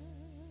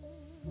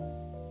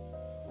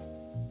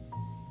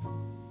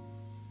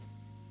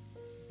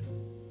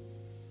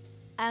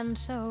 and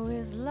so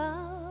is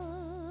love.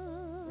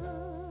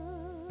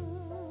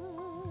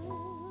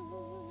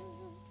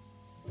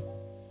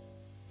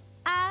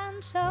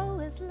 And so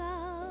is love.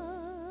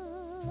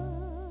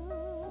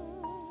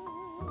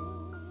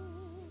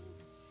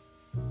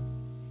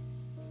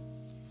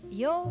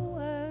 Your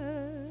words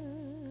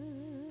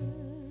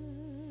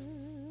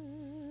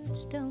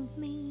don't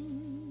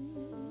mean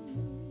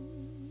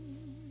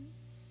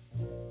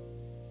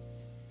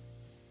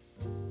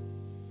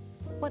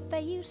what they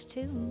used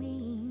to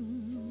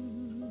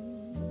mean.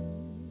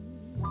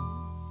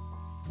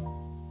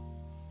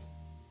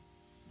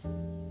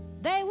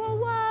 They were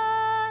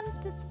once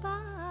despised,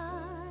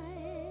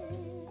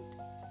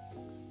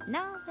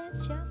 now they're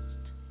just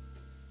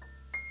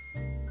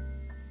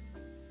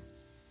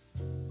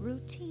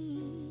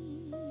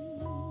routine.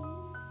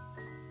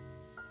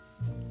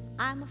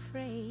 I'm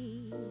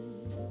afraid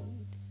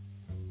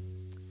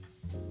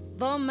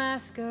the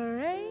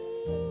masquerade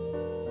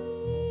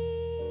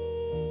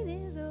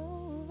is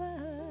over,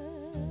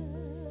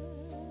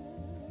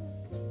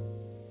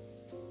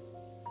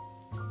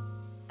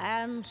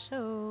 and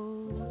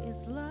so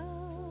is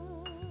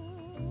love.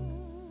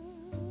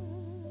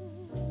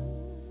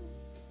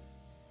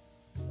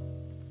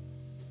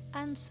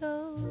 And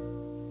so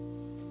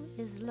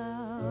is love.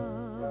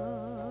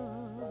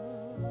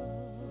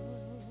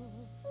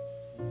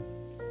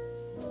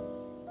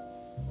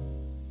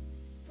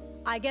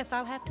 I guess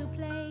I'll have to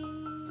play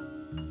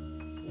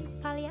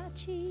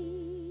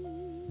Pagliacci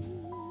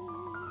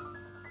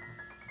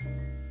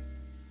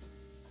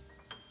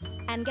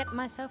and get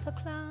myself a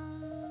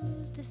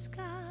clown's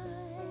disguise,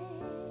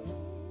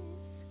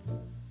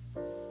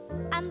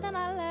 and then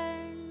I'll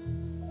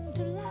learn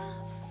to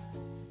laugh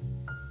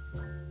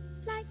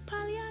like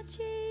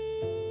Pagliacci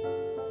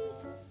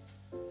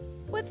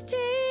with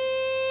tears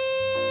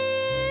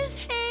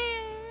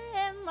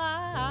here in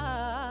my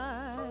eyes.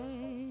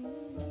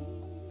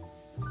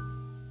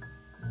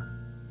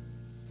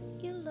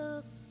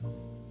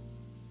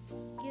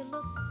 You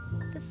look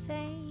the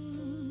same.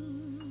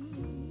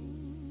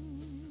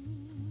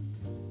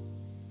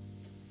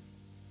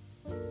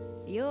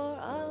 You're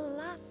a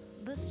lot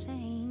the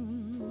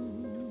same.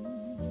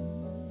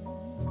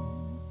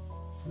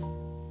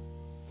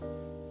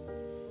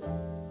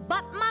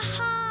 But my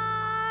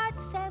heart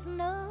says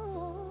no.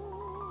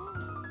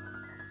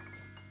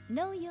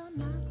 No, you're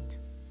not.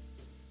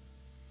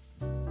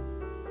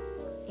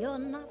 You're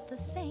not the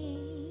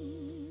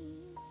same.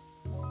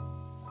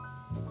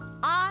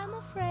 I'm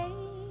afraid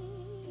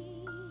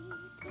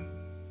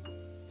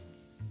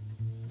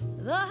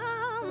the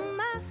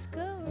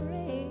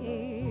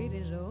masquerade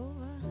is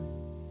over,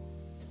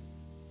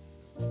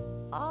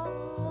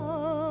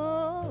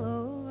 all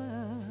over,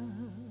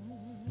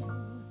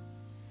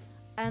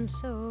 and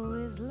so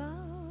is love.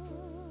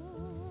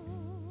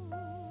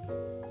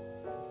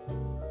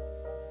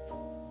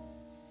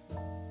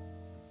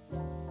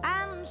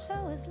 And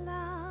so is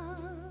love.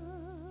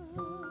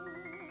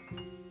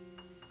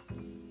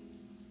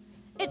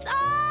 It's all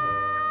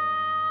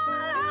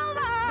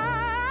over.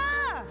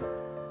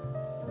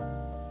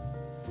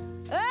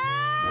 And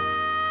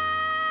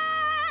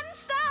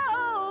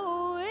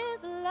so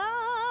is love.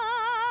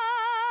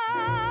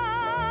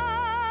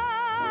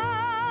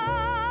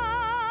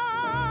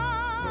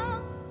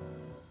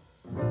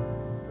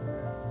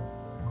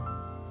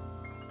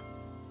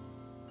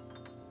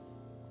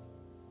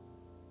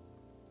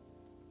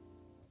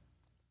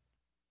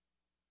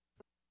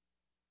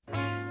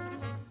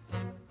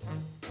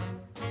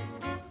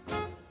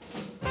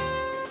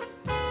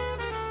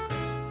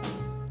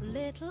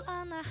 Little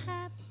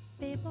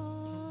unhappy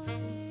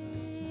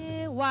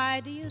boy,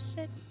 why do you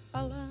sit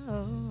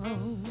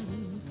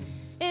alone?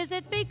 Is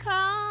it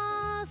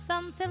because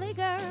some silly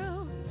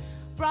girl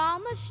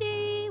promised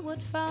she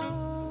would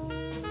phone?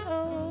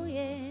 Oh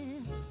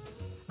yeah,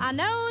 I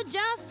know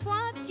just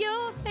what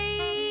you're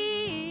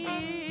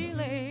feeling.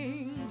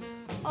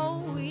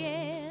 Oh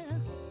yeah,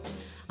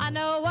 I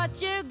know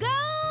what you're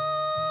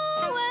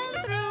going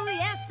through.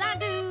 Yes, I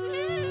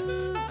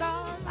do,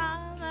 'cause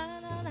I'm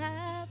an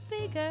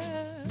unhappy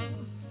girl,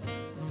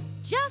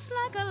 just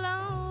like a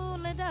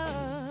lonely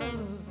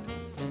dove.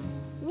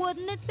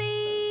 Wouldn't it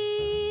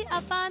be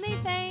a funny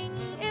thing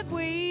if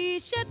we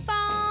should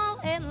fall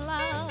in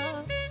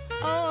love?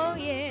 Oh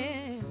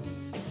yeah,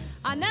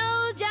 I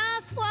know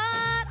just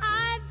what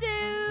I'd do.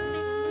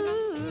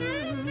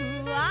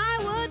 I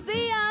would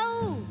be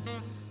oh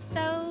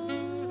so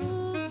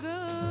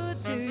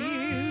good to you.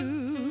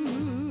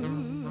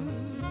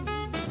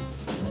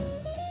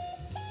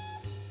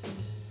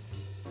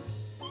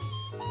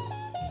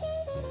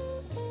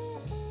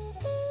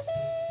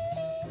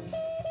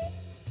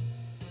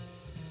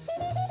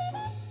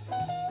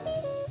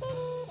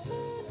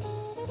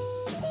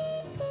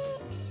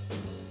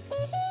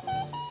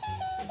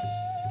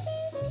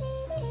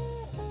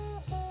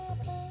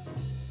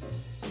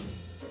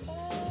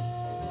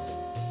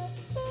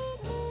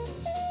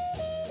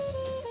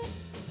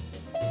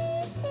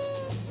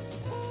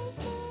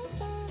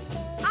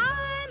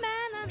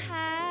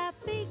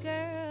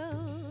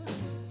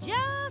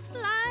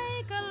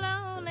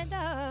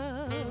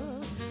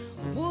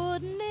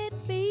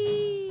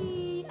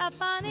 a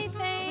funny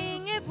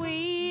thing if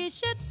we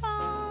should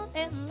fall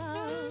in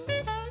love.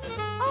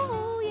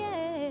 Oh,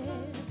 yeah,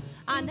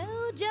 I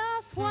know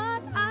just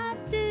what I'd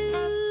do.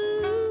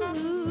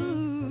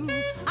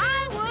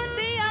 I would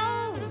be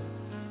oh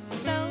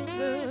so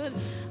good.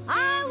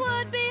 I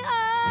would be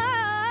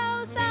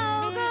oh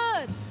so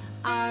good.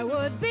 I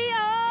would be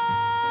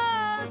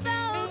oh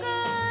so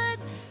good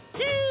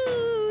to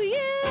you.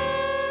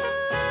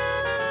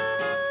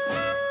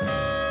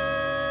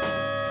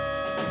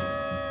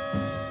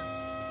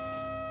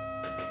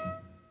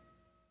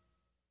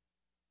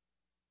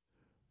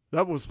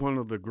 That was one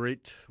of the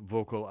great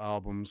vocal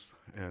albums,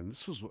 and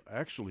this was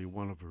actually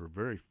one of her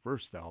very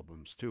first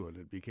albums, too, and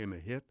it became a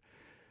hit.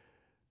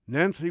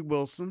 Nancy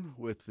Wilson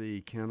with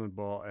the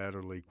Cannonball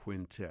Adderley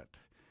Quintet.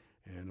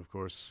 And, of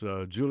course,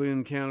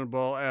 Julian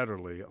Cannonball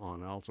Adderley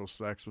on alto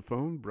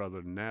saxophone,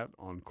 Brother Nat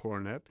on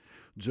cornet,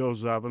 Joe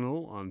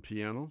Zawinul on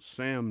piano,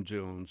 Sam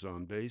Jones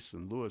on bass,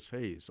 and Louis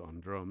Hayes on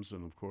drums,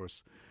 and, of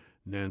course,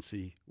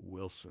 Nancy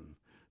Wilson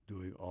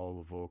doing all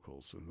the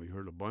vocals. And we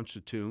heard a bunch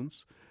of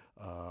tunes,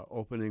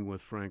 opening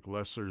with Frank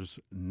Lesser's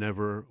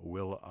Never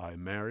Will I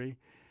Marry,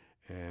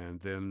 and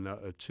then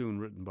a tune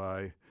written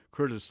by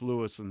Curtis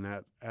Lewis and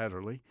Nat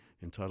Adderley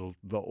entitled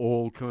The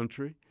Old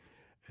Country.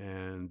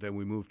 And then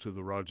we moved to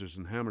the Rodgers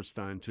and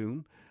Hammerstein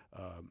tune,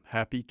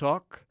 Happy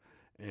Talk,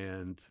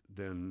 and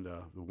then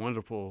the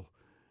wonderful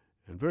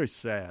and very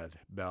sad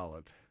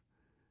ballad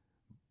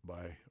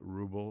by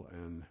Rubel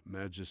and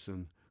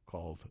Magison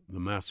called The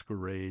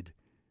Masquerade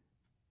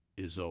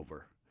Is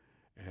Over.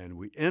 And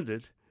we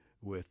ended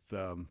with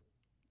an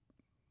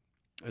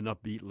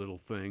upbeat little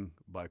thing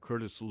by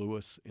Curtis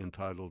Lewis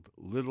entitled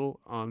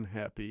Little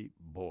Unhappy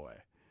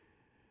Boy.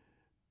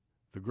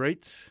 The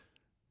great,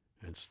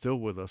 and still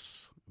with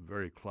us,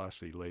 very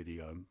classy lady,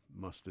 I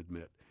must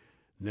admit,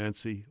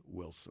 Nancy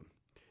Wilson.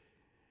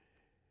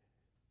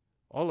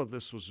 All of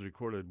this was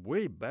recorded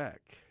way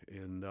back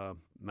in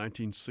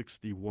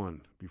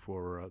 1961,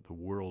 before the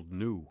world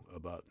knew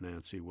about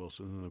Nancy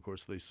Wilson, and of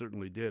course they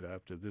certainly did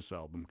after this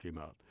album came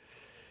out.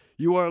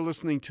 You are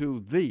listening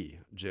to The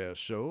Jazz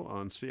Show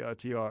on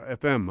CITR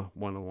FM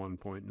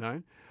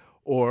 101.9,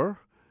 or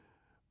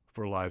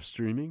for live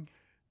streaming,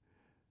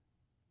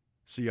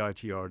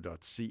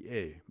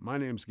 CITR.ca. My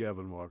name's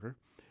Gavin Walker.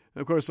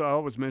 And of course, I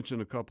always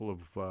mention a couple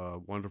of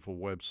wonderful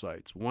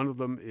websites. One of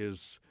them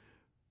is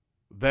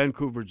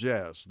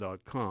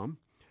VancouverJazz.com,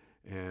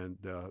 and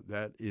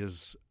that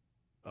is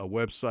a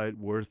website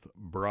worth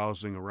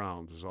browsing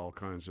around. There's all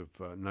kinds of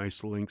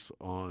nice links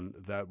on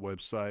that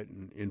website,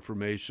 and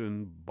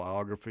information,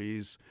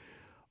 biographies,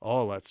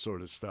 all that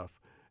sort of stuff,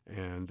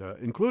 and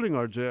including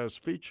our jazz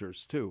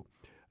features, too.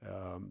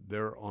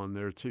 They're on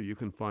there, too. You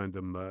can find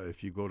them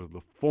if you go to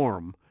the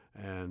forum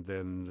and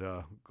then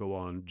go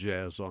on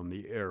Jazz on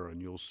the Air,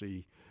 and you'll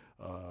see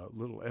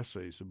little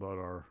essays about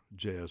our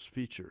jazz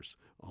features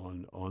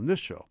on this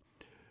show,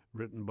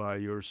 written by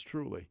yours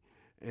truly.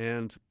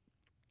 And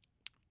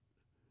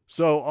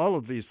so all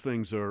of these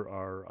things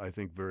are, I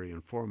think, very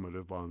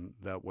informative on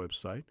that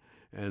website.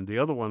 And the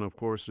other one, of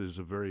course, is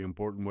a very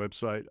important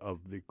website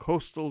of the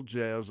Coastal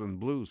Jazz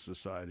and Blues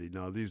Society.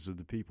 Now, these are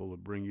the people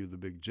that bring you the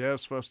big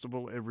jazz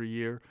festival every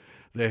year.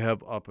 They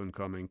have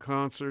up-and-coming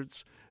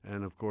concerts,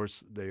 and, of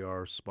course, they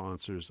are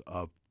sponsors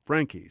of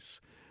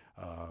Frankie's,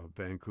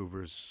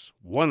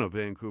 one of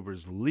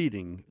Vancouver's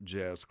leading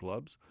jazz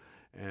clubs.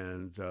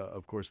 And,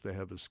 of course, they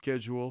have a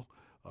schedule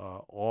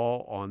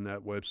all on that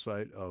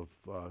website of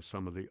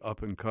some of the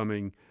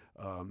up-and-coming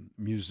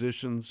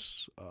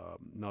musicians,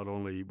 not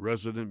only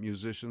resident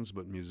musicians,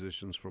 but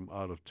musicians from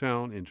out of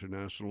town,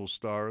 international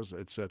stars,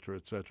 etc.,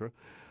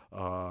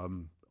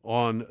 on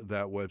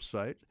that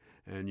website.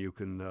 And you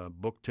can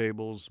book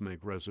tables, make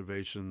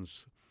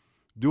reservations,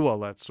 do all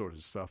that sort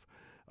of stuff.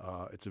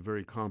 It's a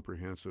very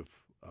comprehensive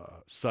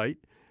site,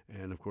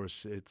 and of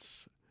course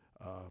it's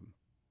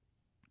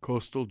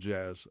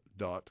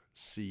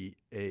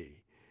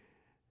coastaljazz.ca.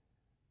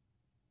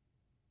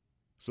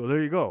 So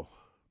there you go,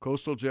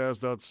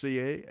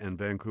 coastaljazz.ca and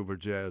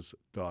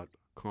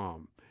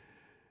vancouverjazz.com.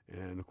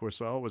 And, of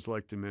course, I always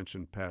like to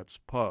mention Pat's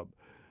Pub.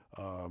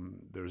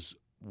 There's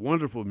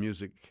wonderful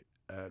music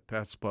at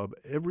Pat's Pub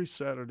every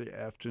Saturday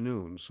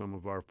afternoon. Some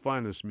of our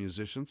finest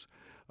musicians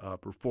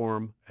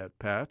perform at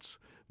Pat's,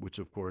 which,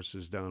 of course,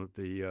 is down at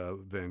the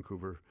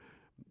Vancouver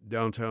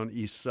downtown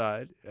east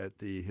side at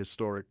the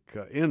historic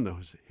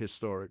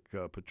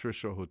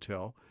Patricia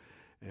Hotel.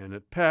 And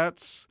at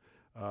Pat's,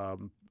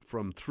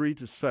 from 3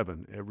 to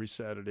 7 every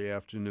Saturday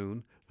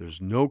afternoon.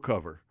 There's no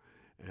cover,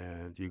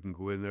 and you can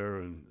go in there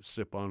and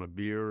sip on a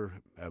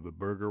beer, have a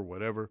burger,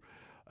 whatever,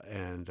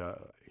 and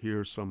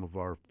hear some of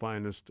our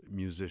finest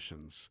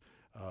musicians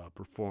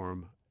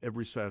perform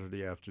every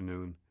Saturday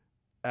afternoon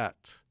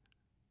at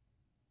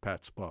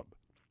Pat's Pub.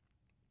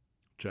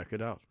 Check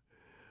it out.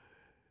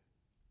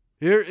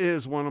 Here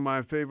is one of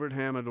my favorite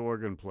Hammond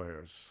organ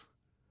players.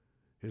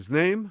 His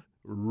name,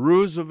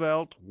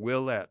 Roosevelt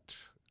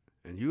Willette,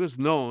 and he was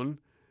known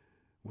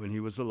when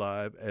he was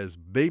alive as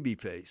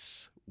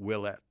Babyface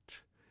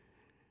Willette.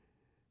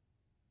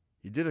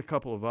 He did a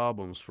couple of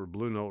albums for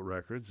Blue Note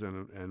Records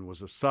and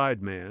was a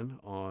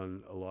sideman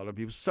on a lot of.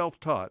 He was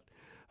self-taught.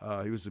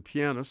 He was a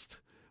pianist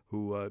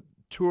who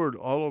toured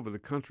all over the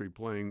country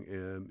playing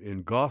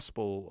in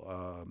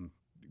gospel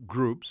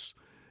groups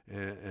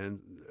and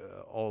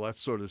all that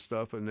sort of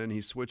stuff. And then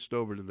he switched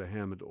over to the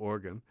Hammond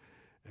organ.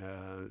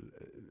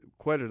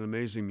 Quite an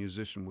amazing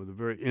musician with a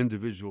very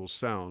individual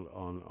sound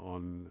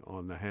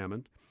on the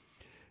Hammond.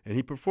 And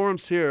he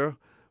performs here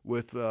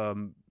with a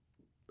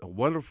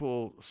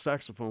wonderful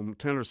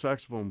tenor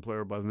saxophone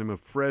player by the name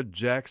of Fred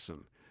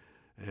Jackson.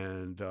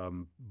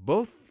 And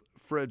both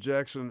Fred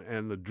Jackson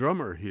and the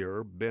drummer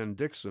here, Ben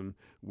Dixon,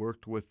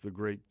 worked with the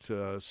great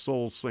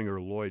soul singer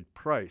Lloyd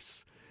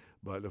Price.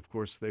 But, of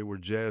course, they were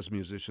jazz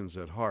musicians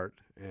at heart.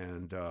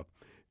 And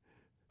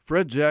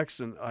Fred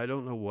Jackson, I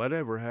don't know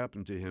whatever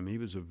happened to him. He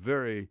was a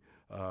very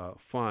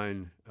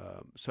fine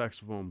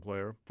saxophone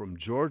player from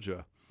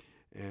Georgia.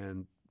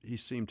 And he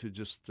seemed to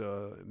just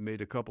made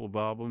a couple of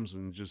albums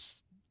and just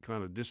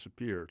kind of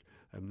disappeared.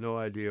 I have no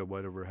idea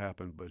whatever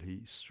happened, but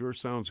he sure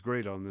sounds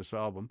great on this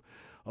album,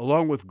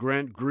 along with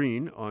Grant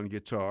Green on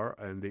guitar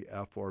and the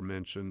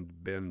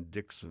aforementioned Ben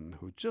Dixon,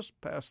 who just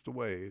passed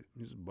away.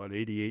 He's about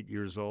 88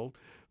 years old.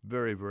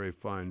 Very, very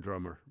fine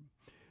drummer.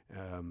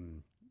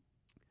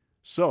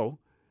 So,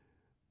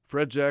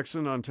 Fred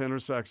Jackson on tenor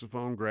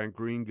saxophone, Grant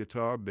Green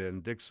guitar, Ben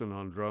Dixon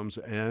on drums,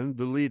 and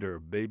the leader,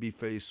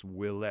 Babyface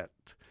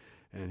Willette.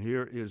 And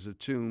here is a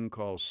tune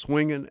called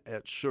Swingin'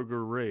 at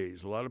Sugar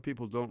Ray's. A lot of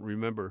people don't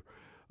remember,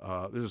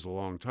 this is a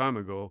long time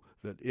ago,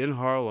 that in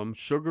Harlem,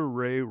 Sugar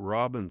Ray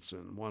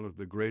Robinson, one of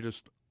the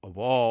greatest of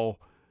all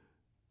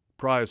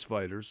prize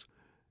fighters,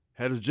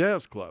 had a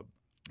jazz club.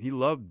 He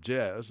loved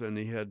jazz, and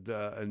he had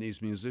and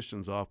these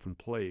musicians often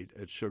played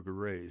at Sugar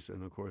Ray's.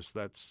 And, of course,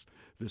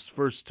 this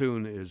first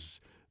tune is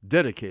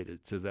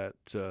dedicated to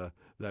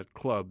that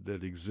club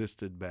that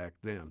existed back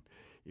then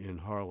in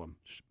Harlem.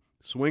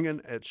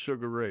 Swingin' at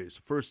Sugar Ray's,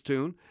 first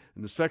tune.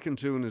 And the second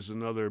tune is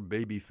another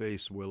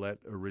Babyface Willette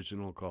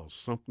original called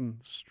Something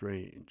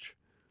Strange.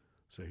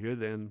 So here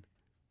then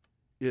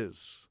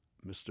is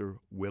Mr.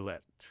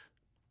 Willette.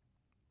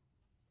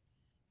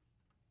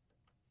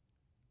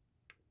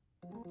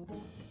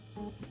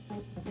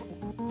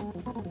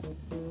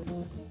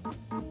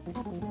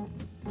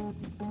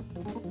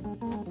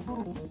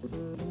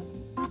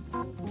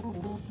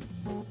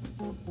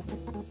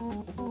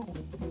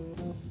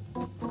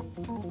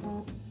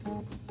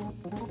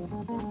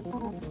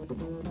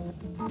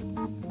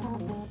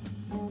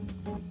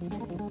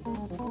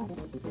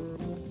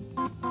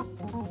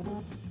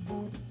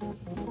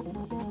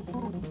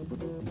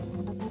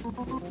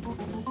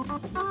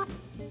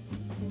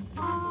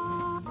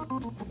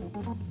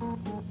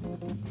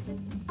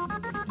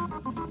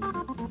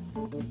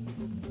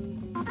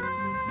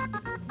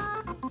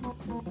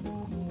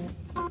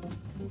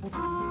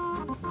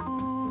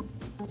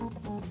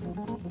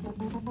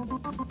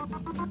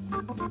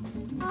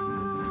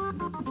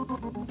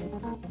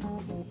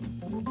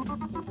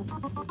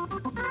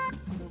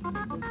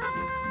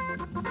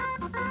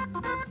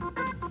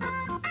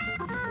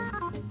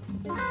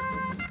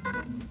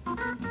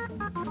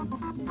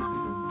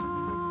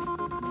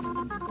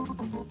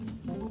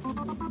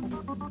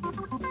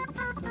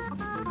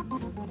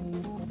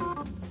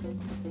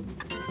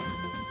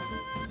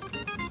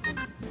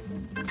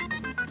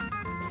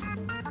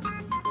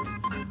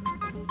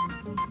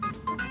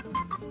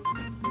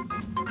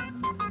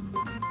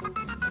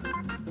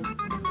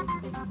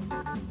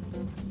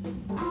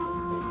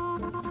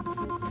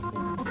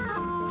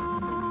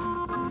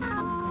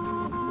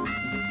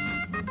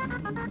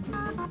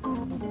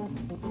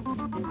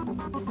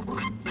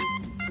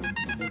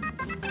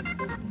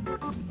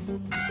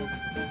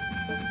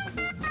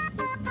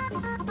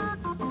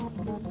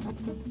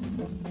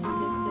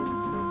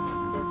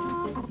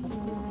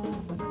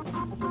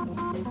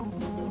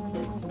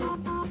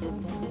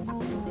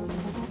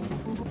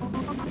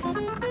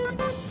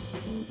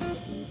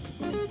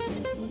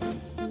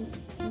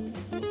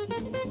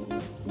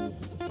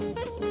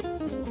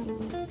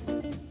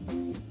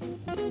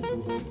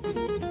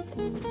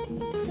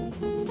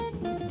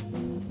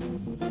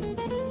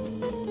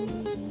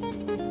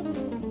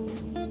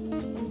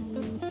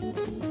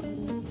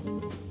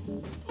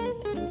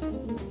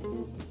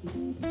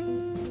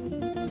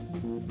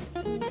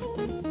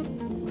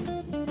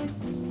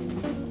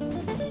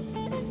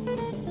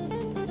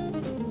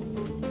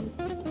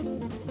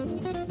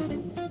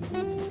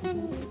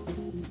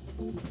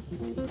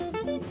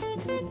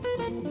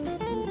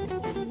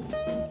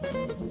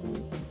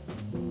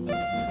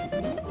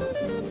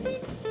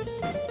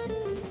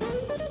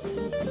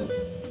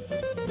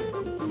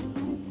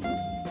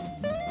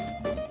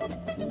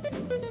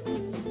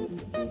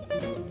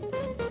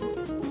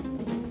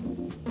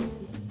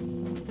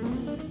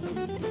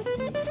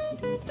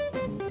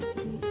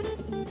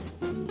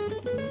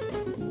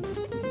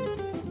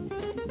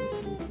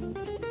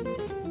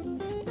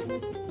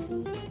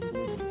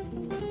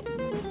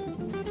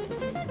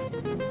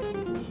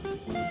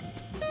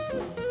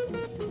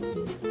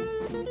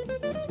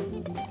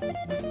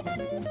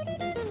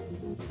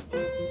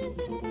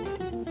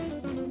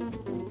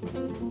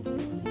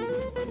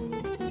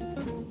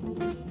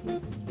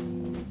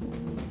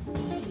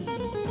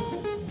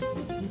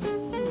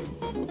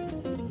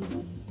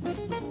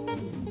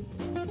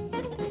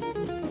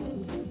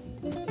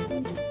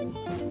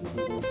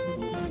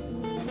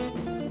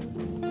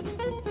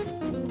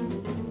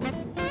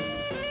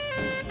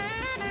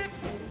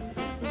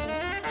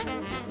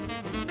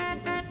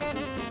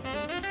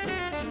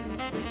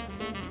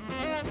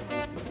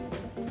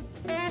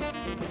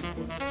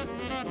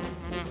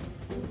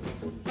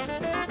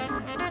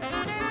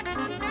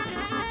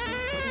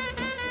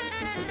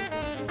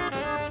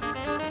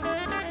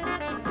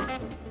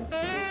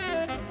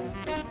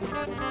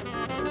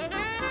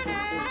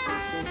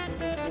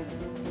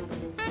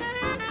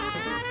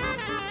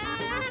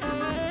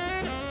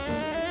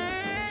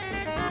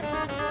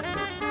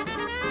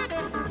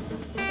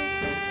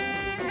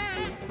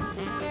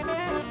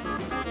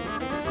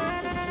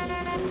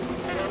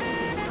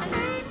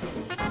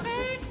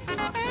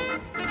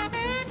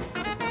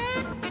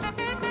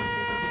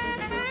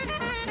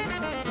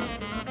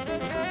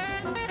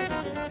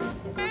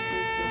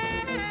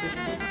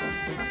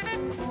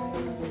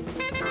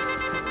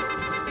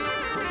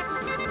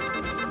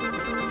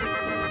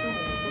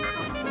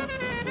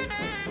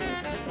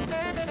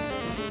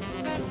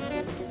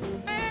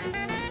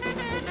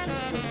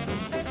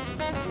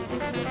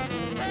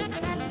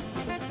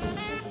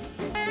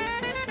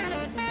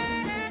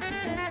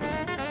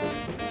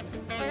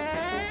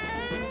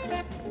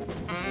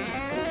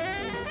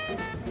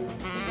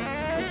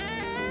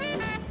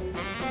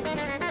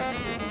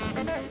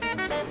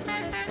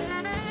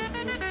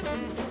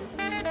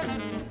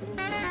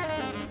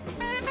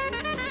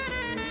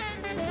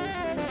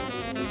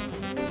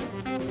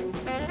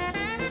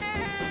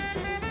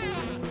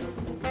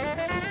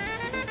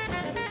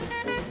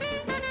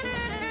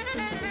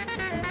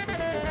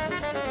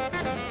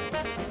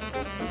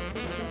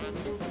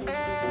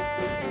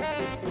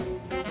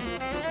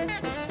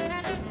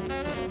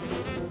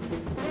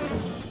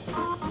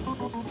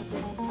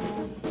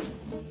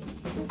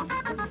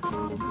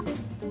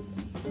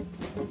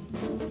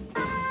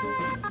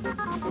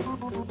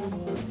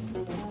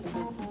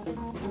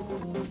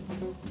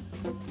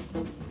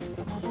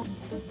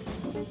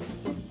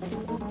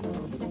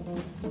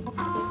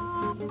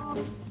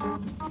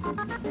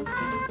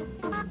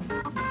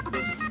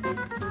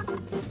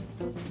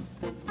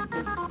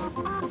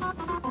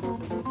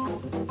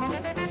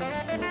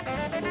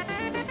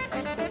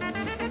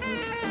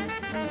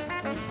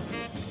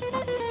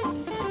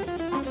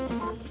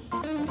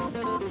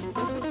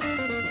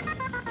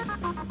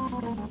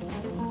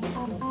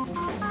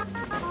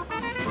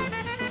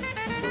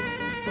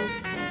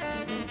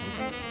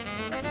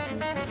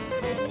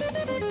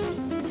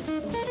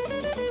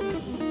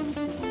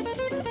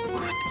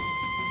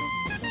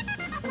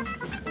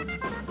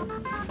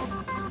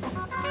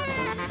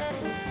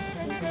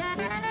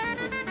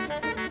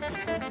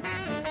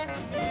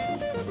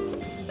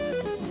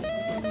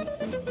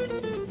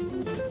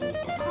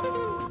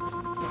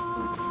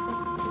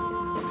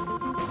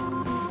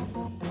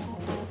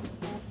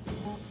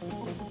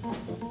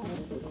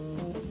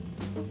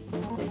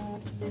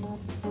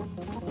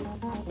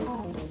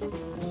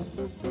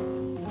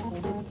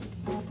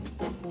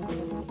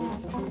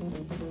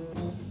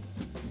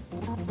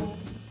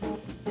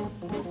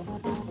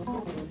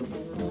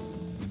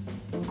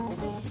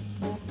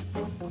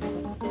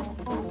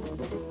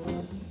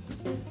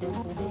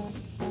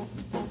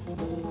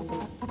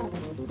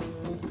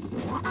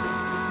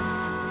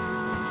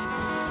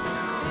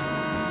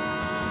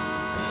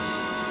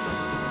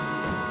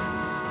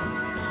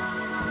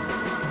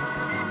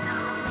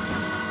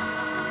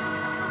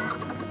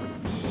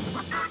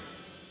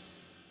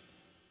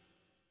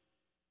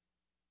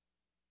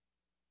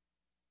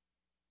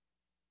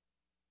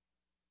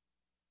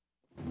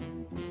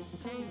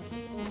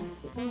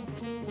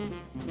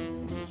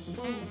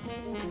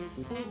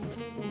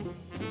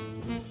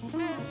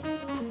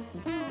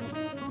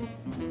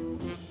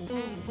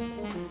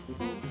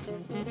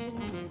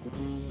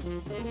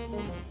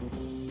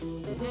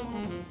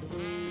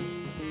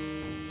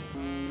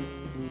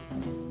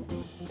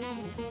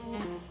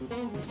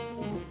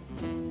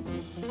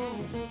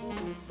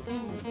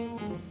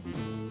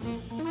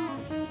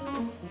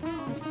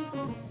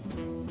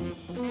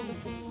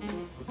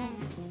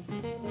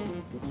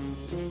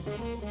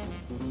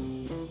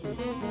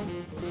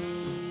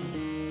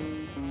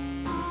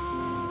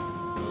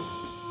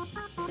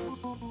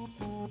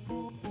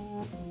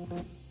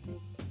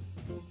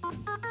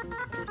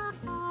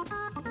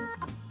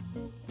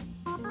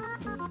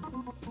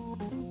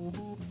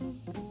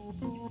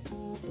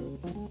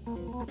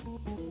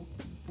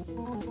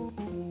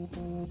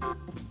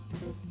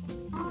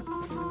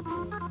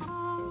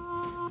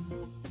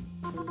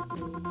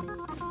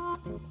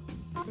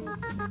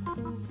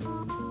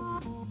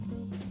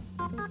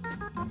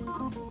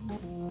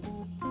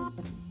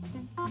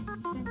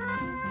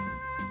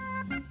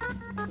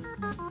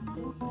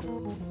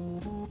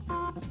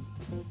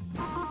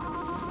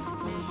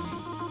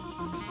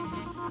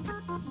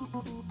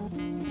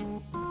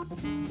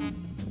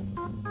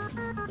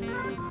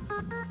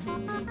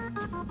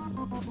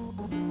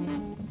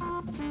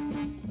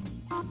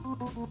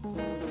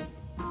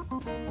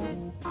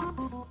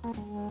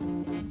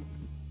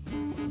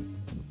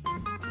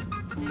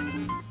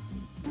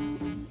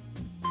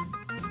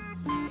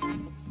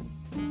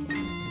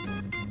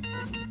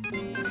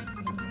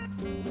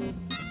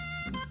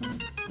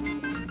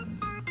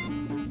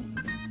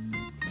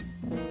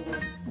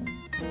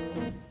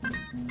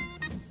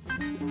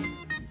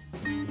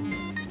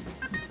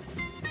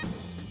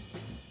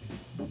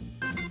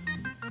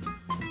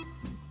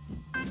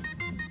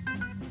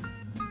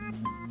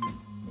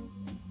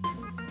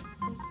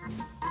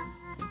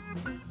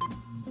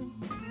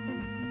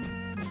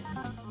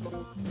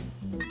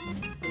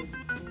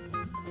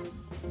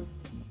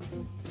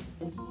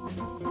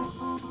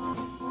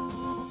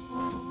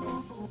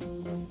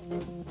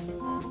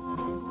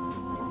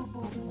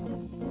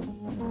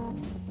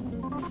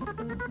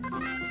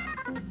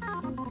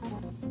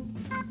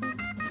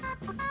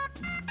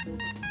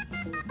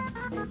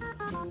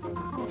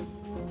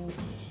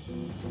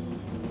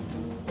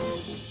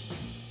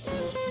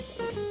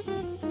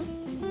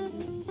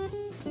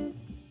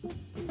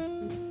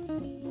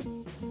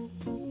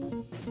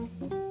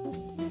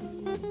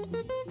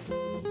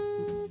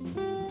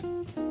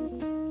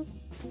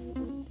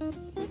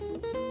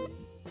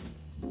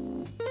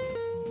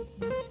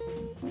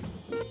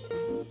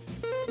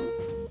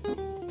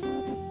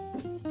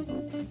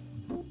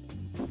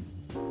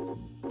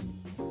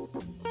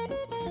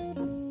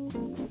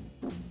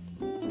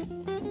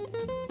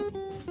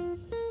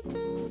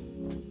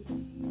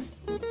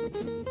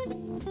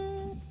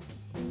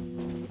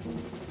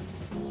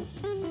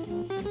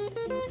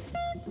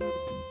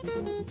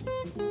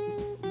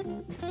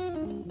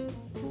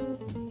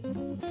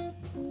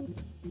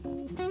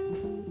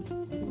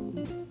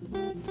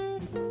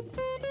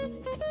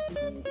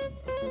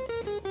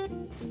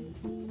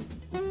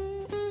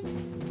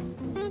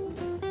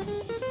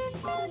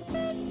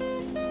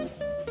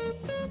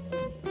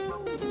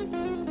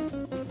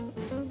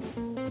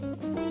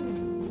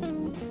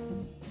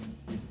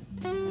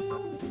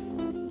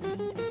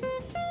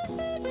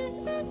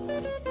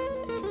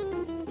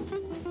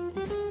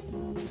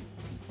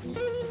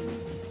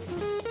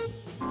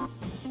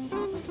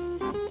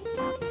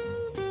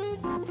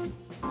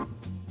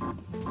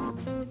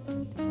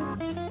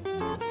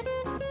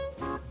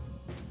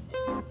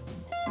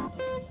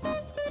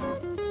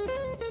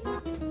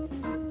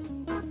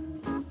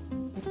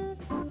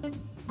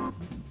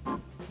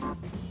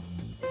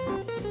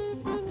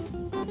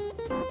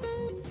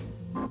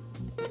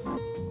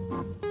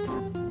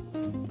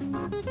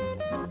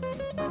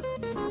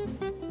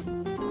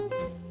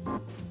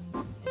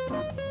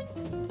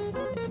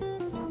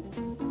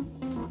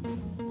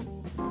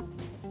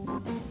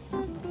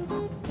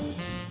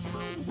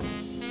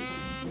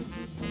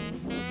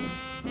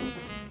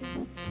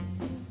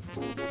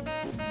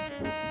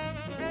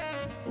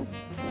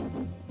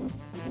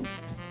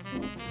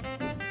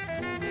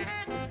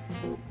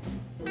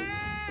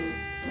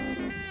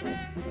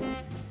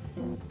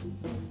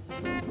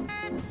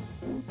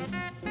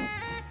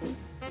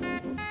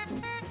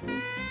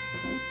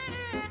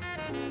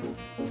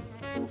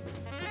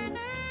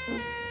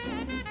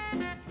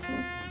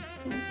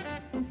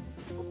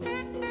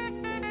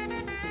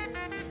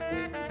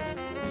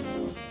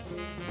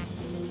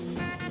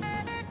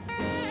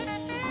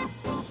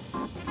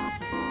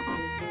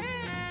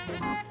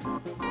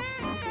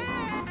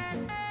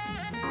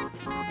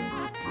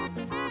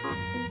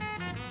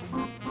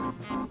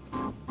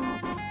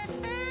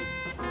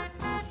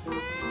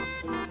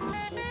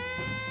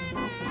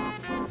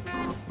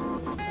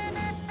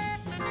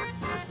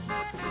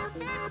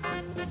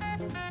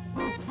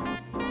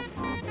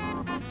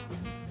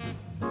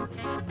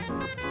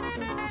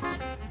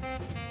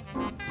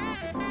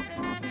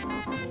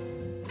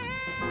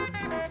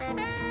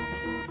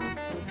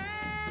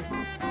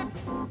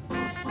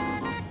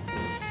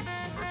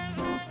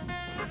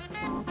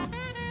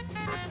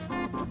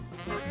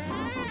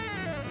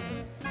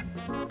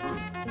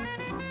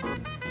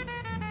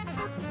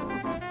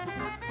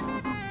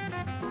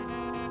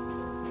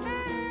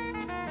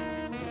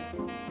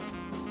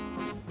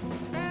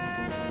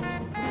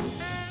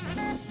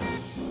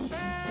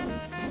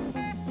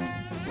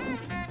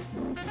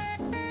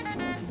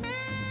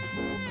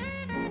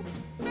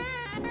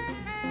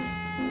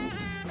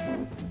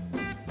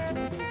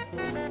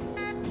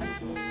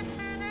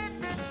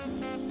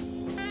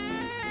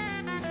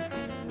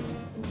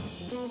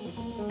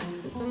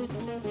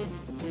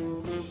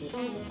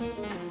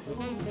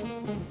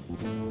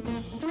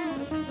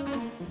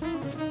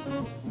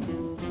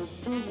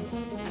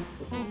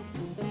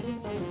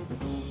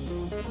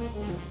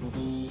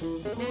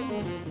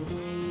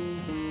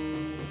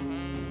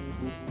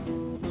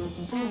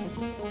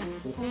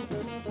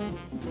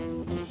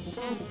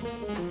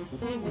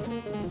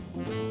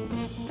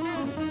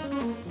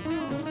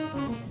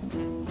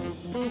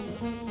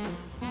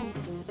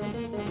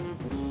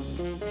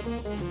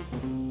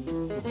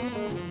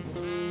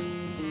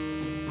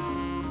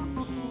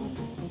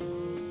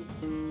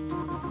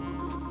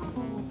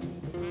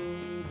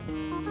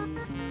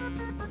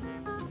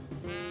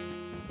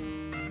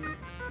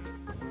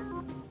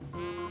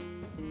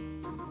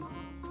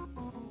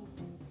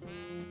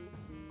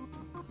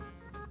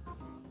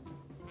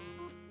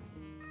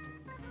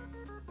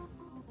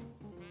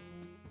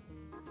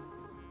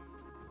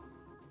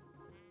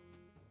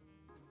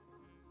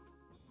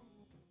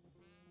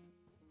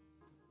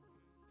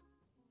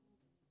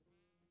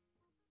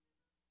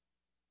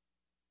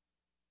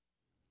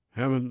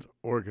 Hammond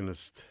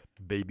organist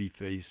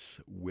Babyface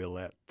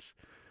Willette,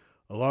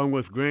 along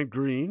with Grant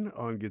Green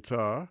on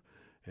guitar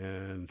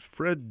and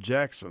Fred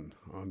Jackson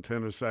on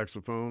tenor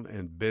saxophone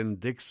and Ben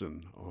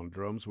Dixon on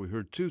drums. We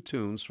heard two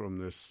tunes from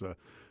this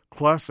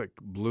classic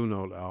Blue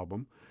Note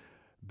album.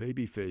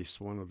 Babyface,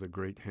 one of the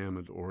great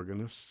Hammond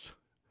organists.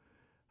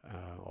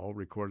 all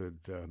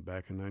recorded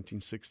back in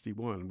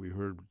 1961. We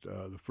heard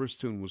the first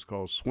tune was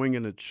called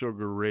Swingin' at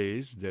Sugar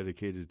Ray's,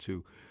 dedicated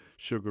to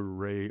Sugar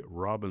Ray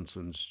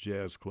Robinson's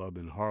Jazz Club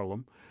in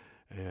Harlem.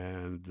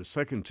 And the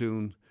second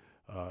tune,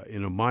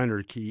 in a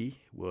minor key,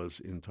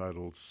 was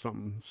entitled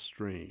Something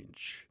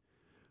Strange.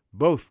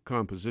 Both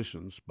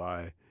compositions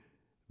by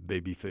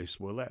Babyface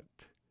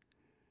Willette,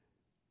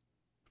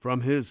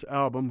 from his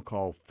album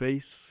called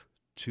Face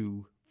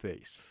to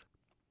Face.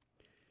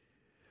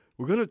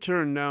 We're going to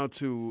turn now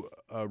to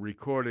a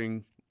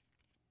recording.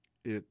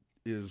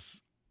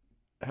 This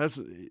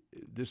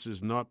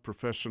is not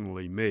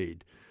professionally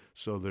made,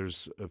 so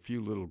there's a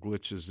few little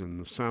glitches in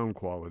the sound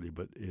quality,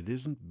 but it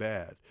isn't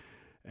bad,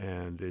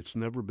 and it's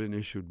never been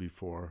issued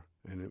before,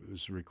 and it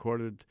was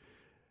recorded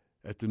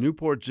at the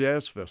Newport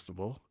Jazz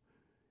Festival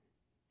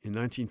in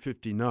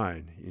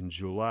 1959 in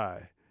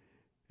July,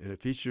 and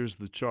it features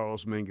the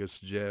Charles Mingus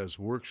Jazz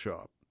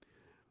Workshop.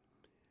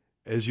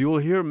 As you'll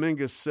hear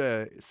Mingus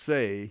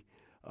say,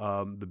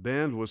 the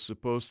band was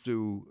supposed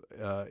to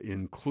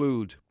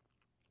include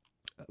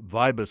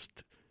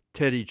vibist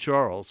Teddy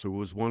Charles, who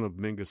was one of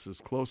Mingus's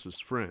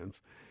closest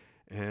friends,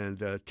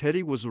 and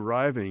Teddy was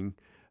arriving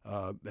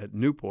at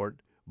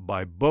Newport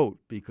by boat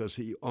because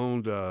he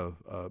owned a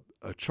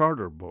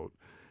charter boat,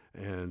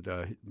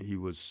 and he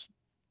was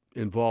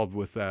involved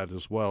with that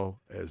as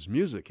well as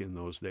music in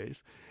those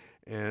days.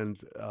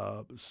 And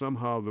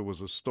somehow there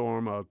was a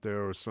storm out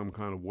there or some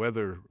kind of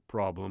weather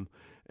problem,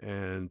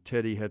 and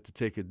Teddy had to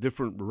take a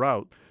different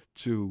route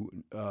to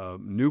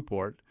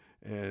Newport,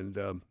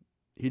 and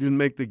he didn't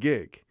make the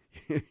gig.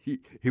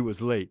 he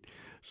was late.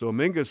 So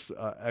Mingus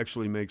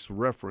actually makes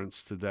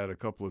reference to that a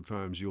couple of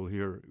times. You'll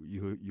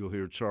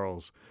hear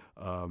Charles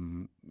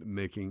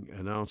making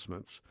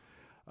announcements.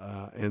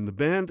 And the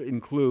band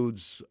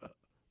includes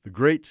the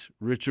great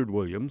Richard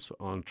Williams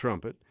on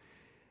trumpet,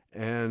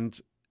 and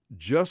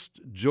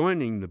just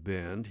joining the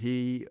band,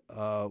 he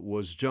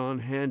was John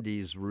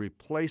Handy's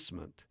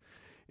replacement.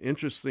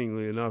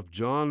 Interestingly enough,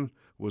 John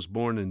was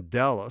born in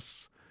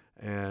Dallas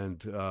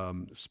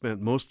and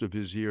spent most of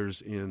his years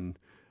in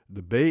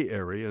the Bay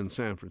Area in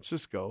San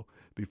Francisco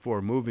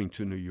before moving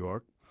to New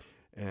York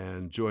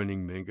and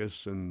joining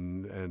Mingus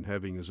and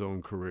having his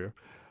own career.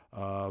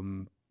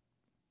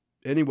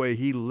 Anyway,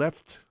 he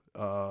left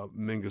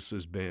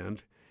Mingus's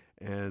band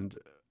and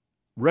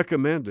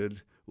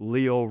recommended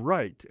Leo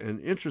Wright. And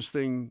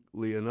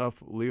interestingly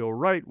enough, Leo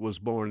Wright was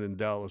born in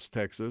Dallas,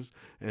 Texas,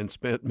 and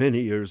spent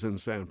many years in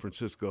San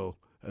Francisco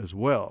as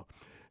well.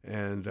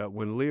 And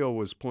when Leo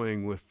was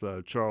playing with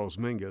Charles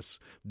Mingus,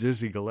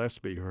 Dizzy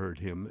Gillespie heard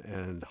him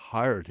and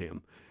hired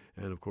him.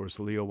 And, of course,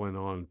 Leo went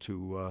on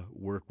to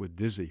work with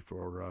Dizzy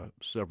for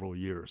several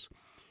years.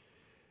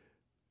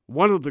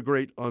 One of the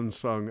great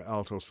unsung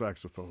alto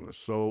saxophonists.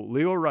 So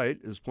Leo Wright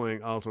is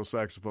playing alto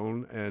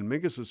saxophone, and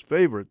Mingus's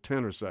favorite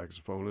tenor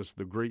saxophonist,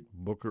 the great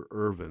Booker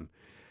Ervin.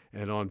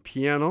 And on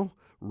piano,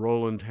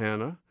 Roland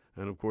Hanna,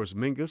 and of course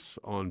Mingus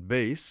on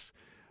bass,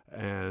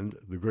 and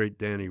the great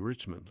Danny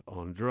Richmond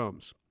on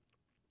drums.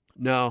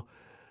 Now,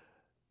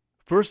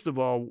 first of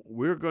all,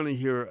 we're going to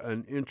hear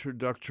an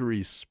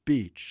introductory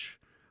speech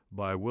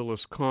by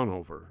Willis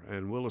Conover.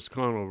 And Willis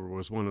Conover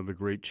was one of the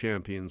great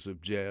champions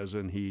of jazz,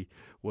 and he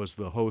was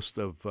the host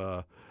of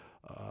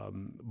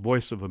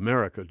Voice of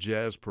America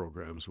jazz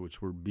programs,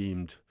 which were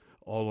beamed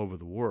all over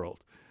the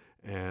world.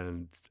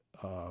 And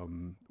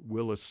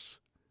Willis,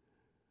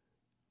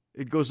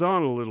 it goes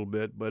on a little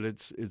bit, but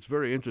it's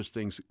very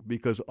interesting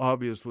because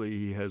obviously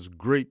he has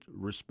great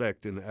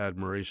respect and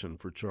admiration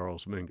for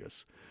Charles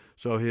Mingus.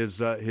 So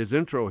his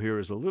intro here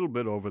is a little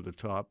bit over the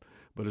top,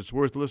 but it's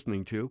worth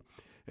listening to.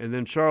 And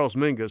then Charles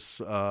Mingus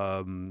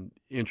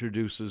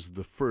introduces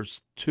the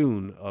first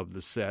tune of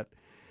the set,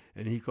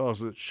 and he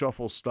calls it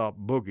Shuffle Stop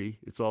Boogie.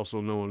 It's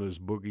also known as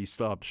Boogie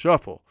Stop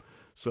Shuffle.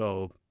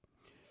 So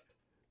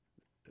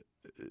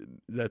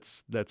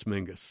that's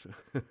Mingus.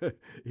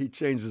 He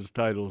changes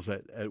titles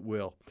at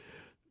will.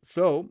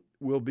 So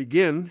we'll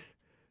begin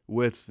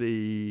with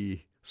the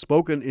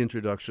spoken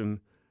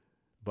introduction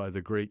by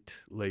the great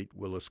late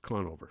Willis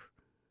Conover,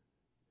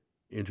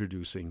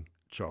 introducing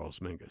Charles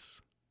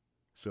Mingus.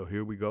 So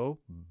here we go,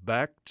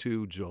 back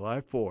to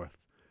July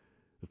 4th,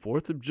 the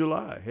 4th of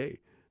July,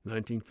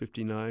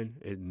 1959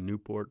 in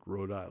Newport,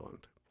 Rhode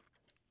Island.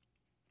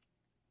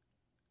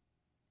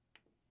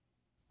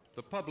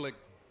 The public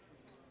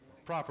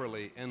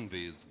properly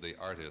envies the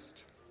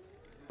artist,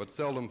 but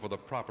seldom for the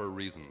proper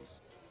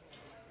reasons.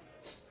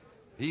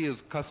 He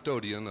is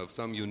custodian of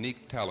some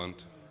unique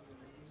talent,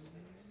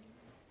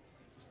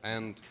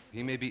 and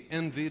he may be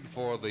envied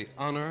for the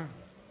honor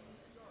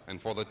and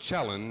for the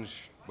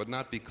challenge, but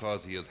not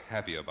because he is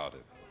happy about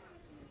it.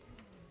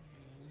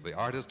 The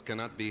artist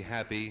cannot be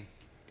happy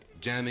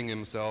jamming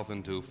himself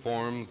into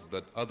forms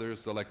that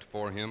others select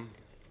for him,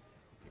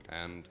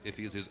 and if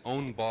he's his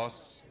own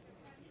boss,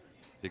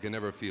 he can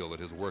never feel that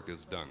his work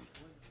is done.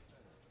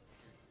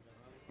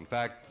 In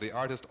fact, the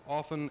artist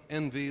often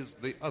envies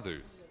the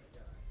others,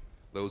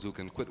 those who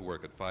can quit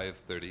work at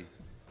 5:30,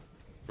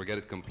 forget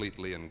it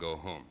completely, and go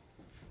home.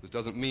 This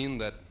doesn't mean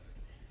that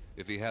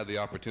If he had the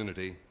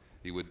opportunity,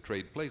 he would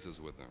trade places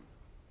with them.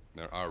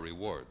 There are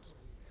rewards.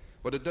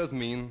 But it does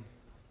mean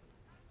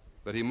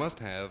that he must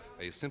have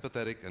a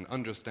sympathetic and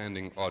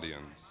understanding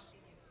audience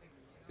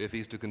if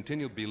he's to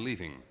continue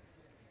believing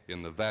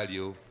in the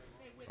value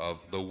of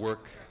the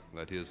work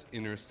that his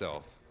inner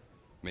self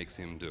makes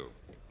him do.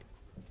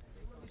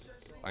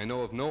 I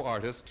know of no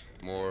artist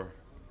more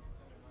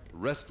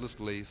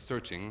restlessly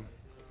searching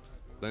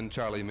than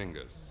Charlie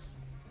Mingus.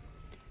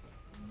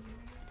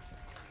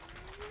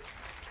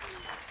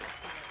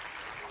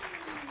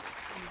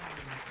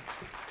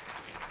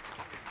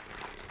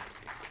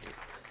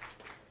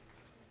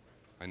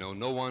 I know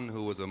no one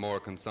who was a more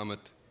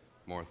consummate,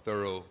 more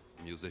thorough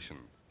musician.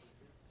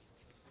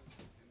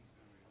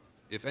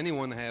 If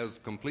anyone has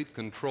complete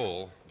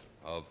control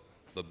of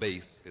the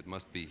bass, it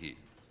must be he.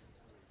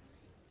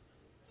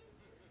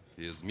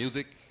 His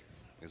music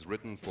is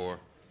written for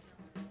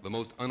the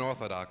most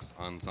unorthodox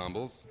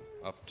ensembles,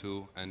 up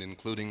to and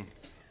including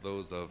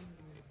those of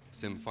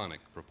symphonic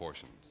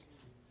proportions.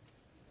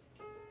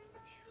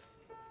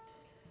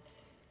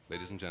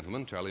 Ladies and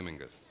gentlemen, Charlie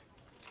Mingus.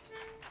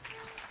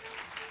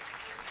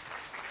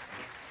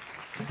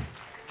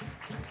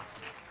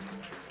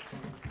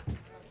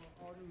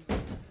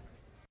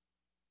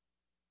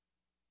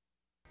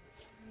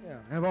 Yeah,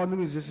 I have all new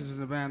musicians in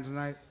the band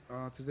tonight,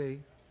 today.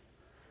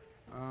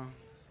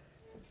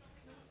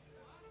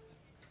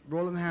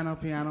 Roland Hanna,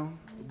 piano.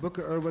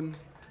 Booker Urban,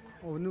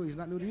 oh, new, he's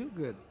not new to you?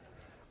 Good.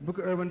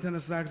 Booker Urban, tenor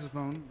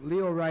saxophone.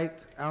 Leo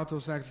Wright, alto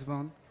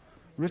saxophone.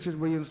 Richard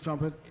Williams,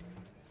 trumpet.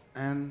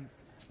 And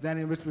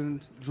Danny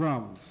Richmond,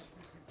 drums.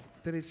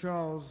 Teddy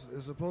Charles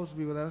is supposed to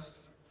be with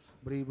us,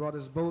 but he brought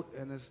his boat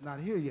and it's not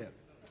here yet.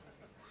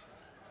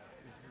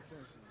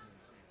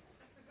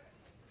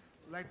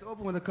 I'd like to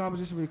open with a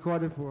composition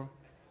recorded for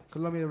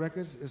Columbia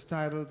Records. It's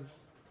titled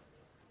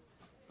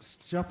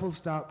Shuffle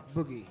Stop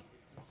Boogie.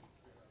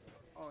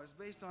 Oh, it's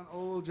based on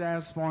old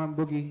jazz form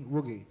boogie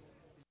woogie.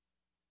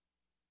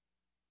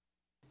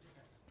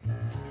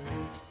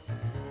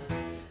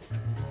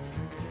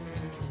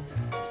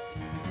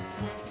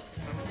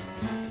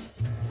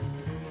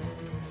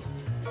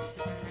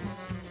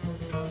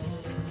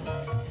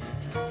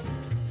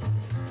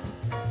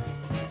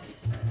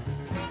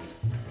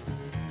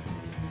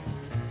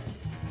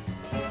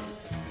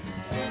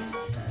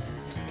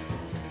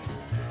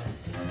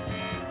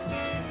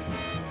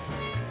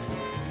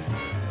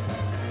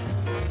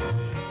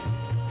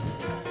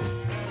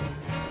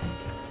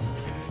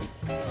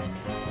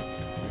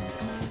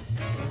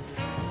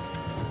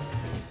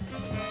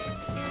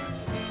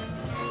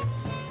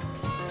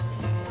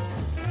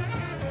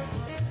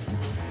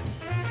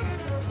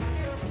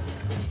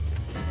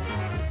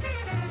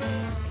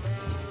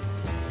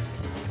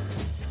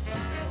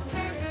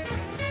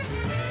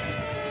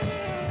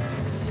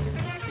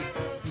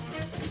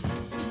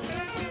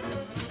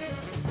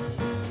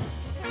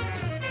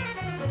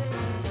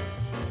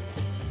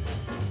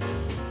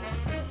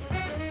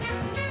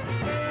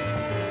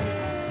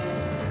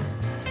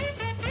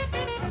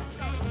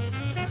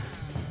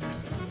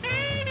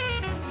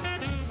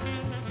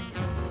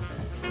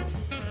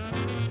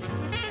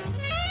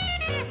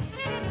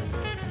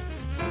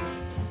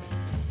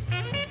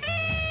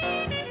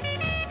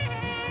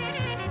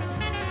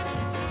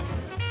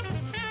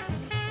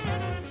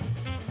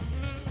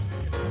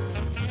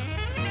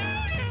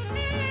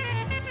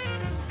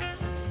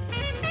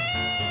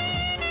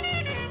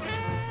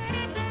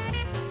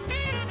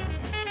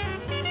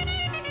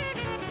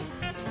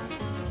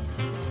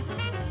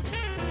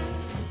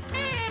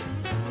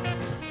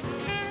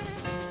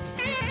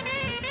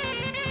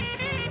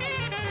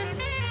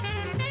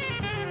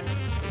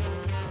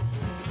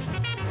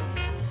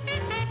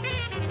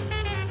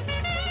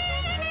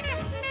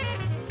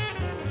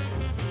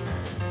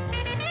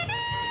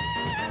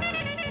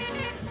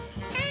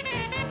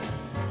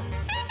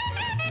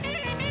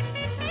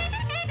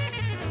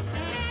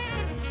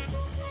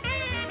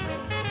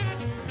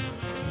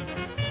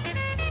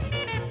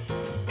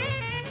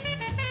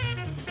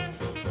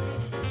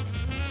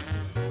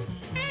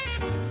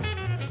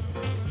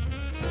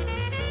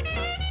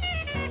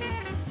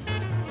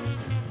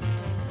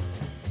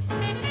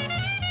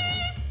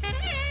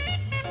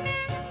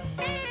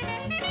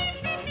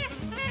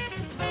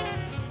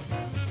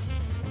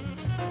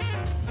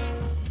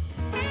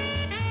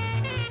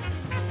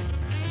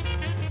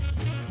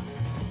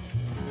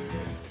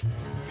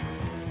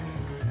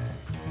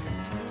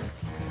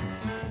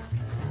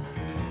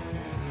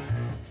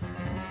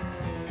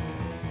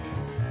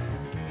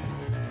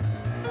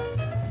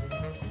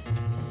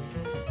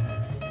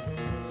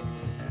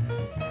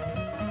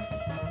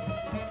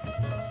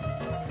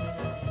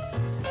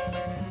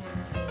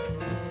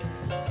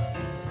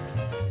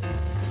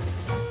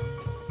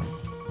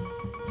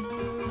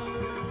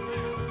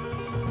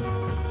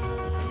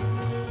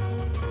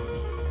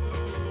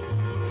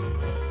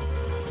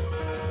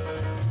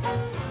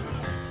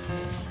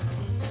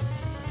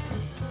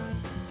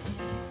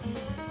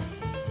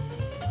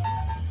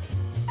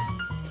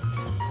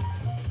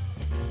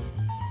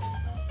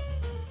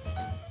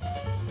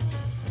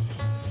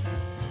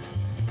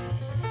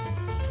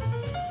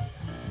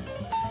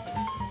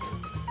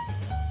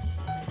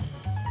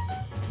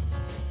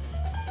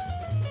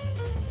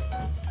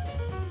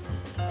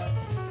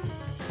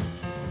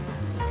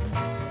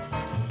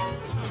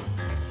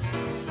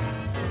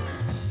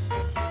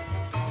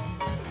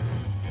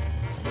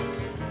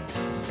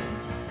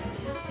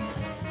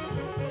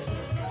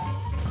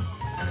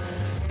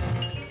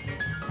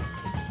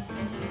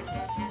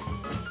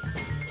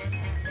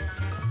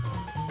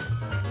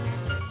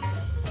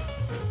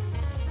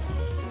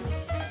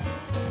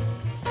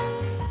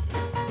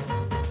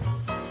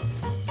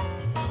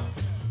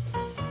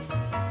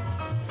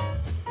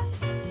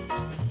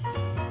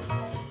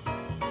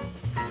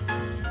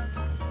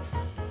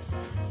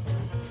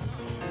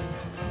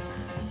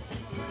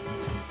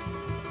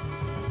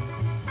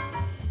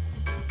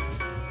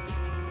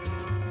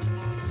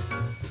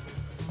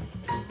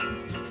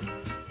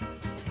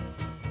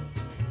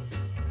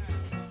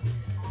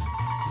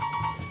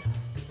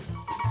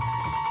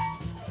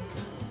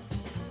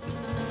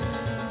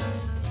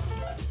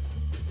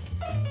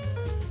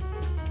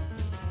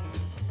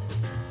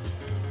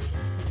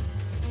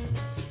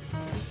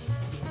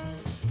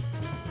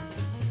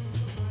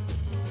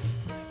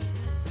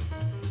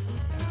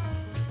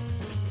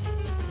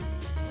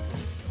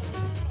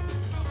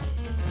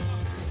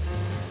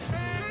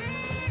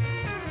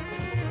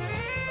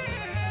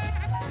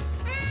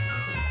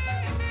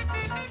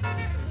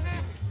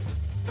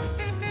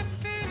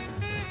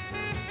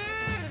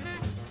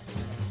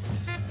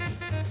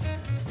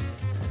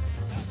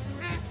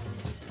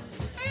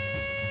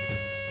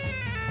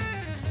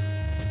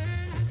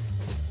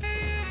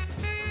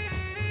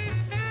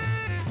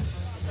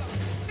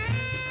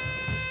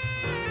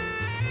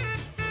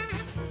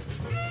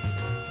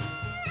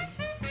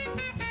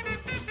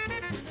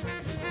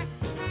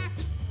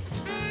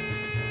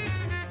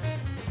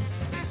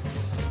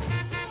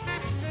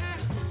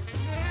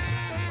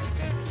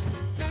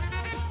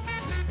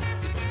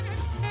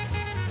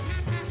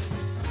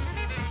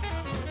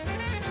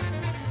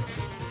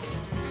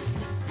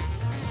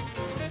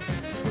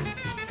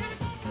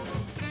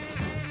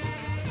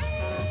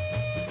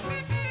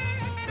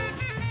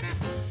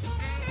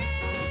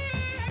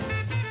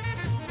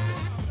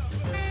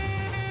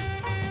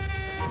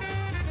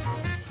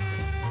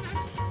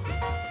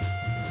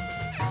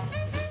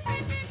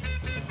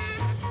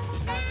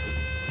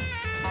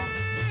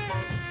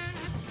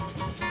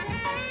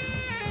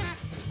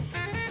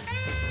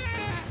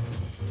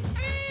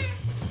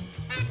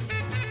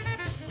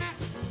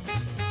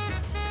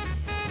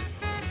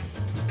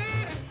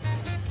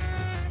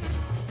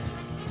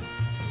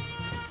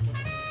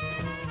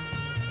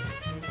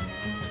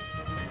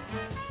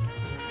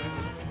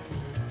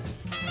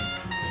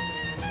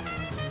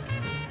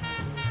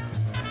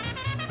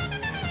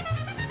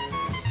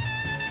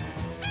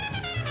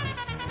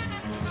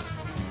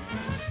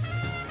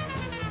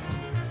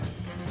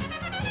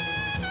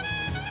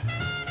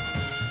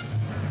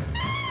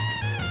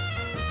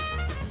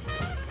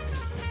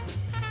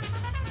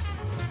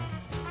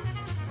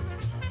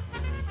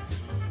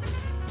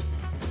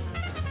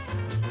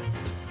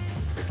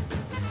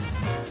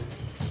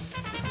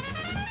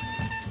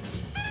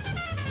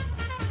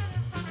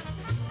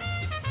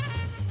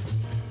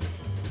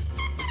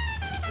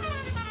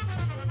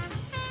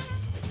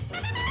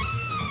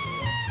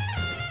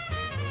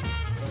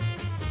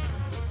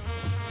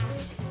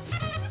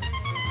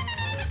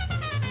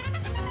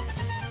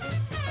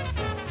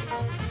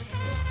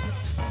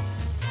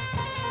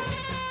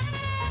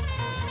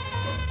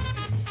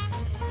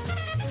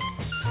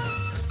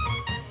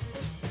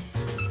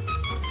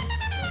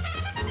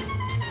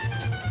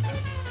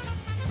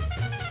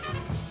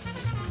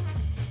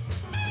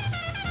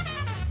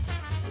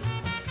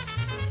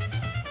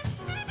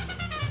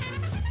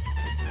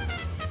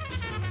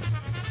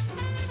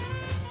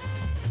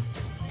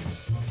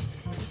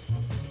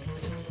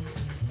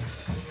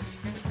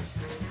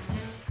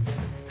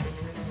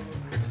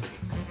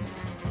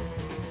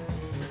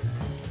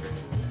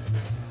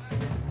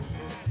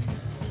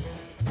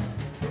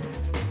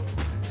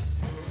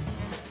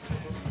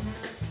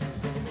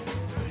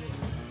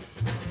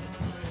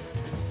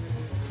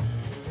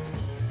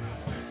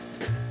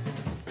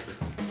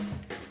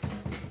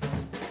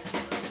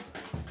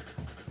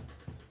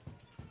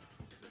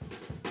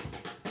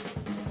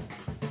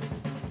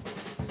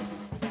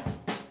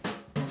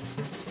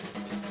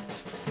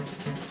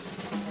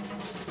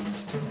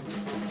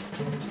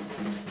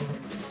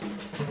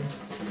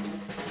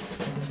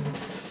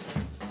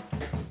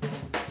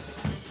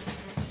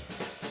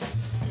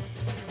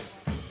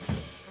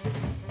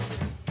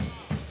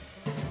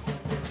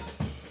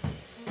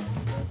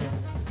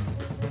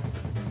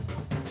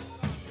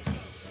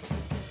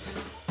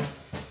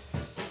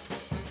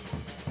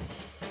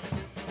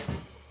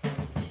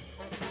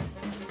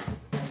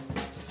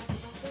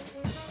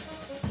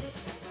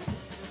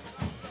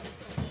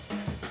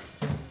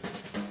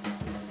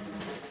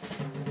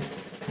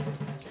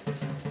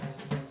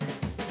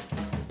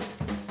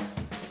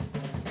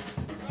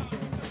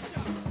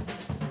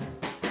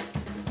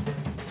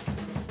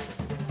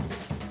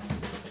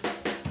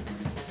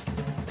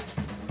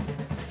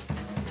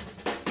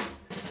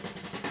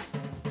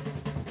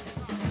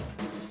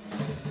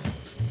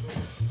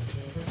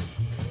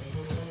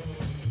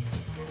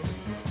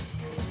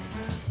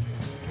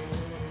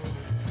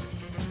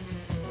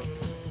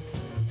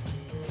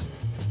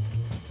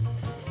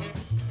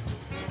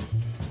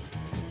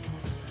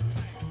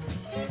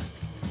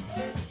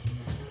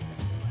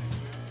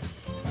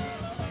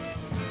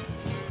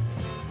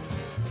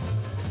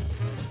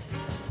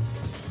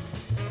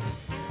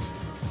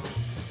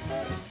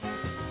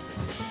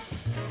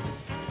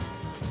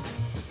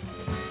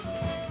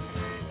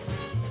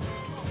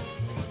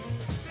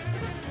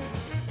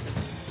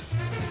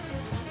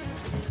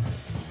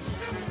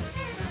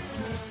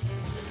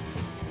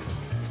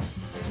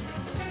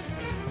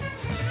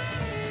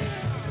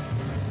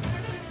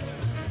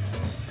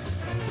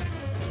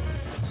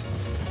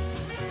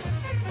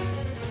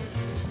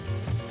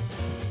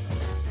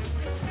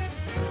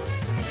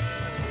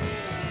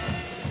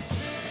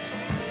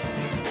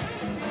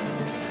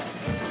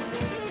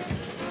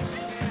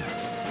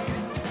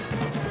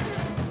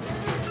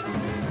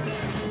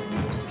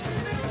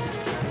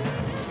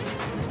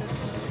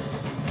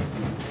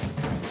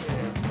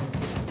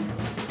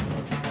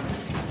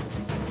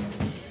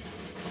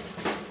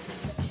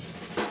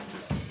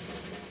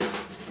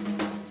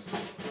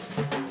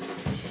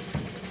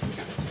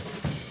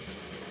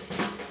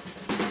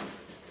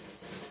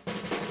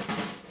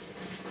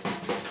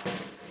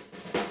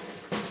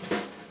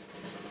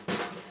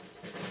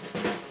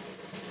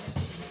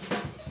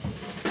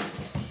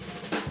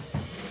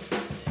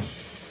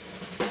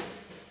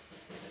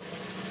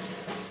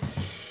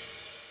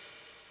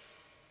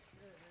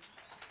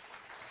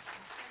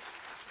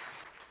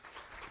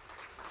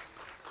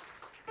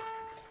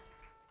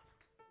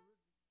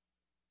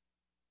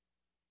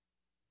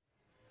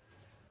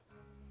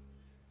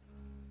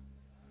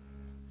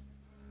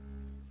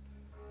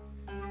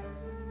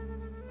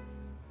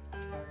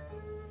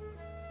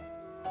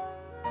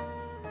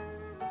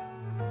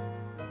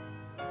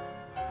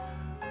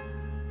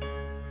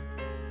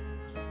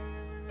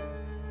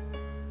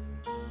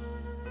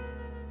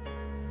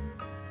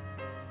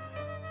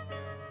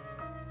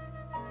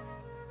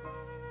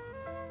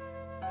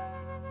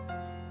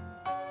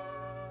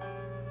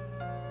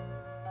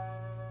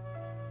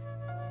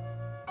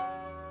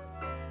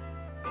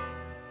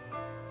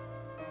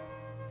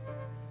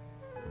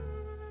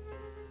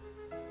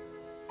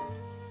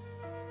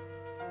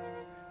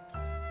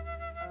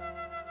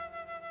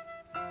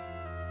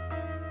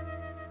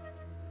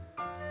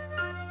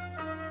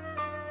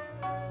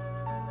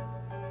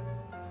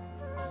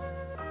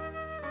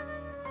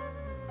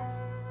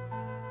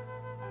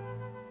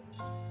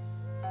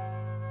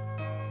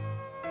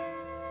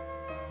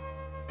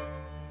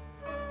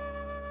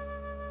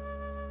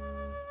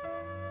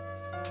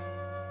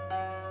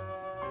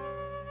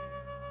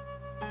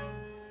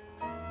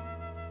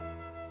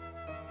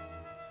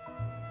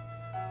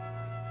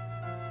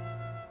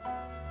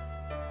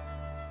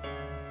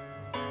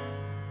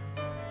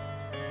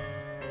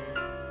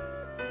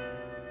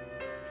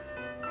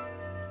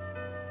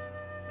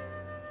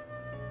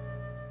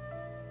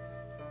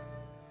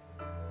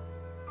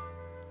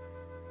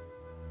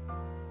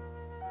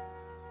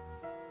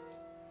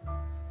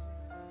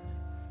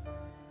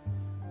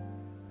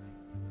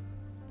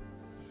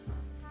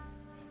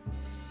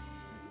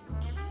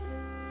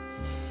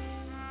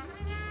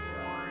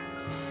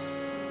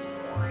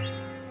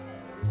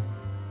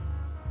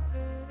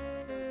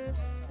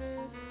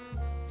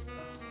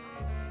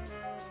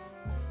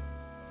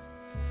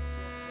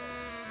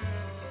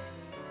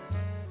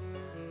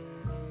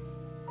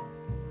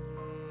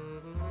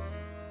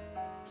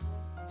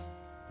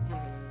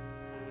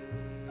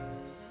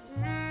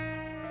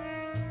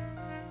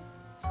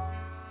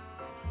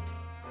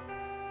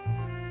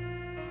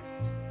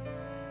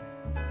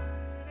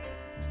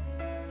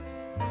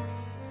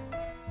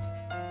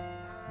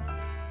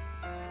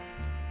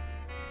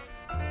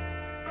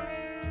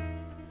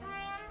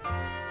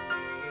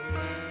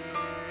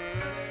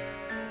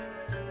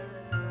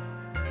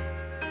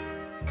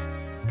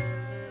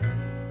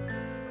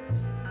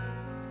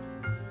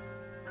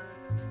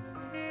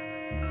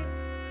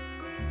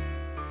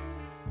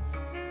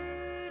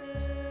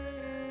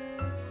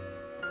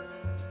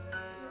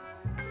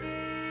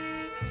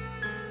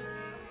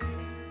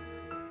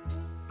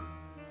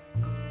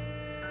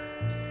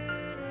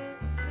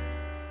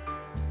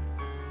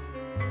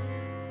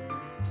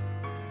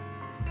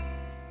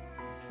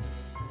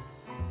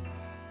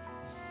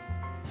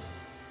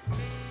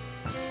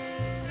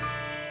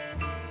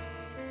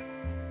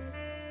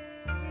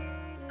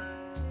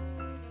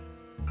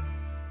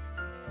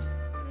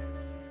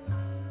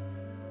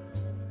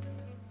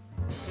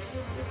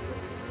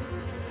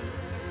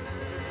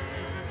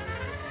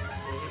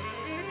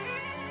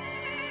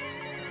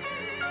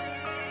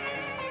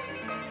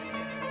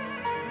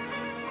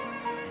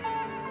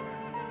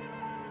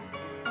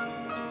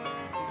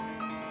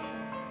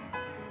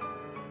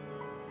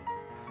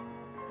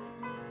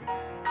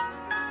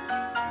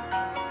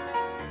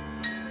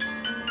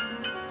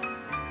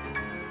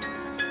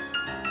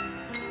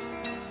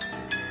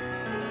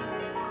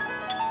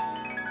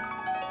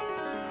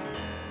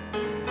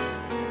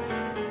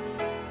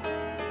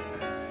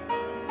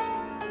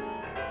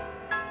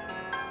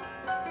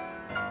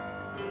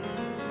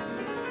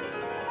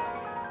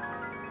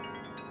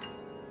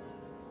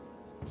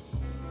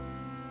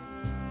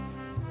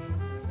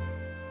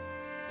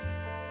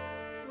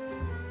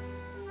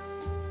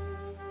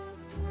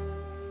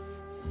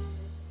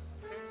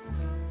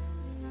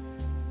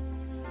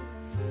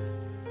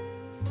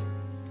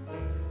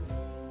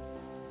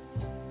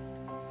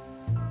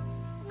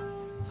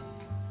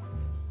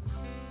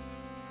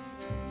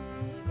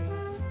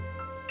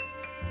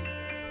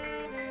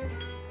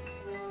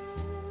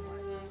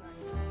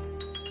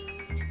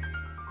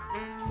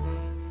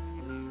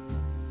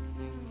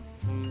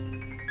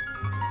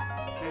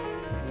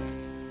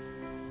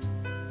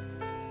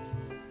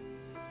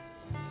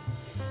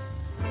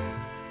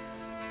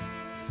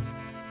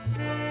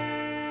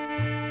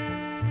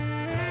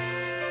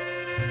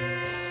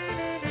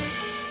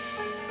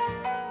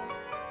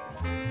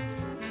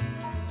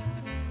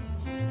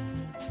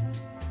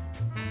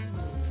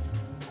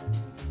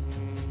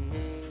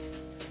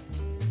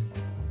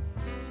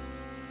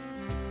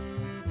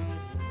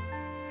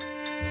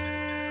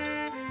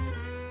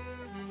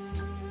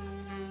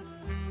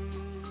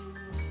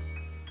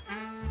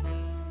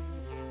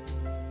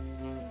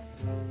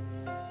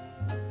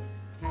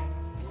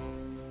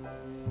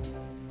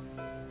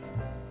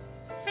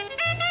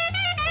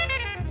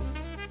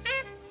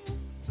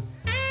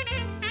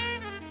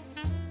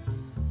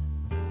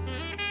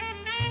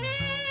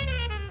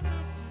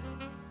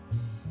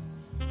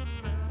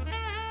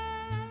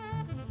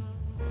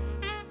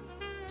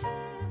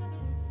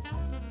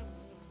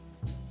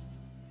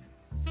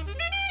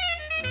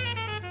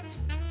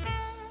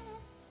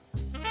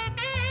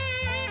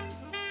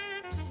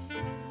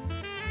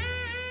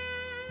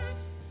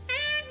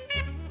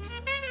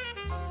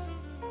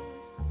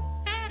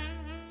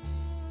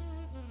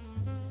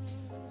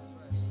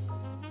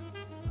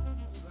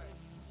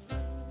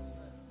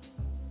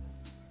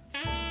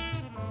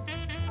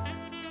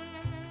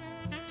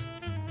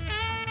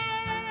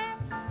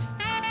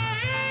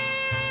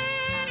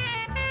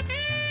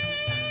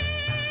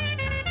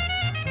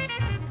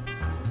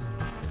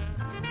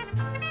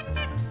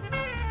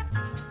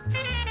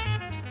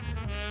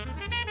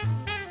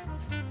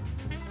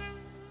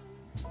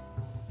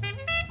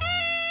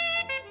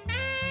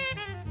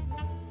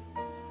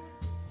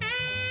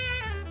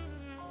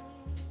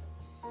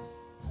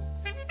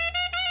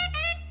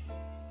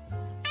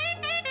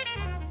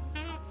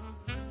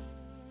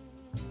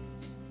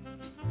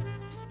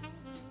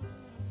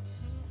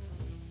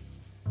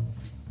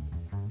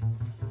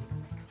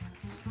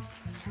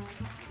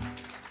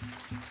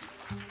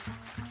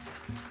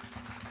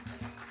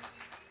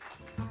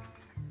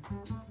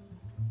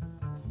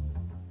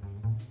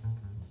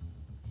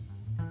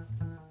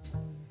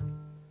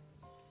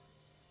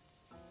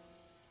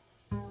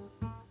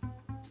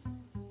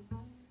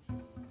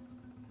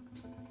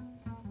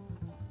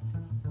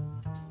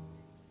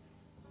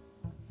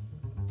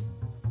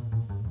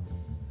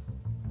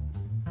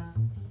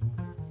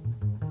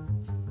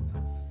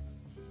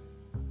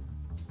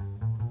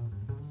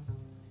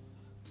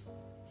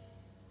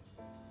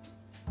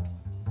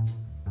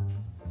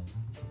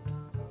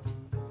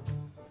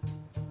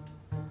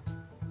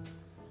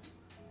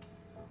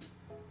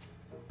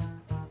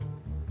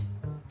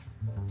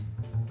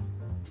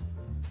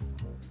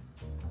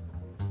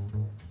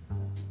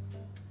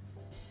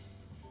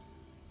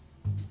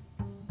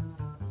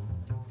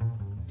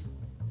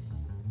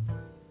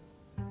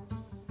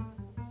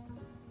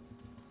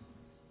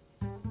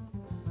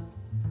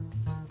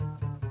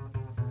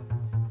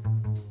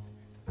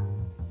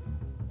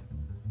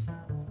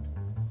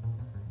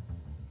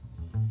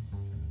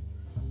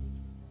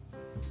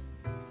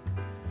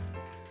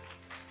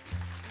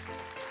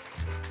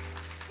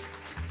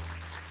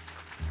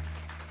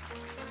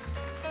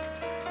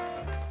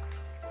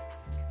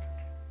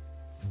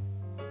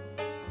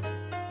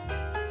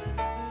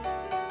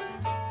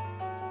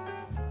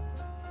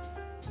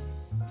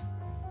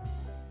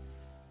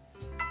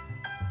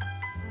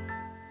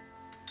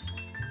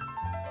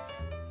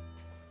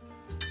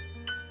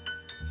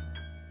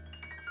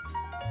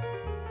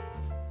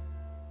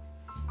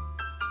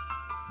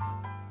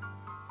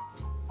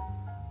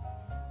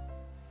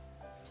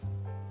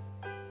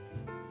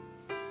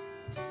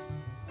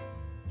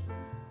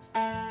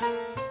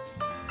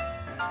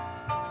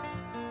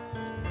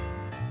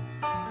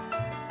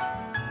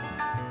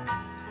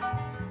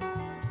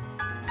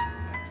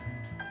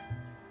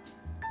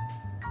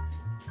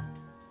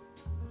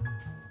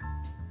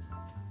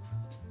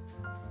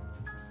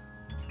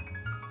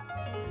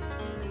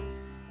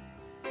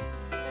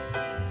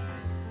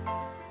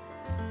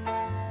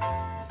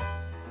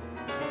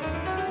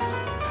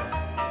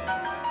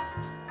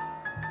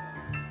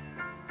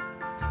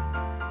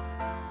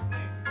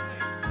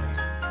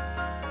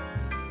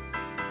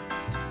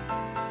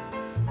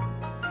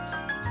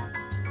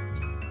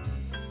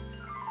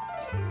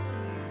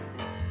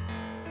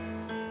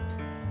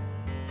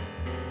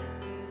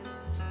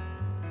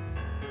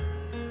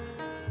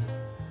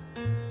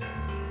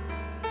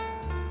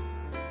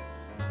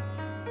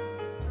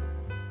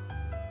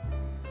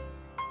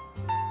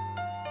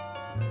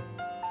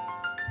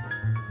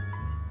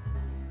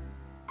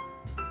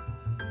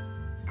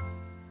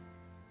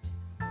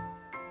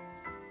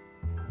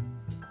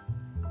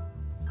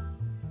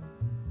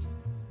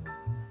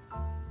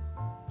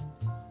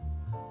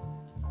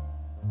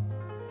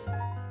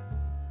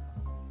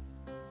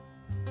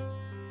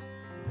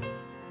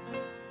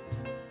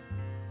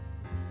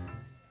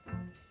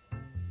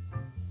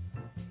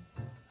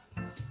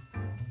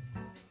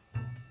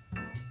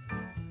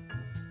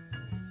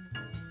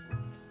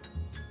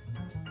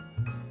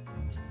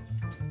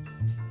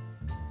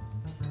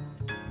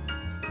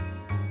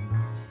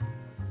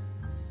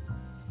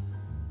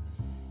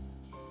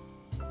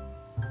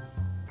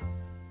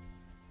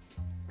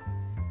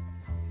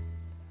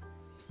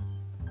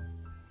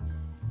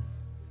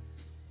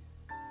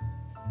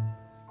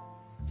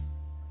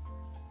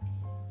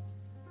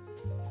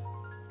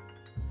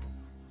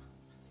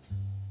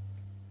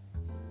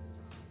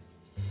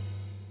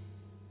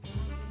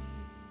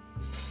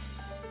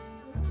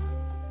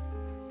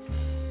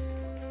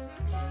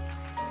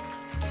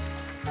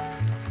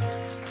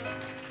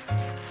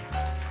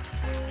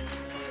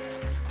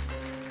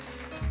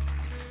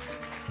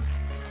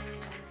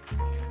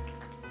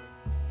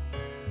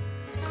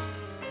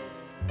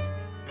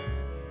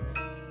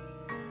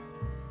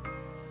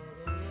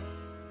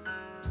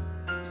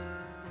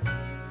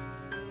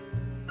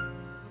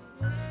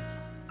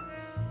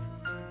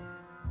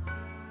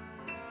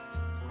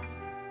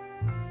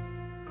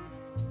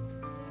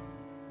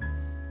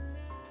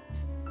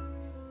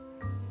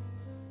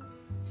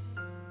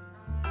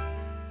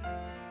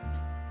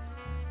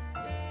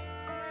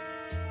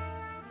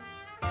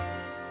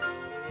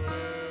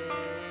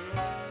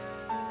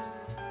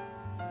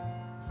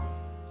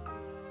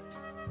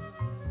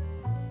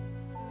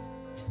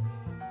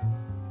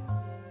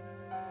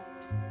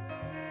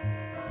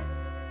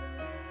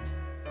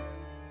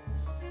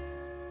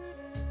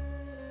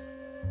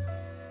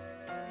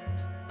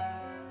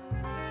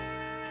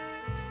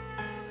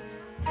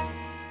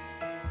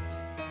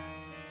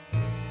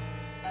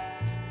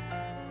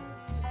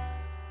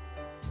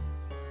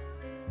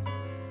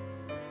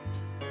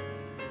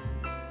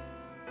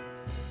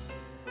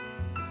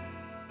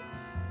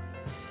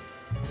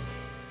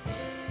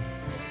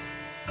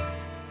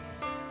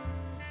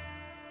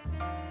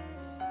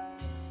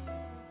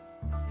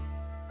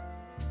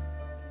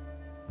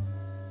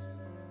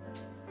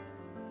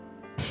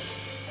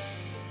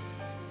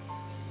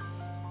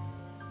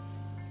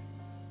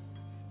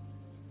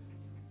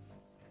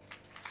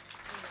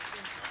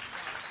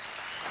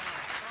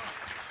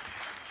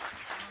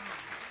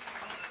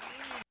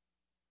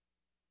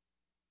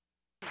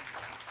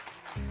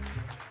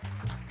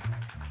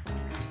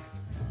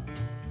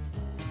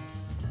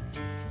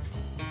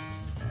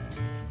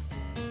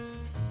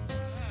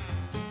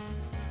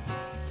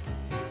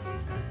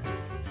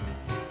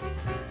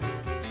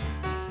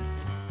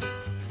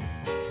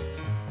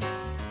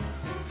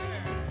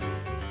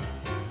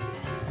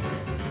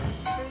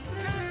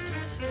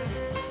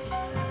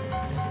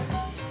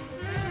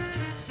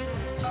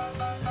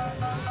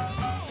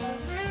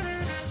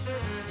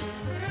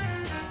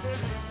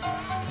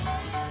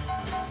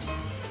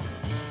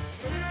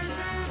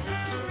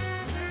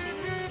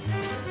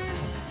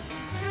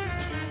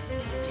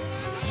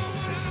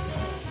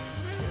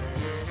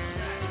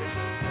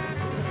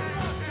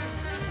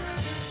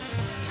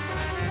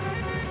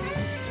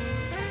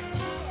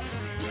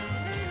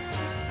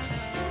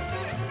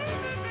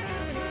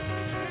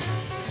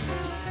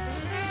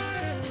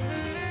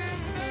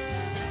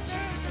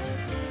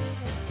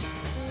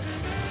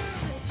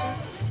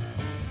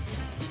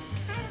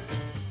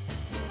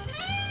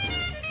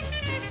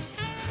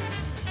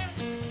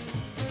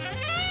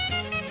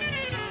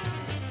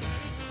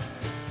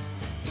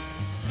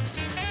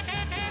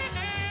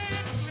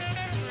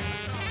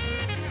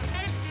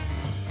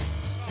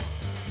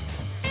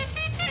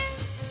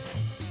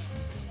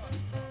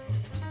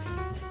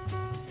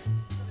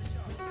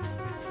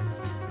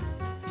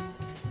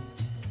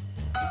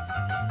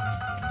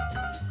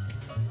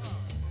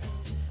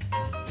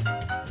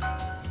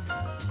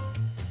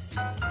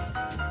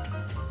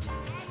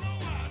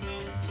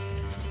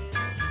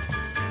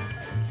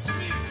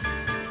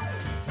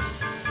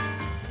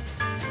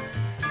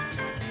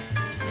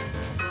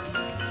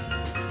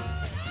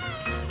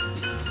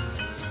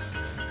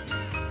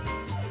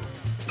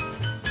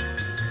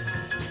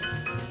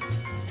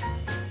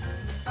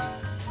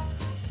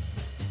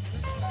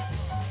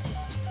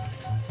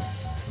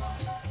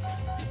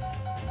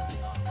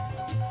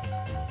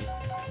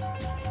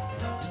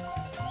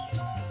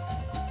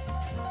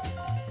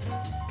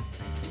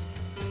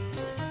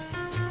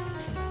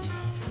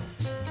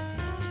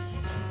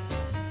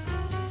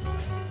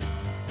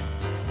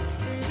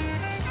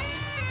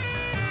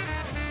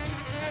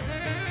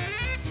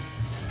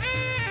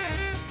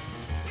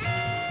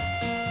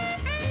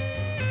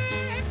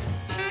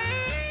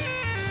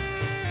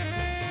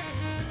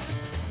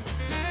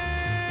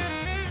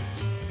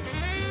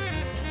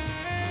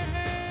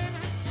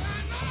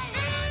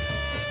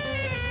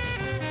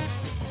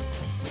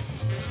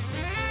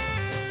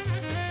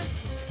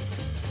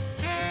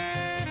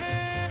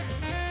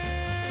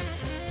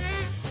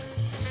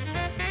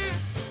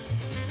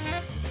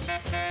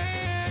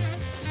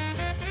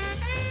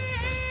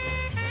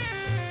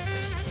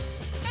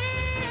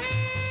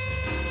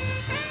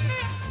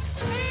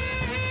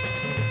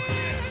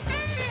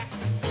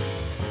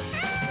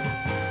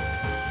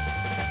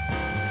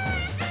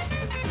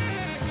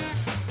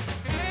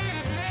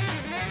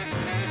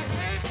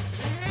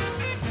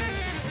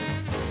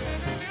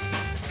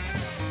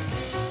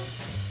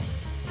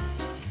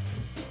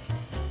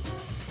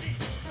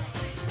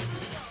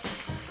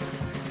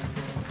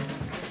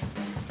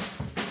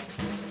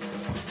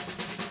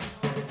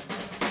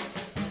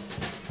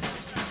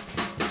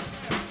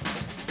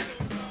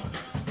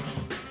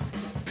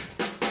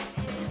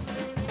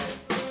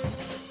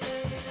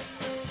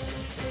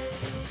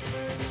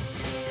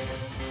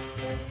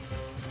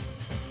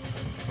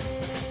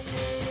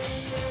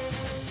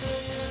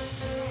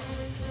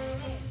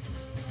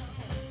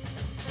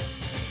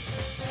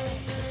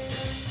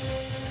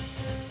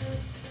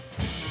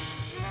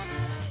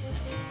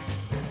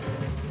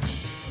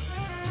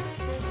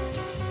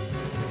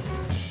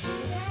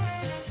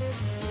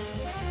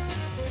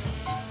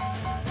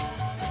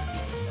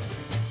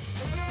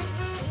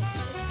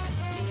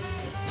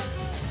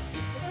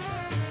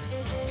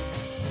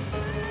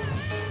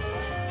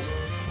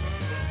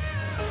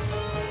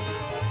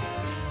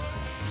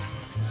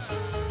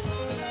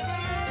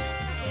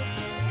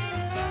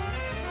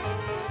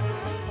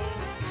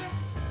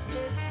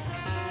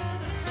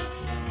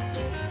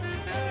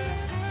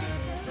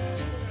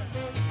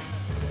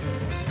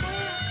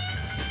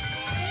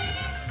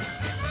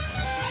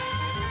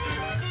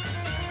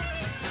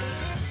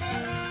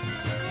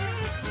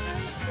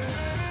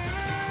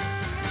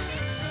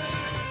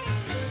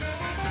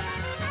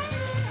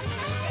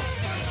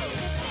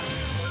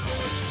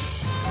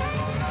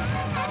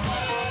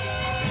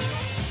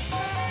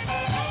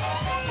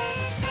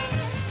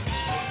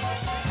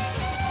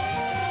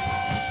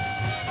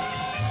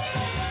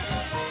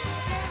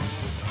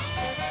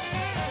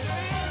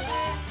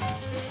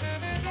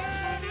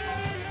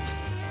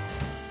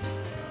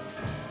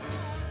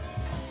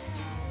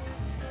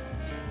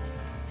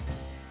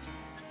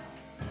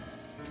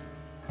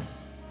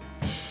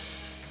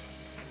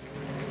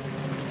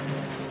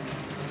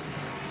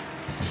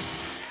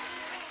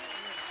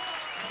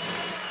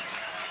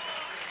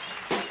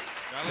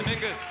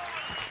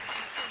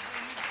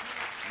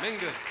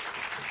 Mingus,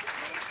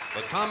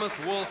 the Thomas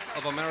Wolfe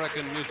of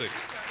American music.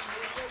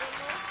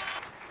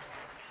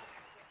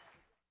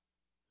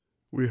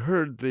 We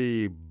heard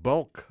the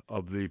bulk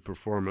of the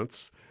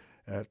performance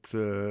at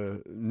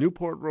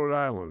Newport, Rhode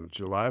Island,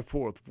 July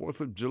 4th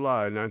of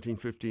July,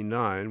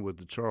 1959, with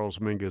the Charles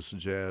Mingus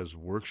Jazz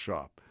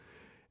Workshop.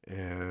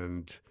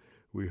 And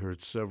we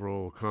heard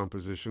several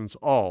compositions,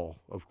 all,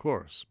 of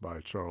course, by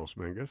Charles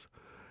Mingus.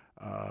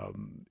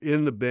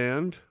 In the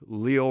band,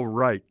 Leo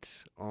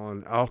Wright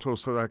on alto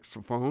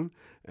saxophone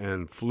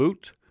and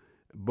flute,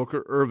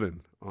 Booker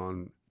Ervin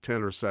on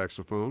tenor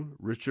saxophone,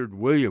 Richard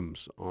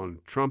Williams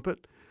on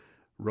trumpet,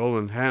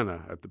 Roland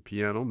Hanna at the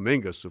piano,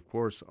 Mingus, of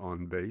course,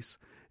 on bass,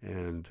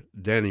 and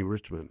Danny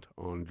Richmond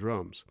on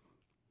drums.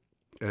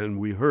 And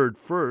we heard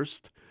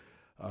first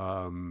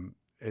an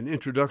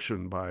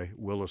introduction by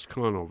Willis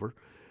Conover,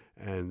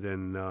 and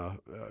then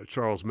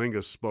Charles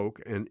Mingus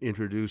spoke and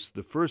introduced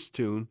the first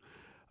tune.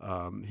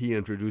 He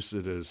introduced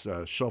it as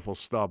Shuffle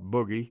Stop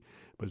Boogie,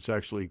 but it's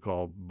actually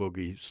called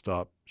Boogie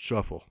Stop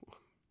Shuffle.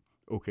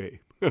 Okay.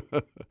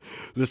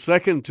 The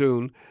second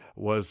tune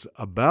was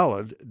a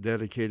ballad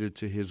dedicated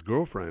to his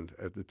girlfriend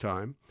at the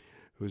time,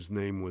 whose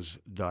name was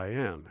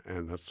Diane,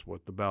 and that's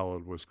what the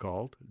ballad was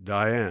called,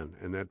 Diane.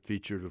 And that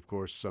featured, of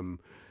course, some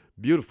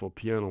beautiful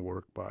piano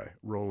work by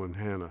Roland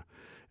Hanna.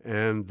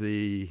 And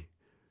the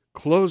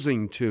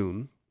closing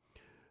tune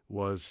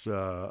was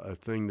a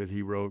thing that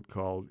he wrote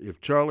called If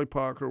Charlie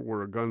Parker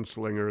Were a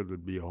Gunslinger,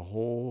 There'd Be a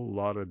Whole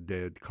Lot of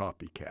Dead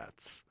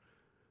Copycats.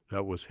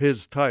 That was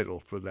his title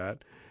for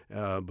that,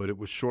 but it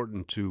was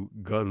shortened to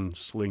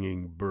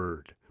Gunslinging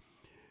Bird.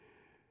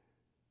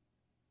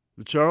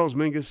 The Charles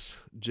Mingus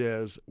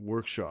Jazz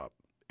Workshop,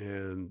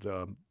 and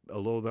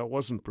although that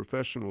wasn't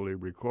professionally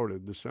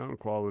recorded, the sound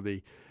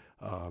quality,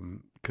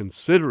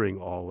 considering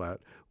all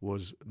that,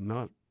 was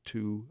not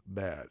too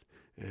bad.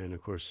 And,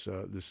 of course,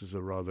 this is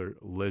a rather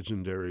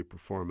legendary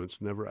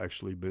performance, never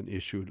actually been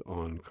issued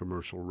on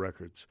commercial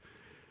records.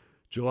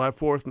 July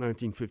 4th,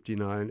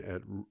 1959,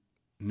 at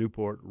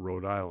Newport,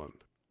 Rhode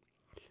Island.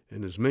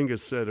 And as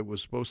Mingus said, it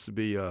was supposed to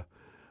be there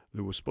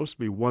was supposed to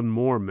be one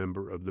more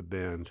member of the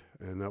band,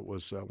 and that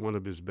was one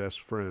of his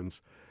best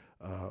friends,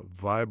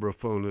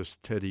 vibraphonist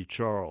Teddy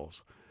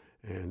Charles.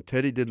 And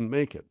Teddy didn't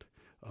make it.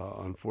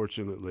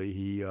 Unfortunately,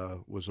 he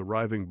was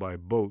arriving by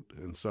boat,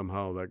 and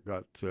somehow that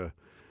got,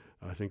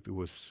 I think there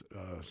was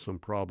some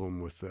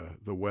problem with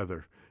the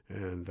weather,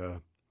 and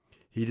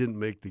he didn't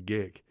make the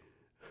gig.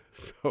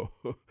 So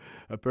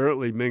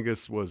apparently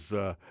Mingus was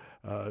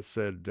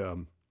said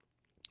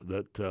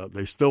that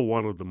they still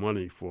wanted the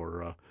money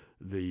for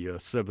the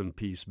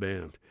seven-piece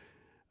band,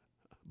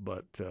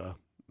 but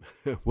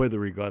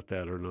whether he got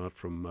that or not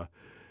from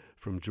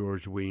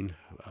George Wein,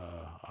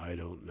 I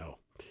don't know.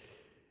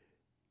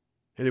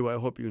 Anyway, I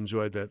hope you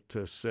enjoyed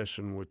that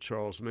session with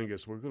Charles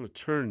Mingus. We're going to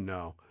turn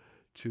now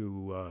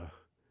to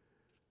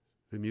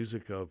the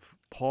music of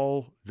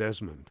Paul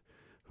Desmond,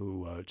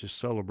 who just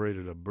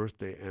celebrated a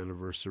birthday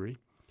anniversary.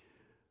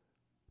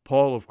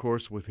 Paul, of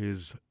course, with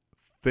his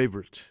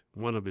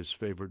one of his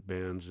favorite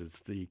bands,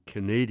 it's the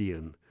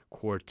Canadian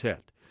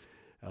Quartet.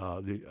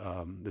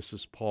 This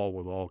is Paul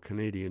with all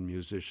Canadian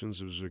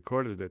musicians. It was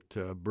recorded at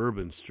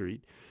Bourbon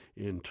Street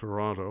in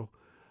Toronto,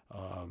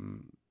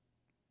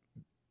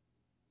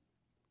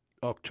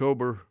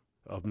 October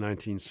of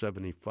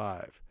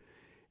 1975.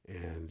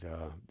 And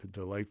the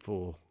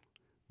delightful,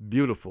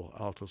 beautiful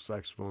alto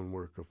saxophone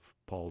work of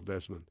Paul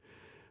Desmond.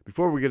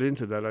 Before we get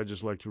into that, I'd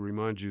just like to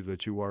remind you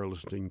that you are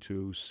listening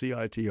to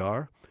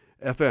CITR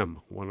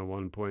FM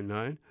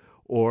 101.9,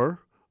 or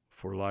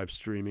for live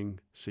streaming,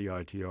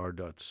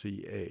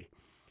 CITR.ca.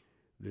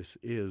 This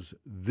is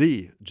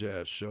The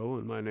Jazz Show,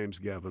 and my name's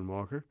Gavin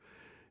Walker.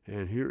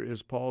 And here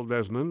is Paul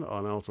Desmond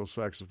on alto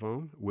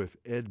saxophone with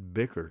Ed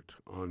Bickert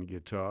on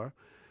guitar,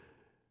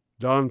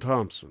 Don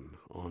Thompson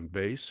on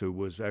bass, who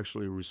was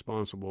actually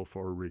responsible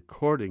for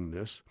recording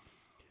this,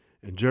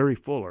 and Jerry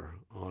Fuller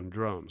on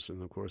drums.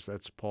 And, of course,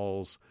 that's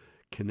Paul's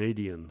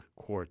Canadian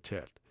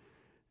Quartet.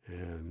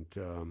 And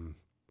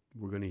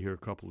we're going to hear a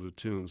couple of the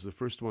tunes. The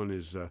first one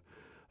is a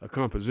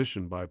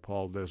composition by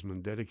Paul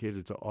Desmond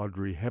dedicated to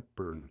Audrey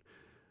Hepburn,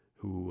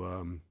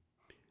 who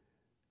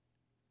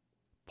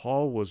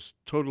Paul was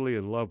totally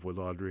in love with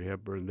Audrey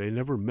Hepburn. They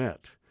never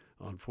met,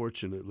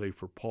 unfortunately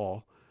for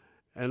Paul,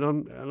 and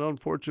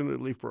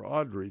unfortunately for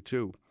Audrey,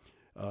 too.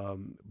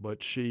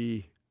 But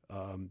she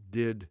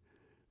did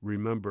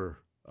remember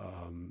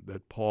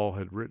that Paul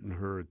had written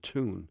her a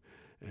tune,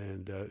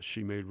 and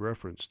she made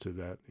reference to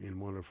that in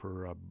one of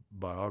her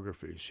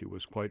biographies. She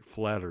was quite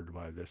flattered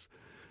by this.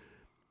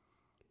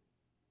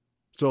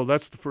 So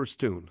that's the first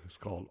tune. It's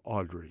called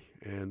Audrey.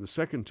 And the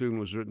second tune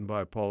was written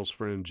by Paul's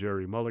friend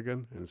Jerry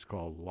Mulligan, and it's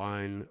called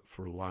Line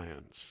for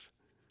Lions.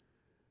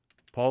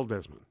 Paul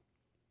Desmond.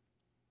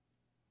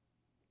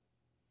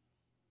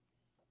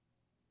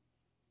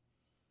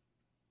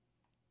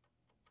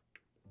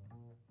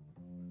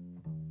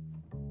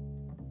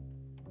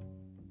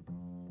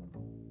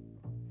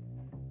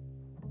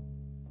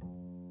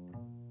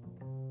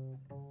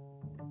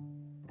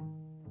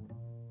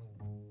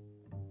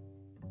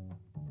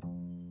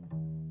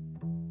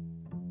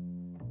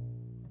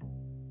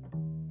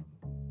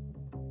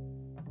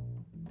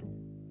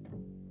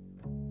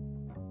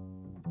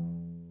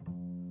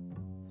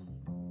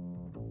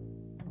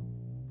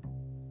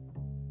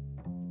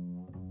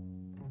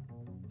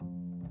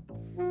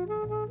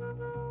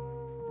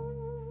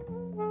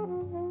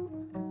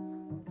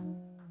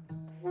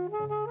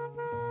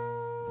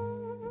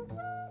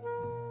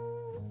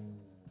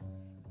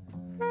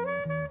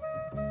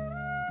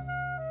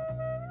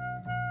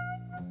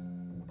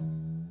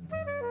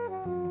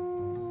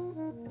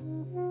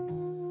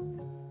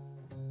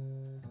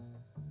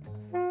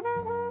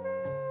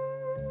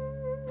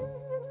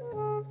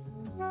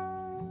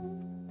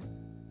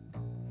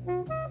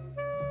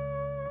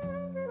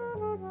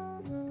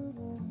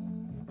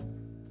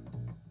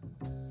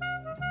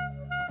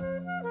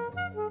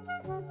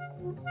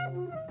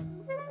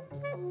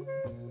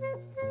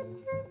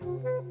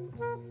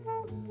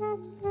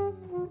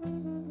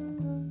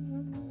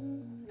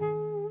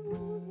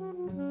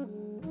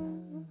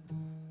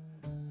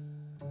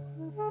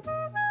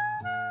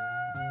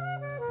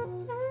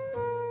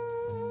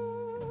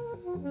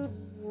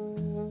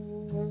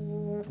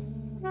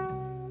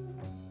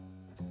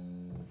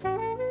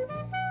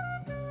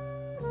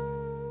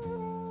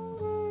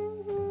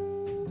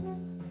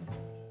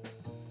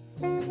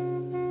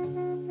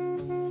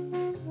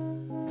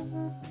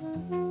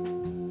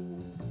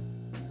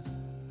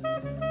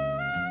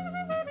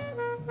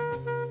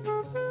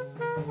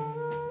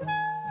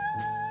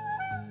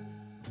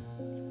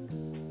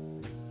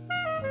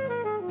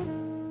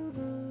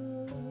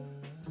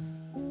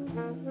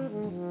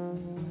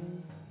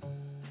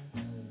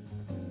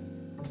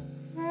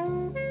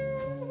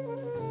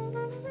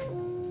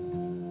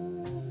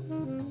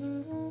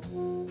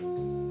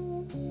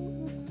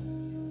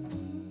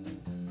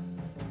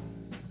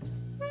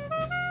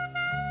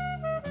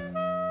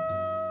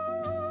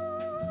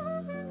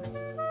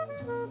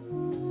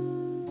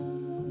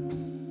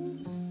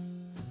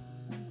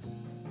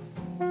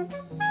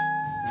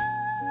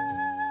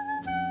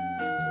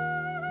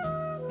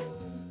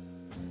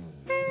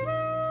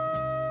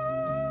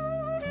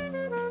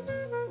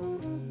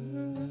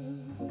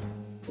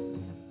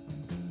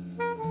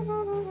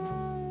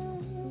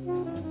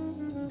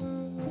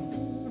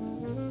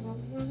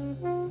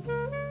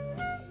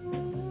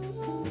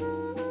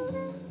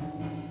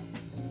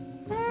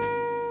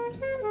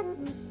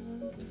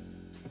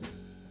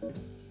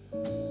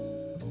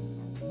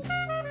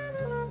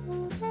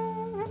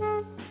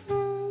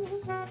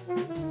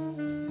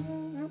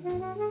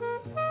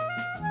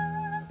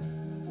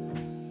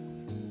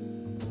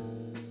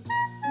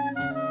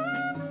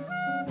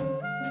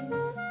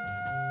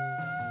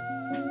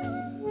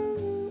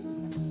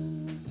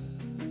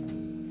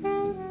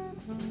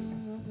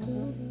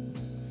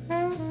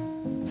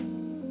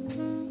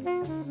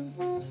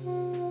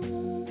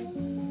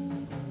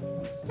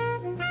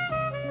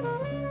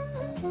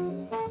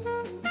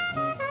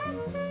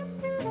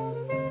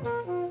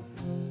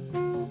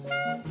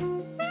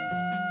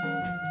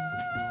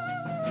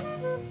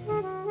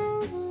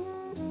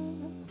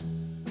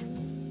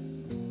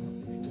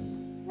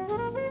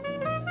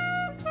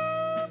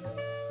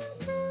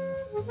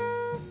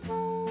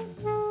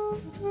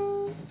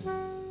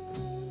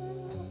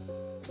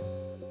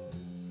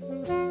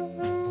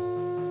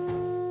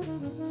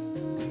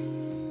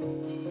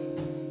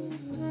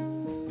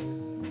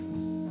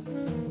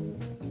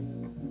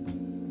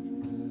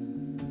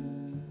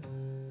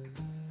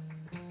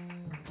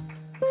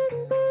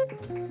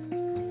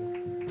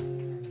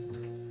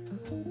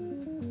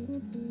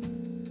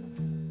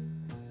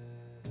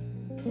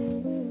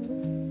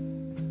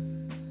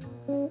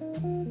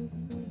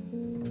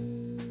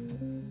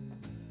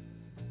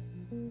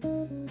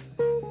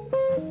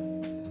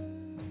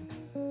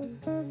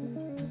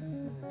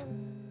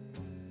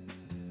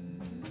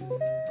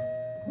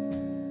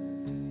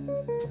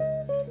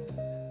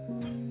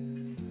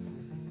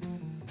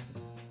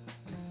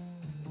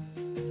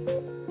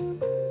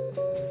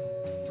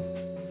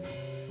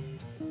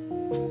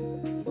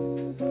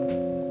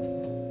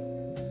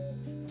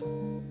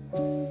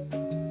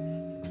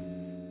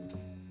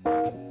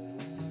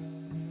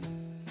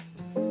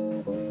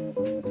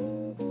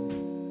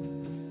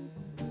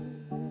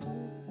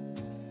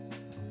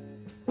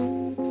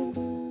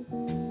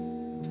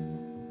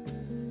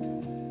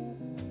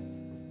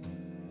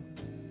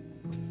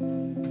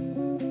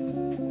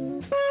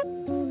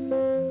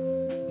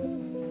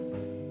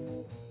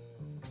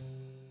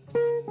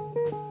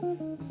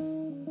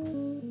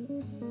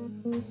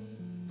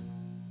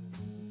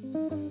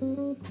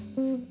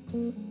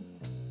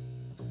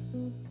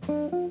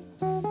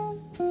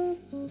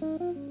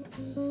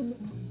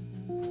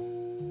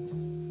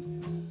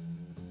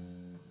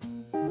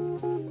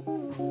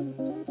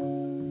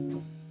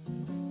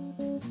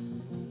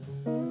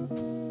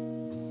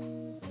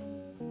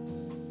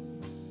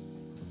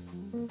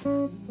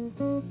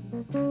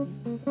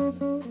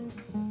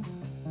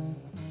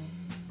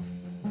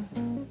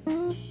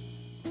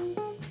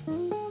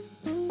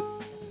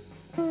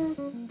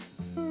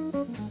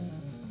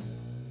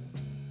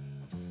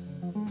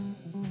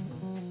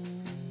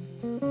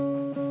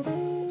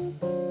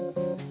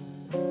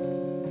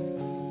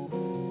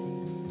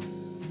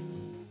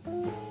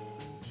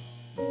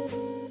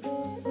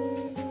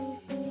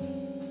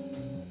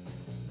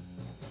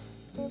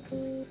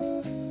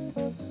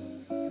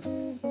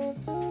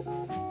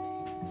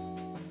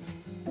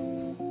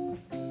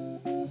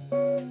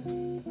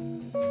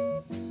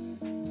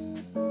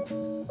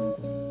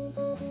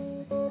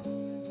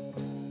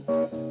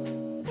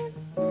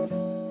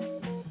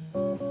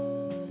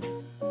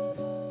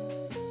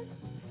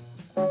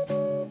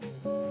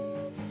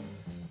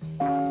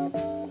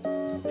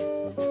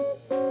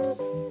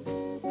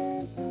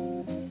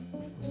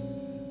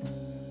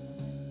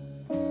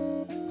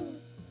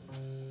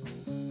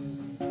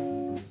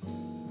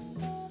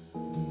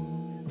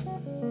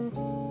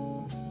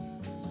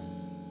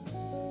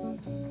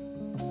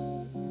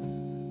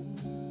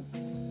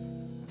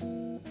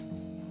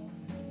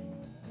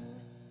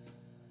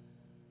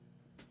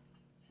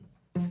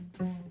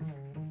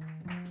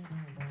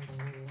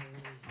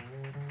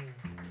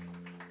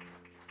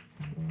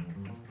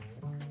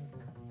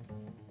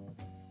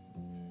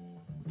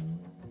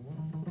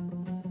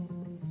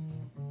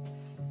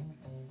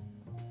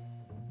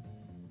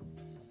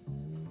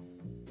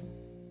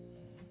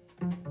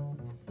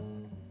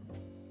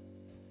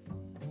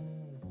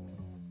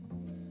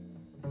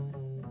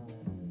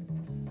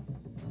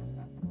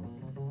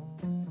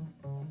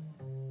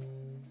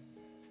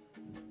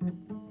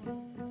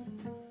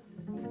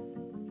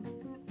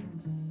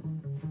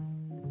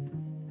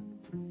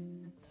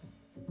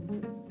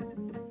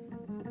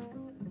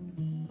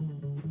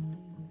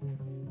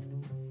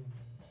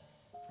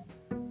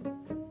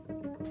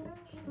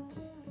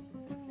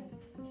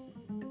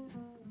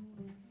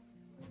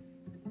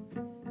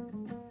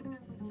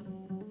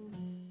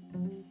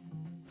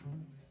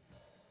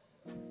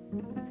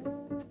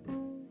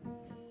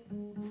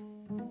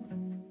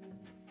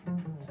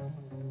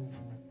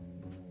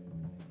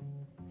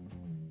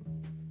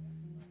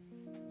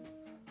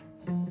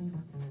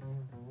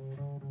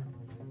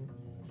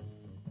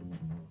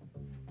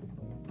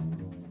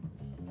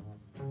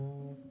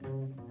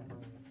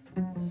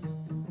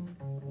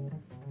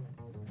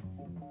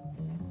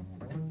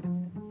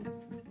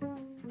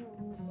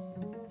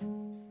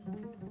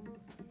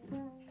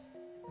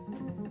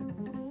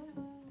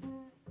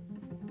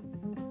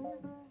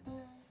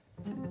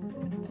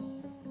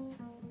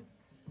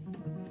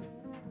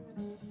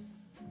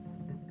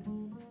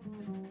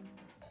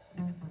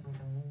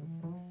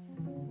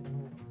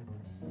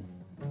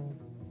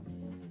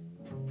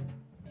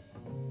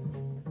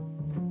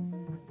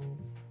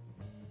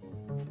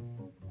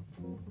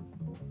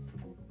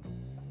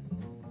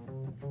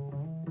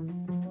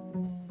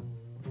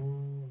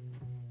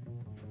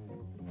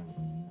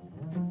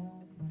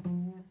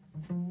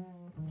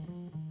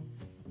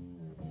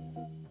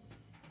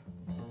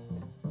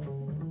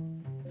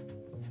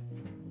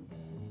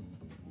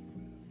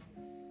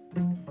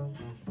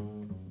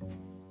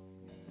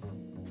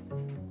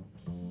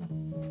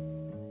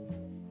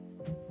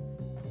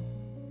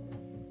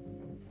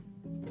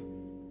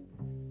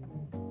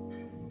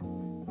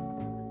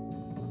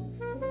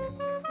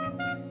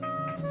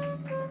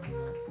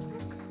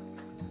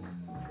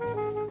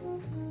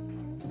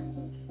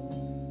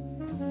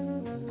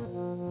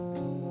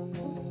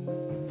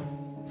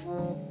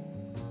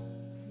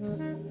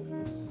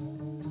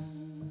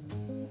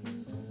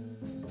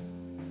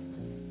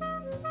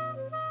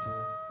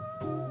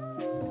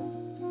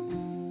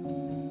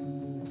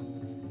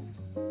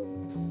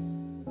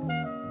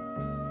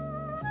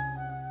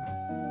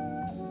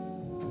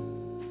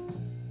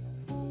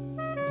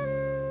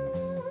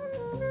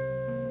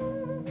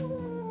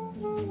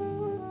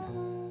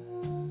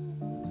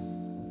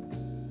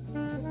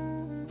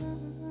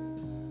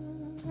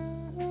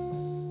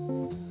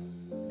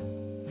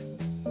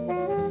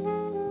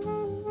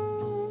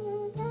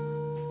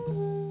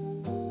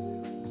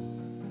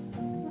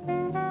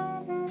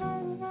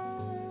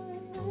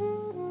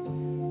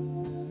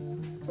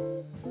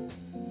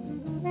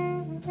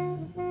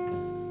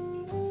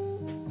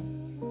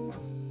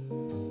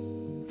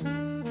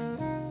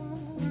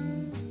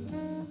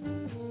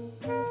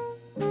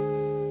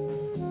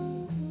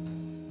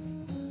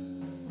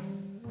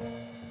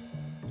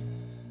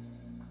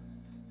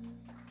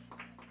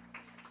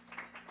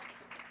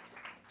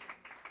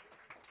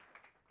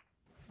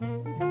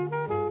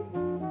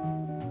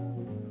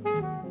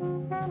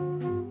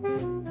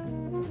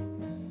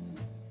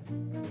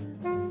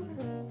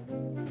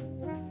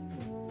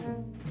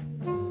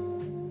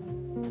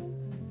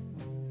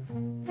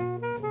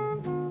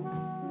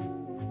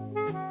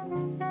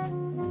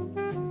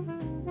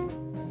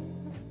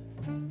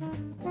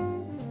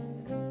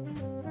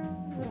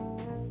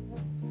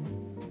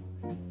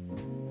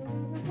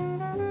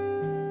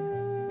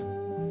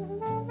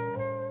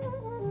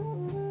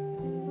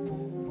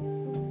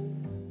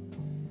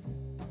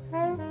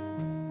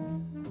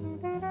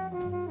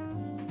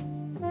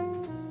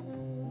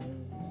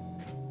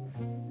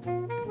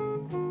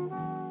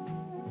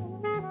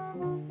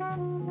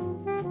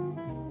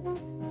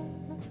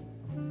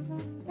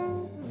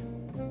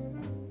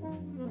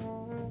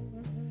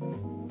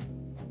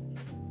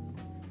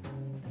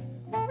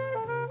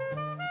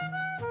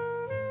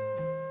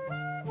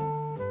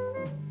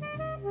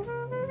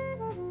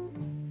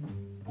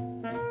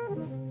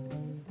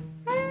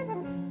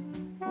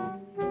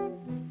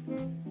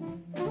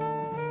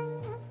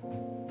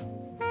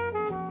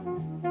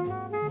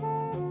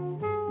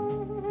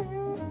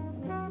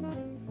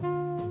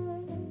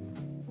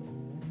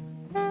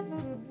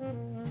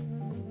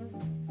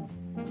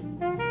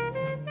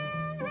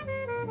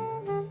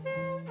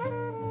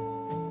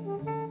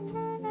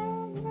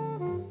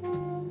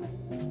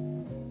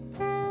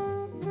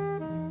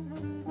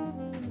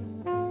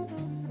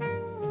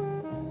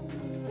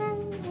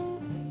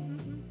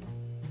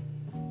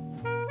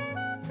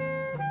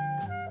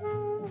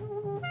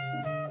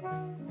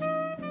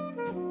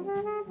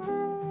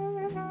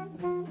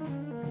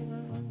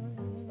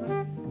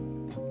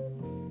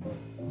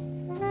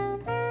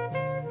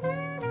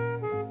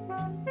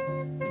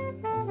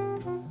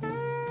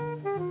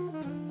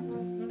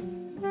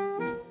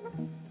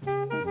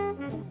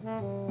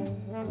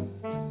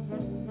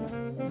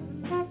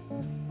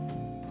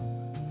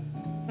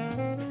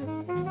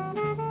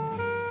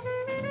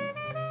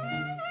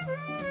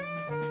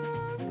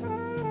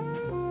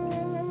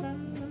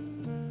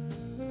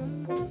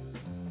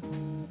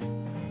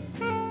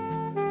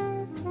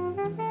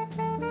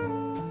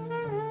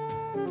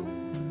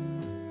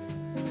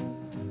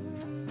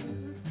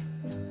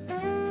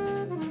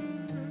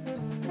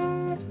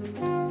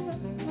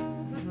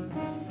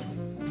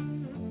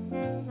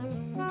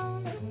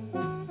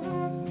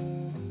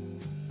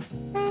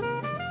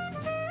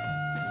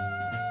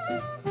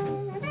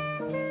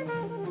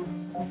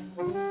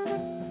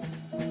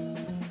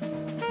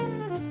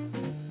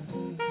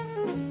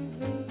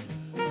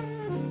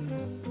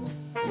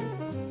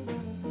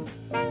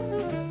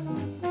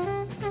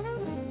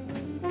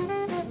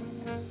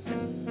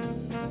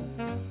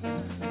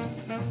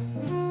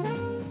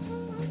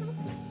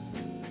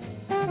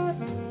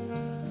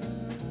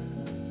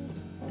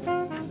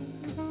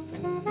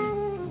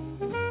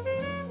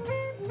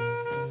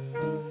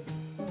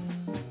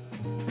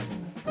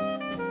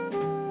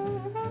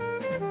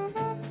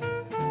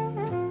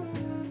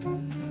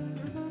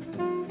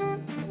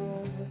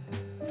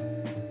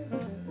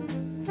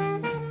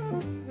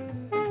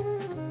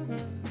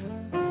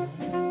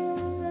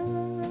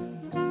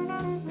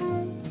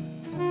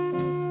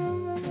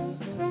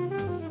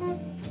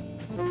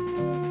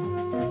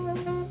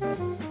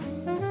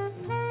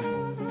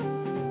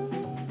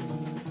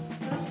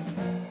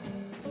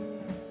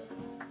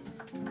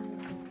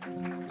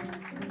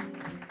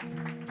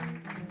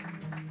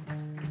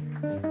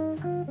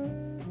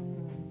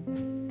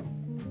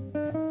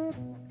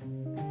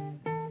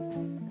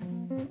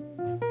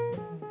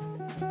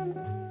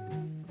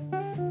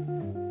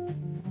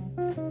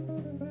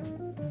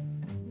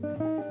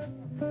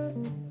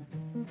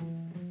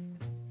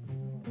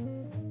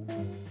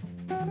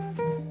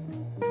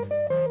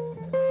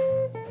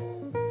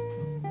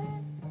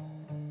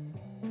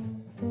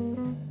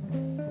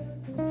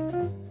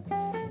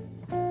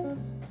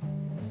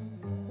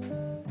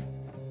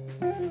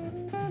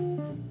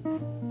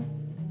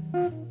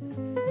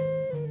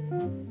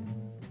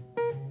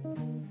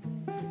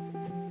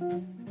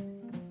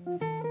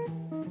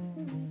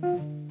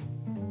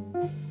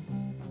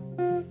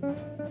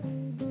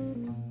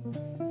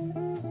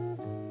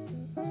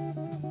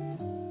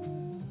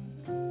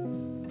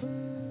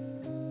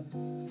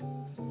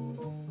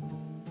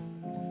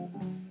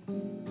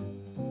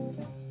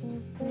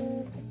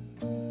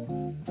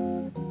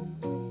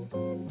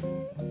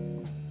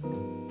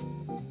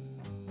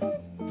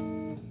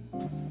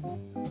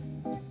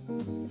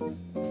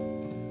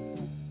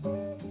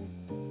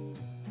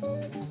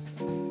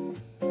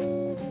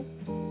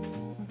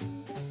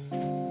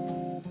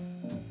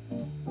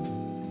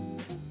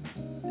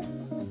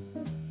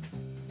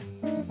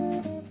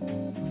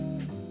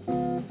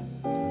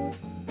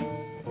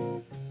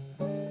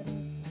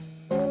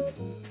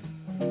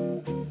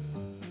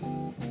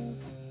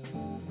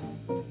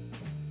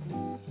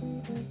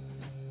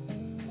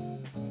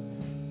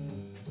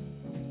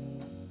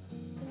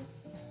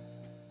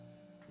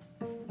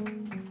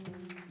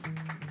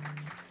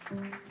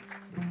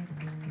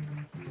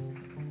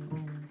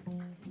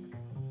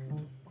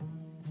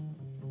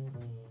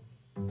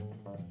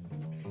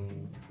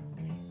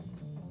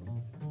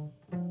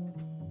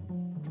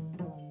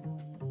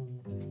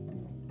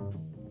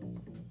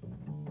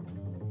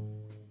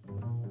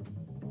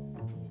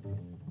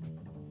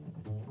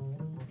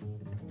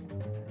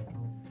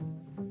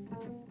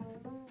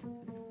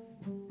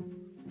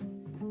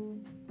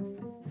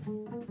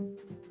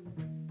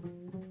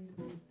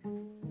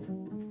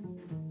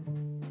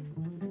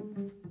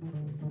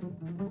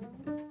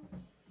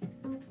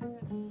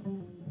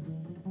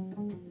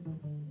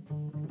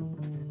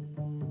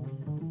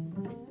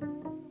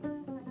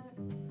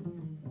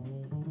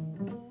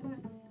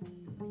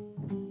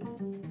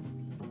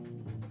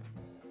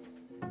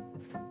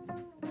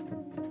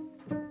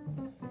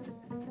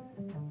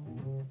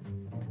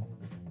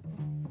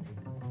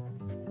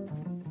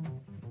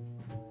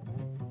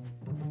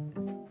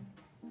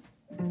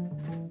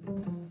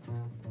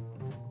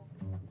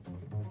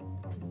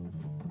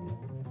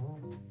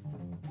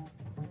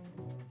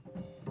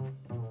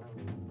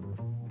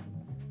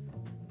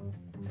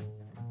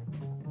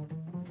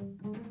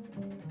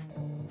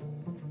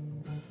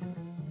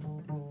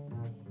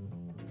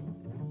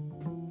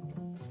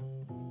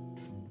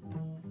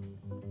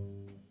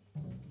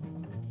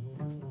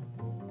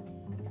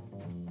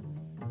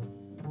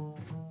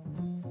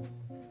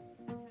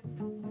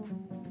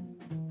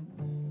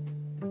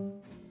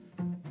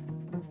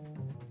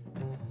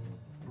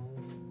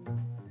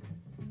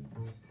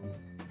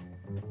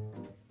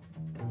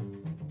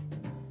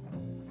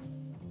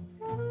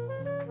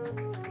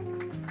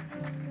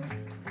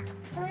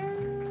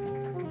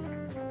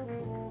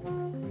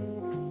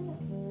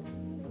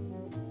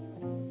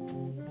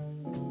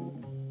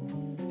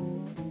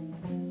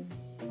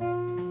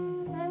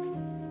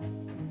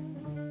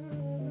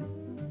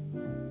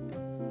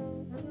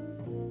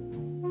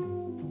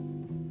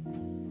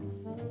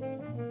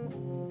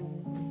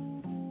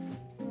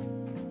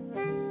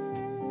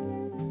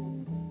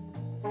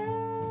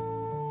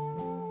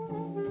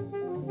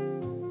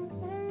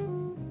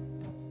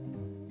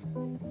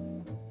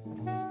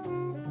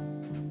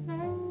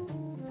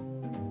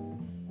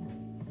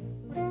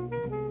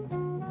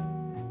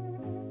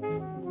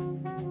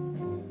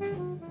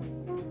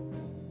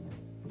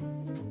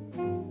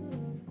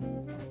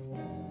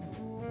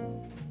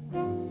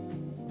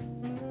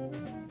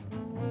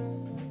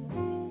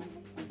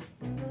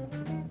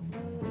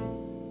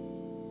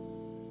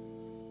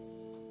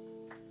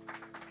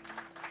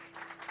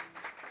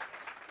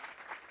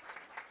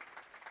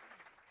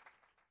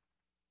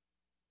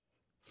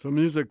 Some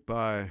music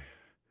by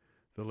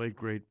the late,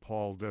 great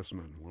Paul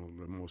Desmond, one of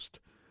the most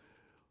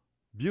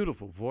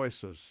beautiful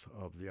voices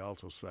of the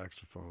alto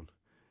saxophone,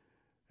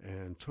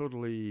 and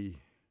totally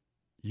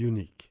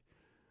unique.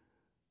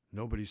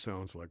 Nobody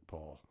sounds like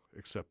Paul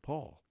except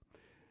Paul.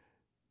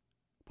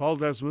 Paul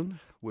Desmond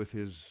with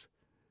his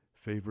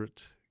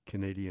favorite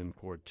Canadian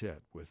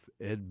quartet with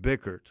Ed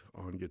Bickert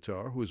on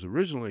guitar, who's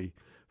originally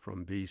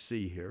from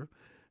B.C. here,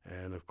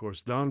 and of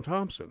course Don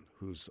Thompson,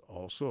 who's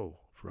also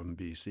from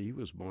B.C. He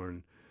was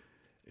born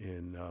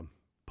in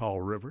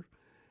Powell River,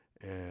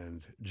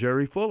 and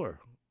Jerry Fuller,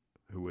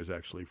 who was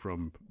actually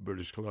from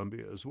British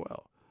Columbia as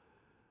well.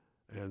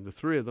 And the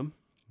three of them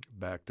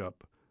backed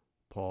up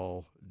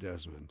Paul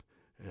Desmond.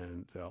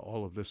 And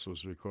all of this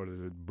was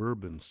recorded at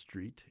Bourbon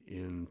Street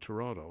in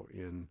Toronto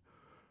in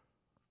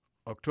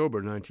October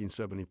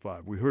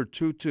 1975. We heard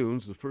two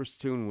tunes. The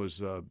first tune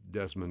was a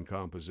Desmond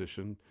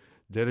composition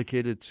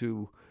dedicated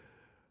to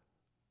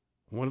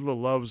one of the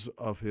loves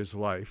of his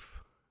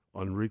life,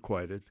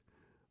 unrequited,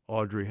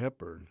 Audrey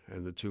Hepburn,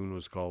 and the tune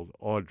was called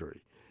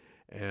Audrey.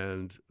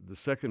 And the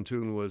second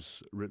tune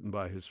was written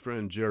by his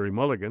friend Jerry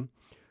Mulligan,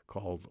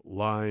 called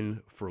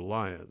Line for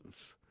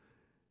Lions,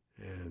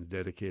 and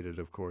dedicated,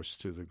 of course,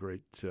 to the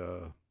great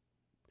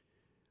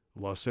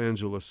Los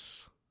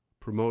Angeles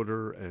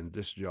promoter and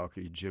disc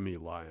jockey Jimmy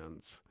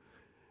Lyons.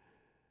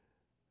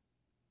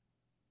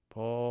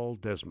 Paul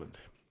Desmond,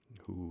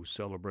 who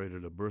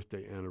celebrated a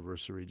birthday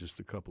anniversary just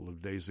a couple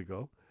of days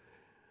ago,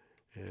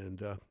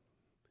 and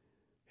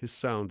his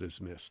sound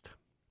is missed,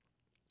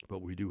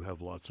 but we do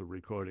have lots of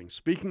recordings.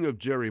 Speaking of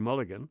Jerry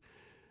Mulligan,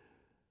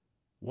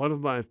 one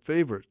of my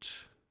favorite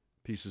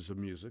pieces of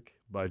music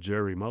by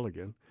Jerry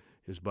Mulligan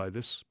is by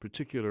this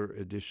particular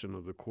edition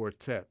of the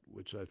quartet,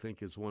 which I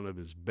think is one of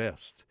his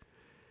best.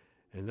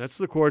 And that's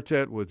the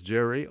quartet with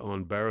Jerry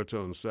on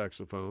baritone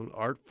saxophone,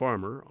 Art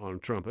Farmer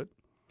on trumpet,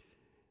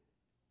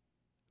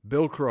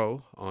 Bill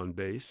Crow on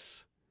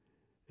bass,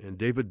 and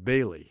David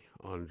Bailey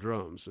on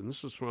drums. And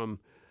this is from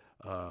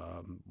a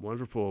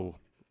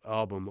wonderful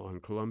album on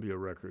Columbia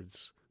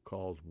Records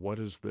called What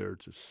Is There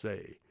to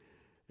Say?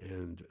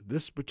 And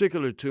this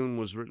particular tune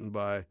was written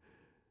by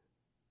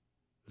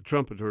the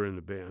trumpeter in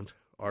the band,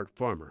 Art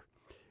Farmer,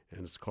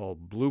 and it's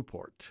called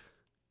Blueport.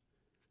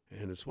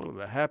 And it's one of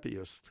the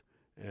happiest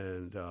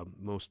and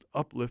most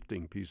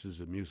uplifting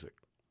pieces of music.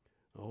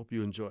 I hope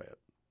you enjoy it.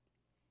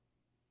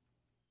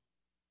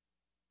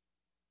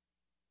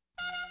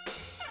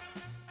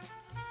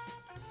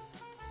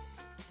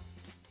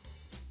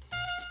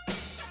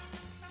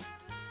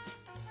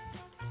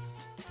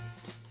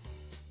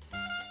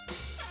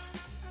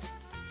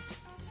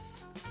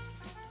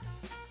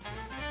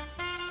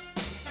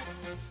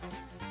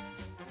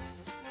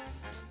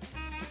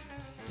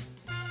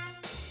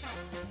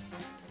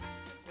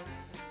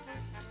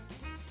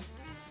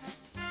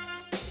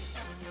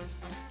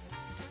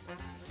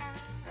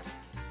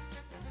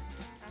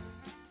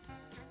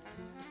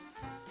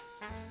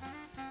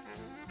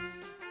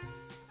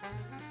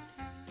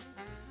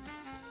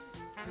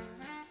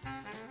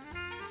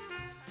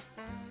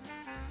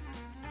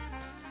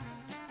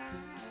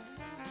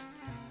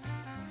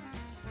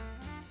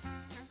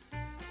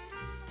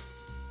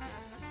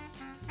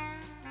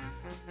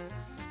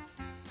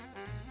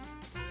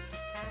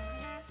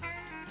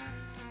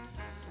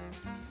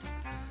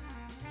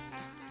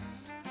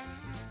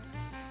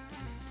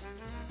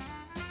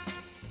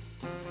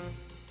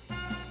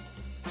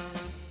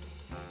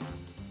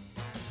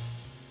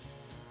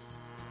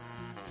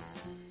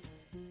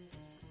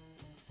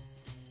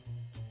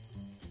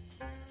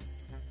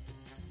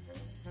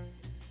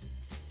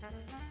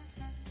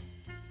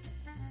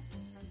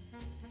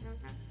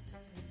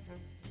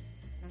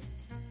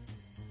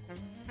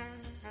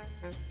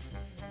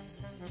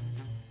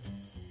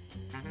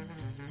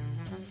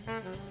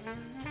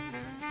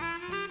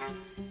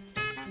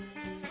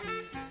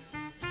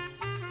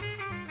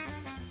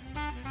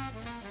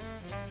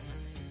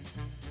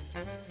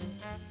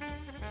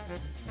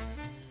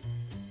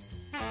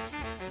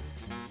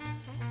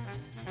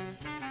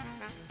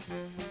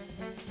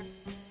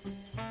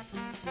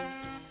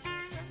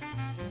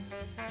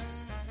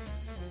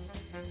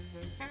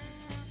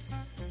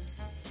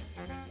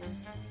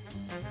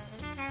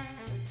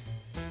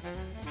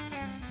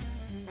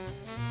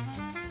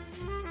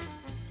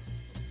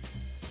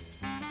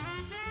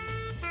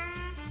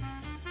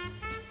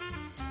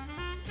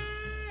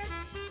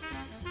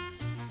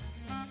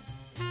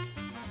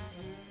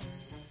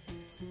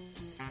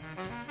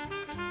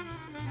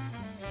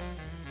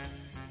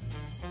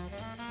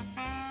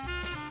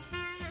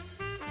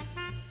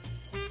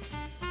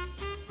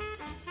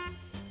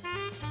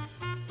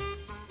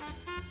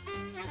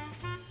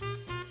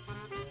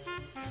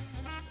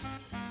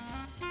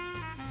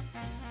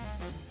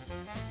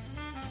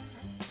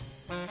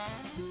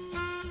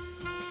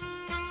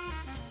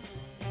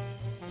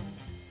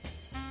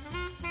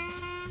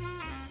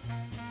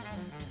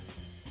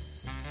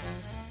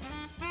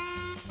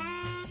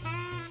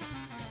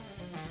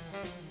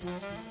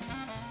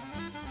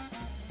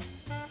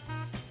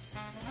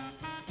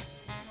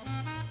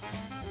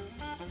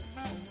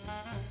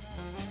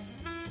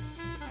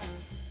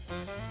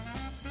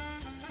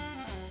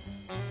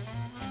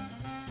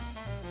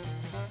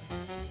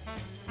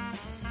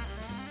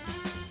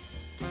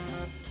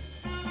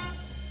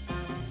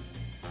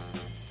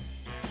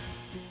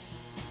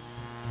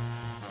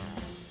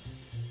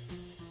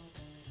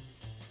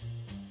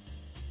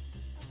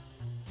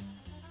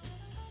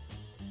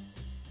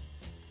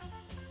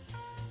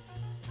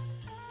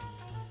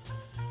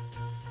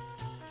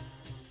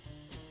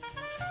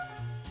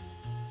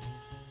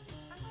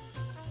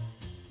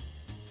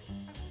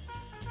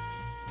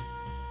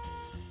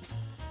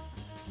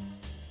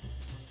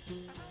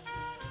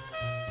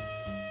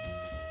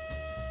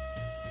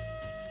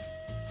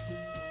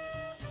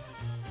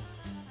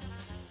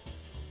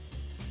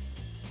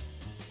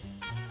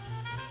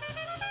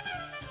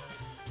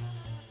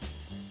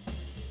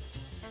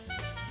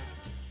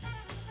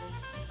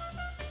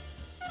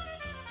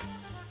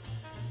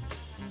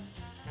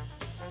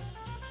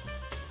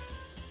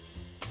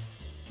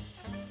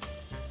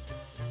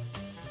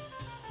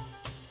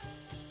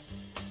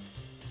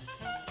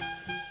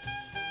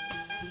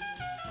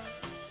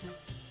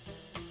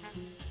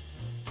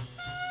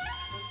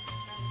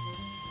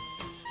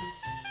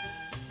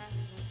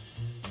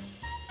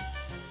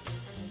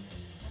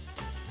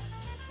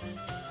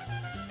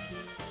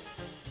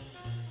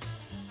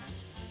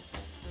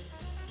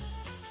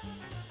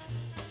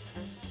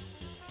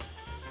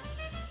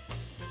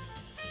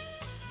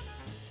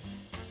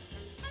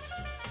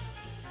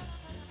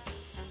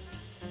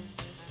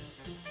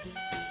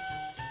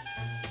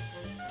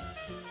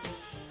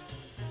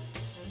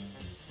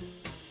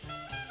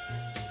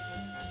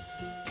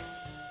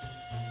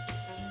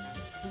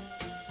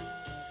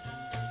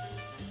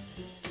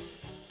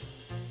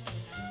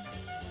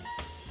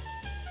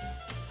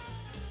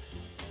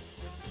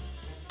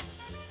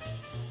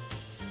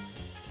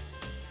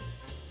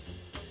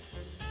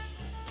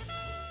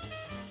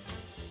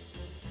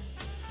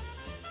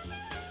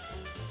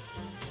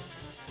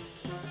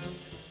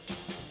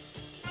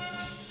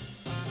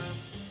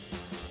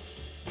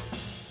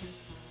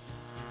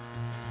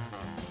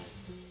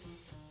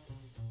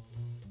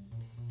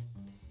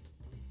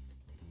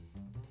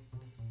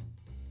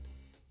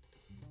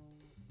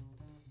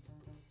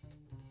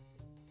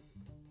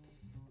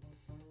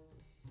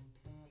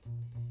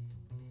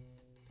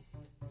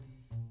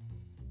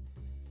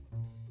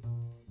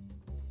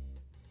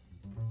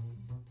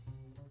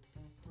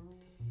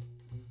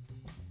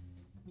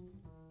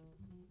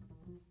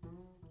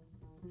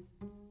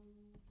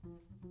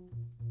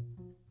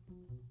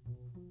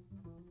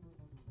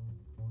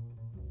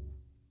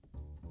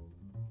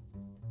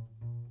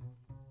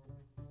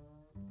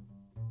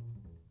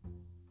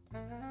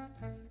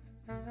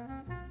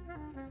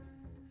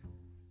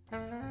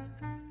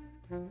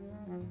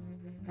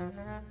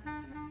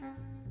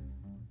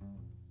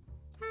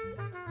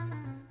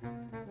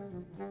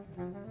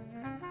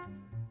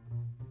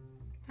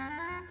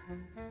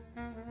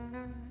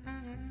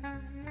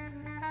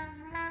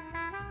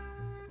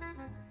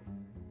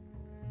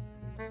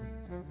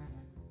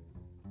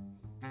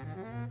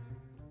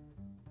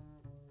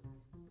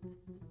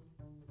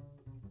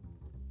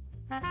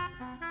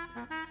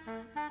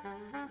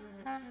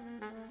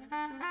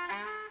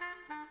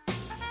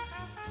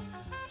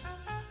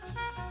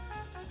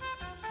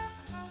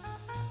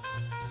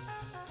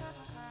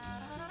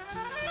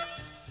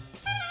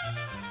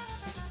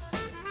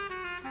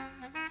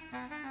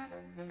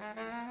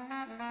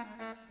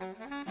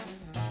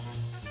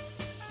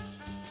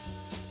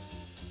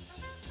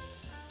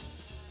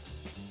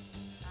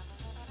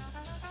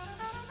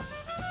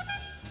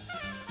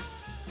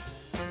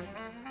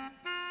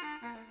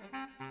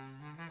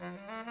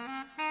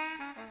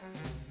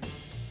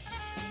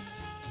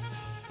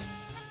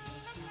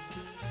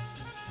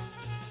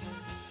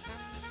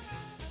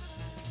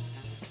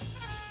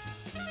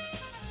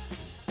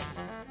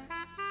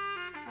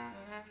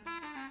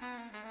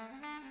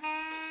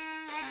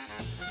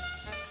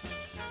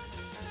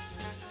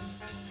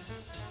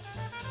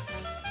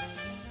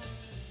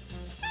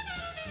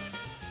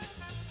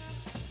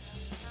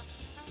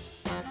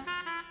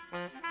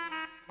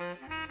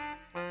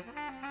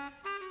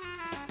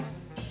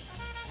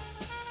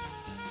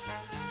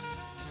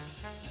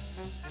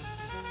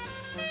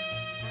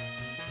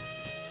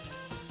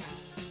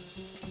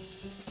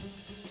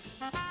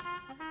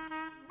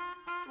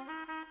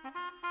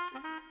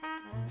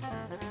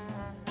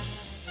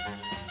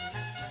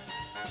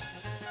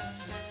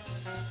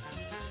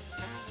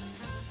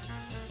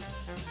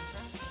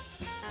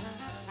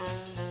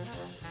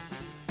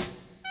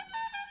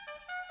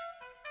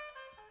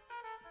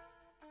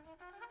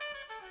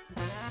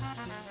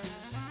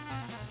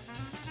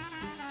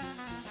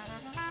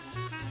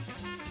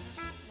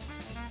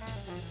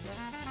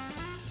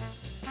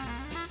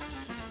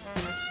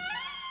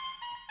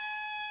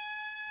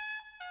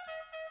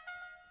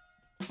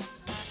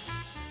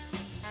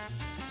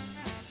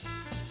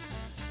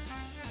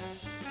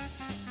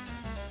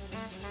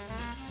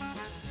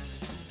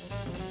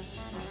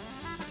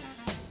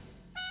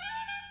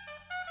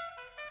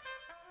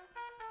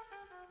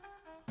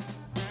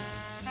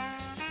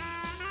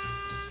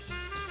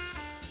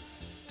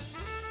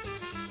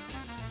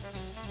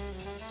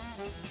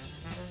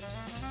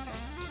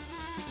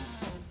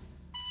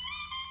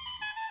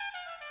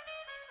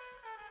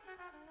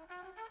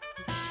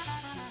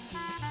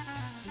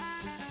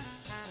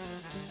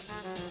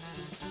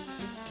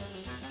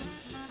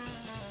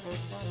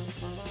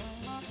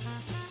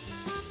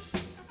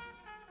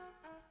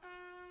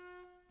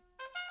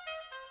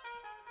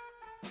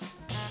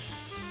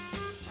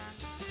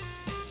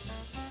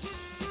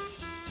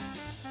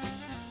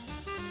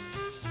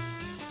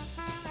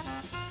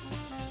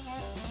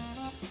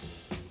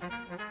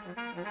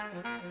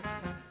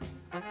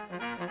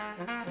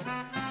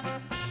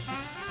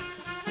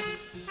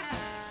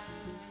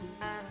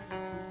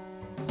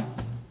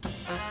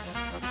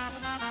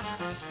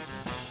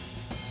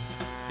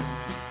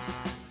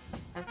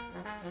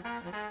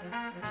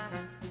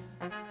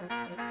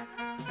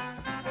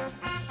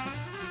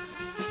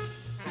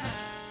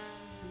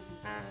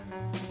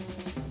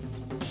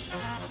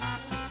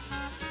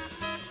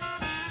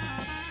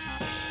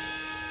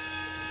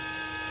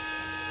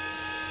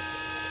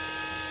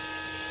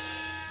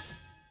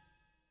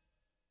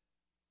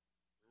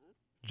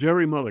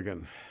 Jerry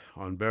Mulligan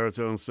on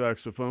baritone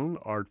saxophone,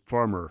 Art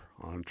Farmer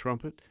on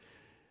trumpet,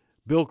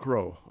 Bill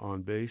Crow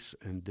on bass,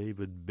 and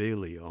David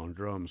Bailey on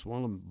drums.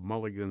 One of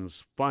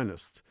Mulligan's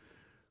finest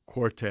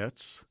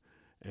quartets,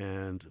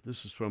 and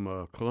this is from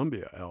a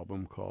Columbia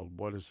album called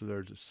What Is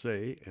There to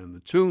Say, and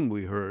the tune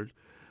we heard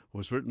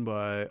was written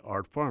by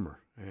Art Farmer,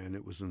 and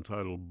it was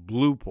entitled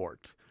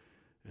Blueport,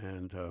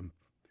 and a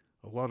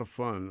lot of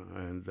fun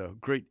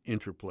and great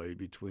interplay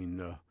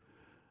between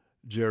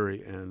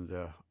Jerry and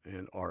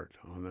Art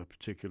on that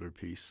particular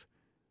piece.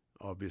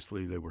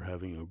 Obviously, they were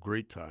having a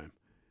great time,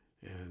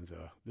 and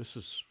this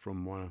is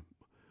from one,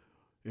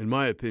 in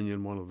my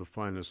opinion, one of the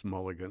finest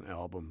Mulligan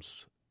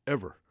albums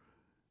ever.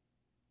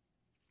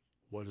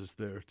 What Is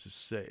There to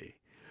Say?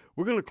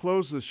 We're going to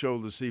close the show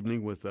this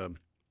evening with a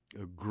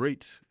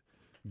great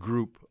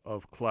group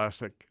of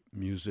classic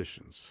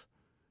musicians.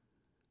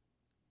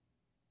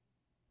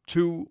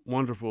 Two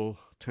wonderful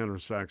tenor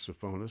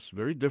saxophonists,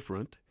 very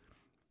different,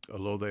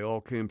 although they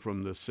all came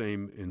from the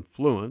same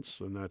influence,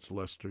 and that's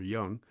Lester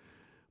Young,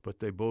 but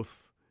they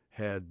both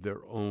had their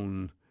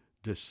own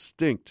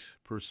distinct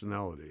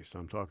personalities.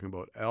 I'm talking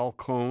about Al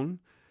Cohn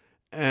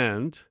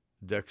and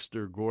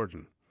Dexter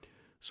Gordon.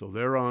 So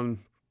they're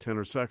on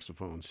tenor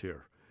saxophones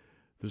here.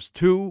 There's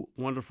two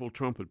wonderful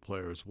trumpet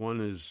players.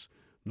 One is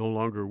no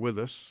longer with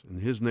us,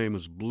 and his name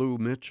is Blue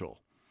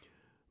Mitchell.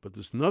 But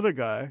there's another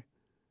guy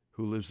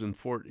who lives in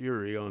Fort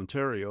Erie,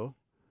 Ontario,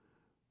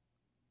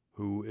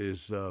 who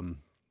is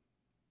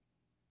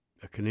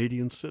a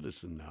Canadian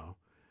citizen now,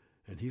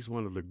 and he's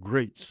one of the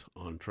greats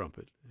on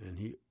trumpet, and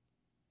he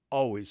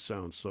always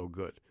sounds so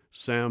good.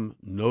 Sam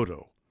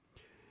Noto.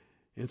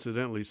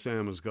 Incidentally,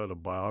 Sam has got a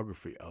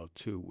biography out,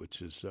 too,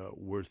 which is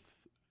worth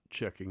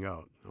checking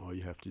out. All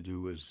you have to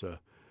do is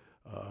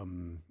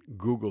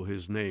Google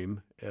his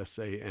name,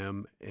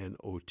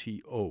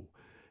 Samnoto,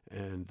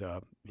 and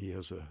he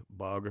has a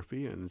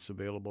biography, and it's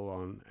available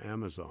on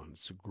Amazon.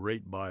 It's a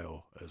great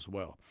bio as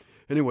well.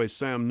 Anyway,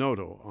 Sam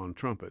Noto on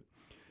trumpet,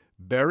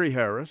 Barry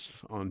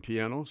Harris on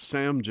piano,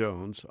 Sam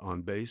Jones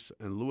on bass,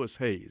 and Louis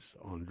Hayes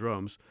on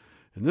drums.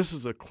 And this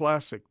is a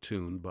classic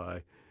tune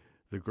by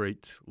the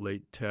great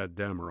late Tad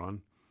Dameron,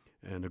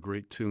 and a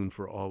great tune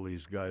for all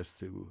these guys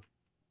to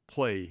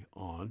play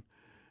on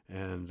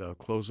and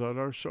close out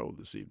our show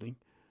this evening.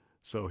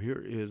 So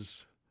here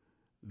is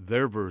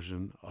their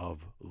version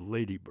of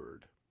Lady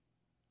Bird.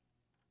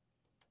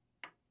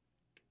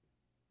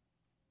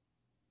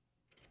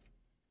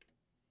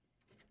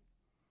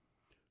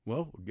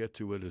 Well, we'll get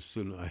to it as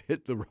soon as I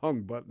hit the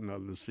wrong button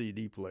on the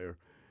CD player.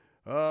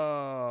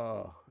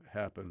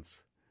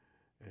 Happens.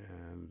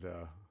 And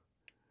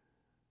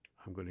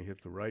I'm going to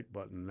hit the right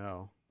button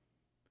now,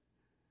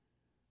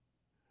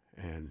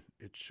 and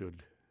it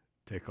should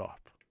take off.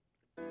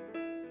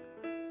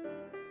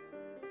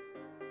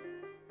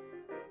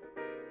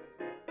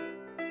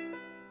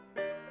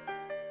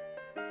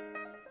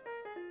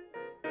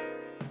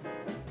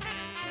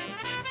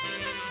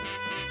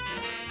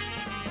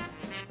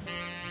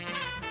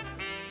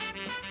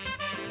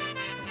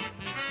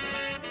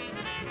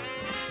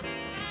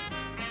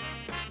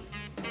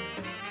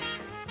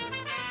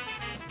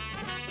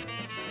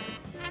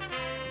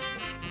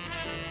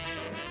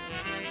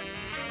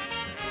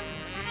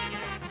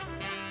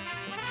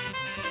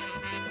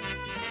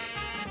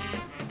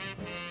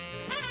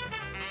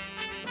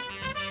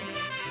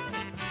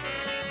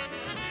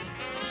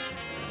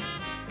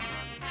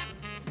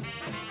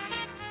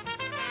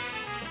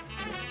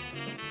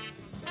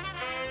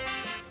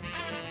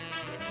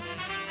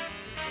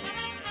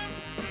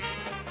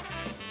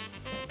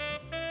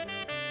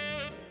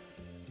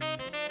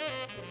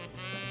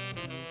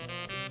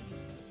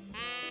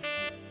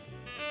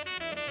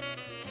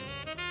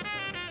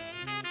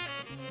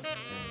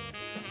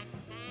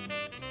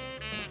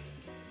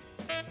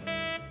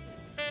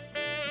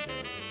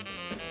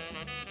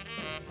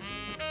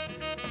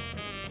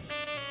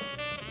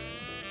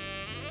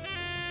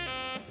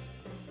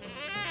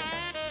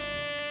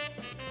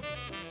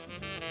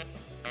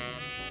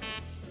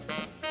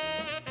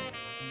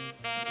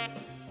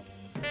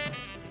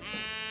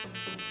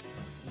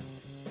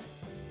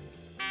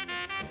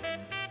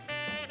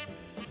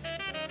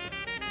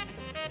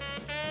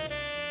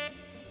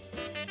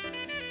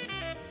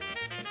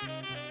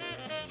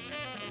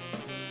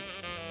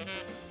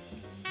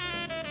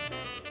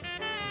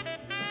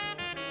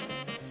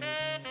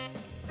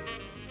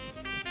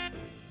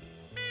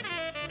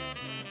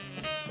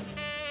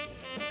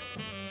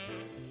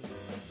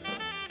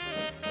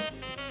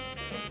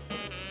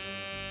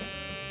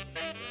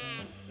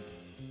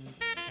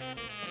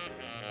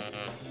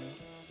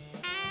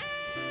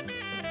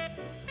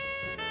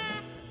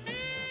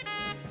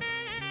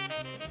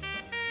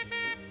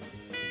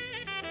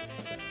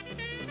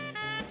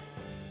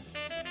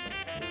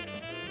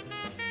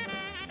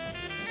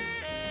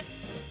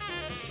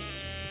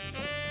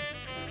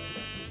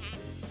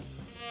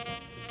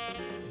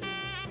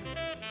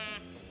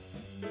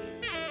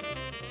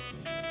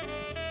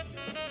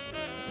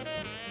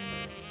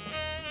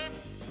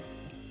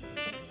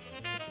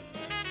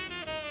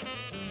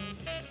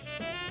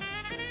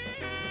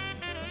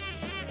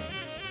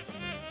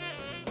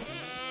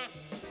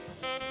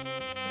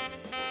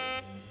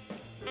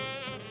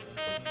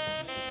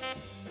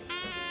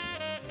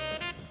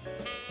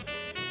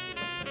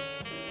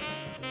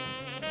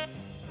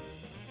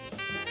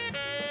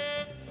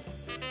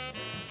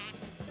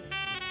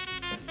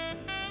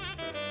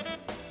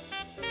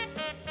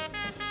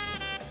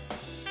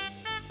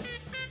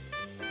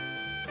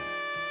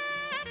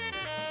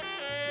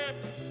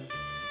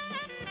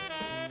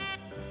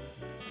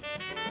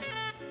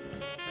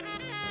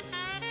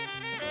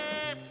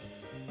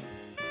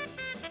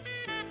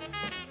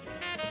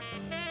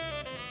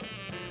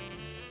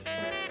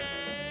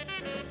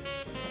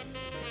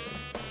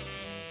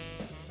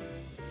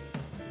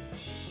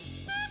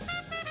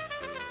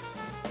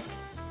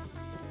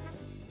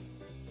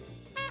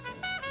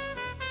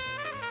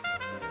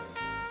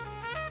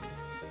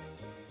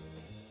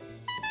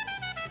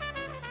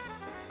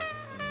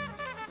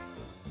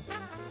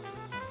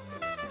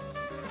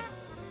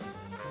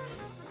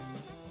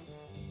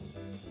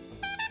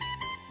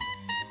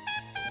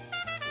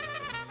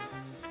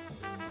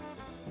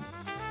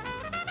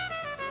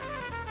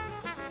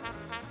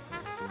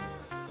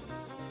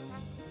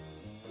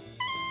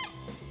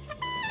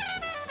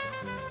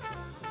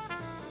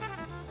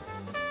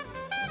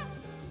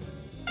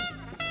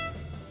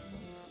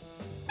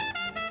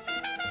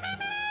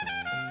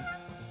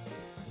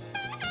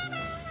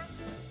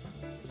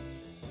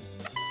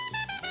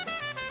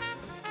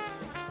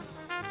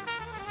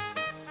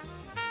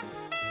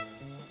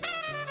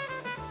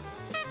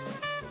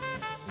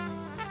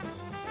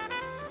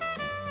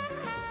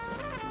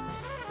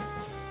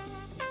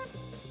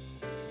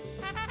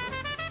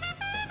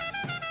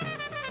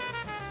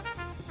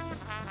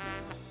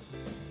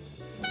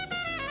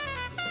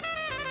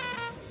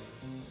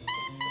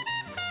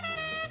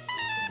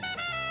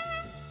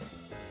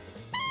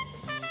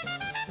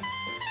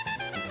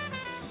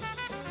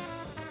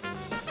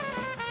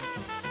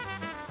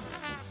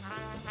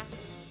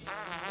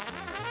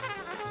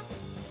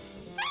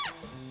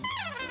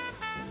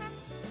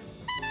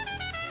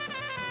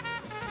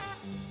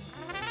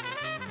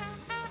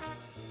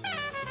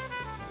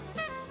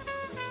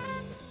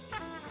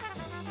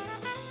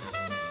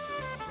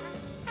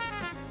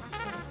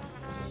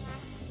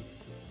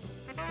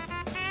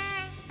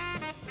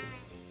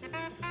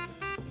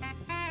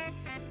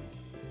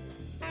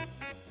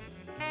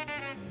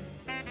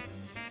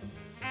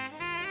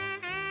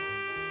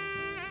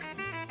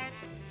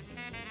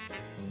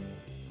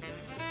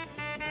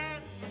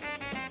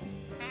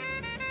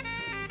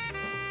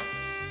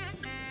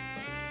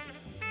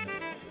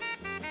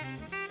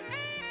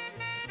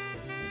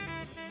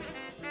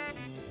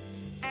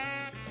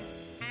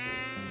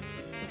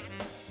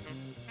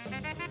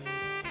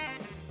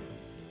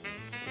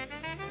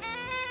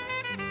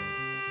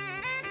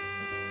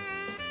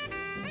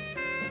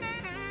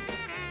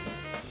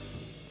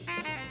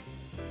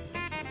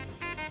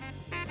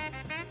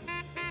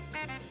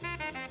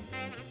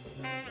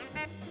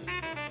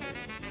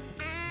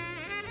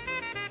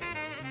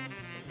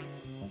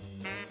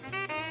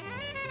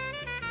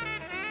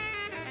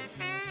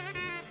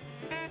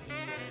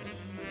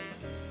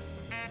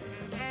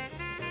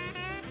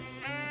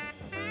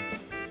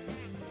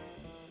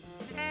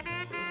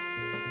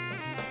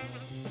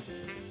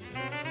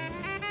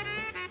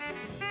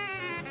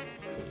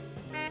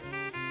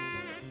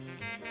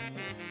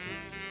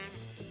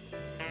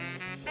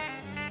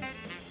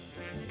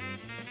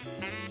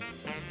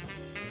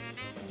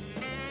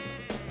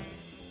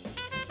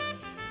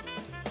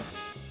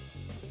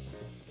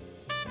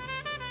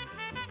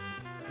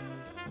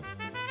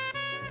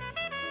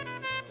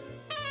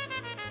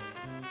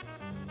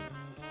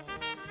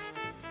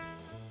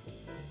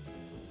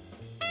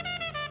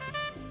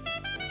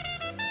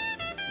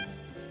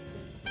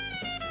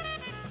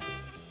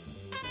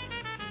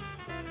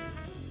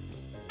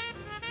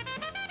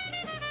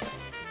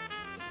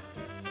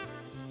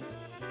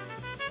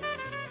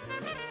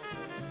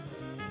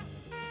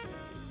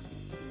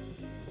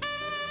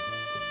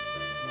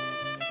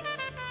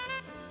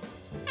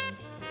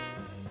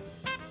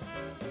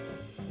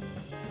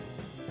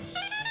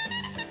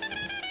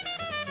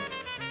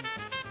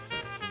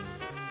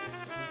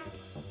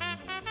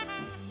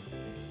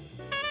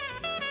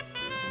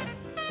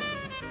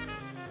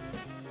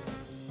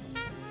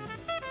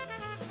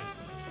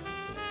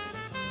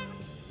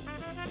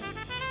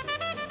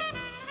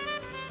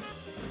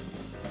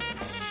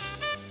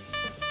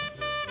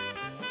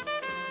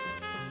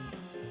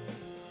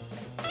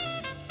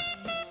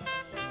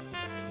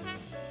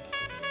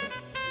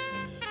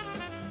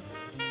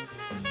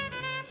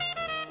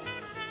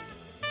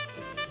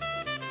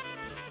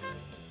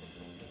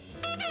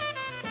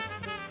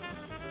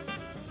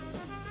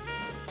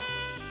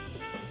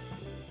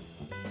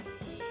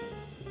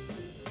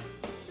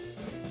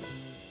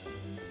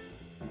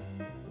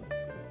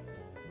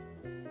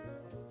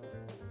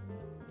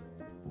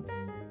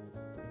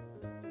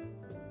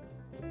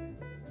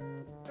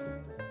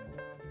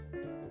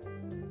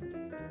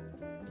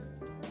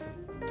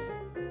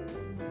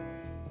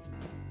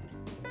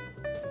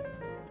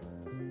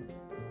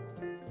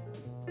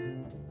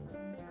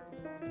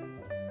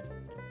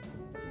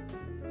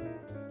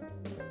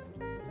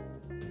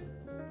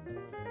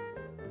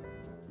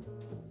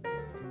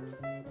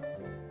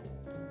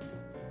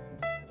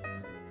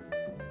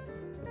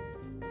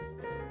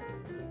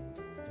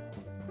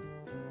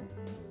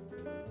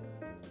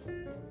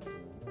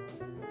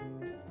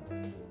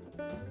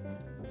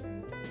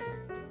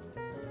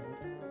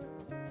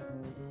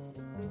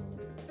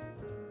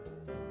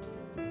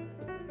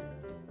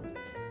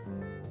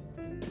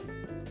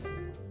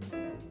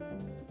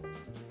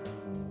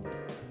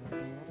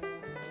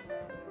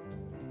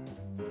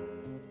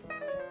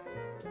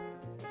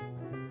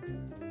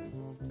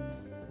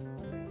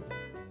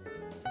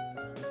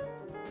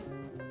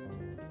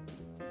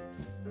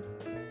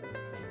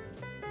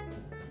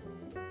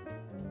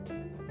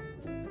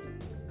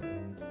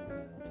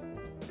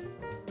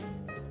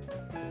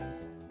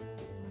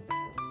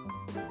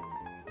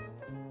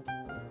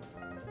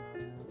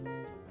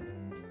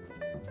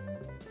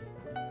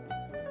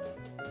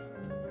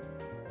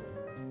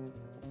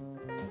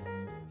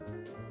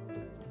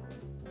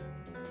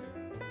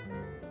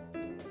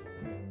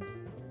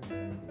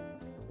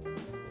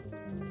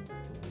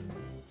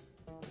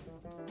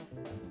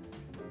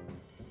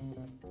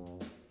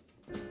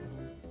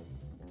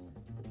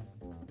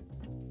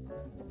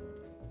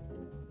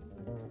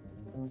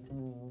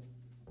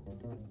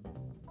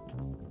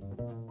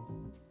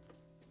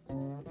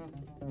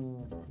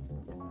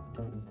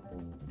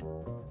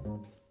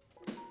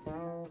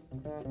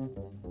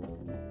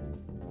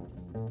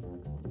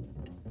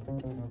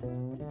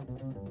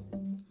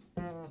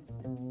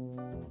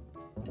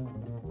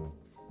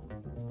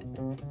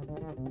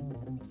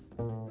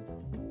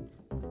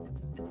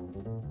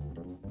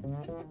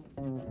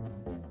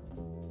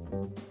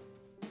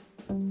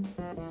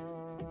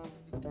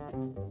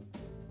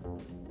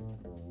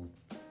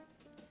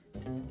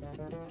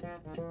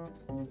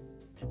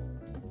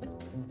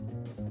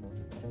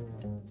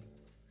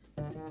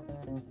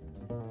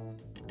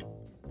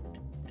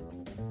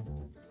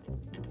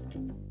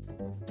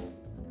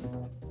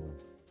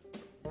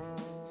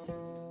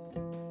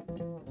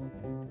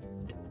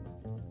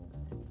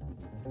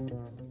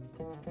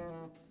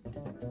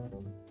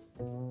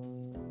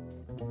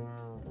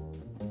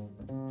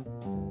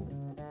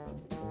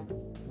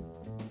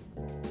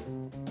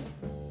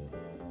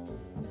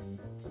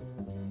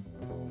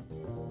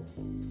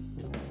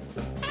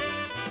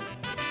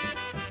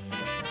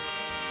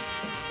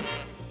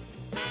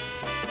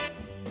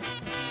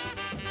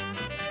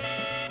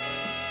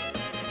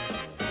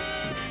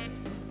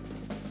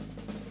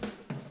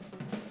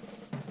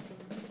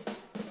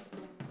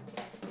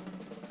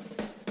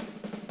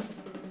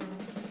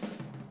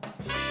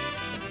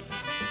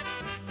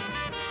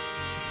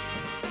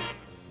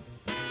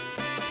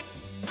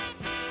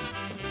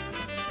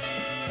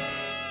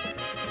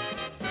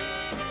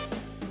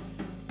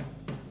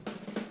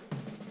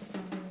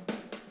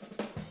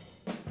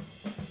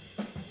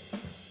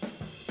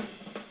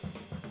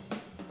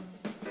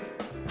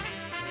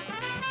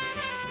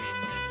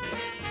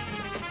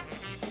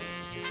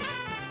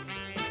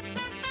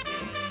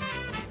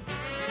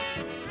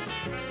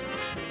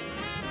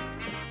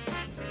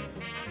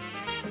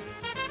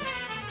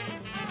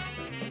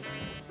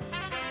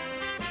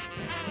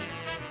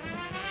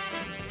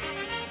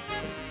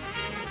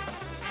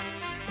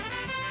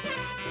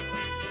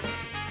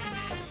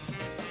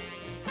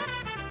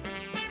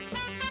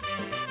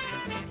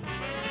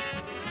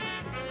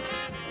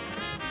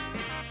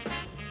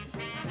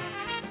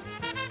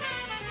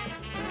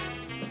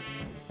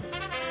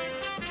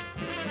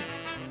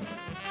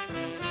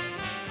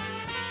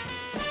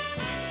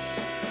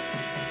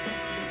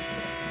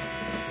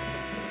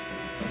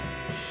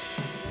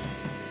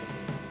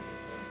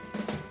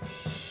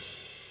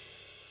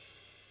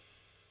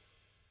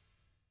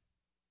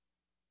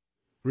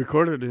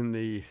 Recorded in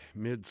the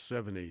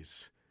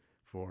mid-'70s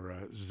for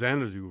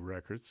Xanadu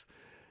Records.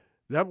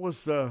 That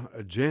was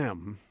a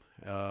jam.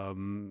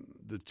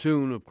 The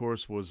tune, of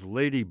course, was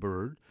Lady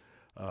Bird.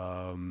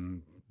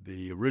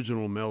 The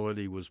original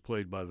melody was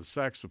played by the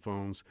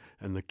saxophones,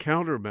 and the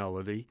counter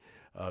melody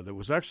that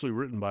was actually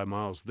written by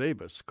Miles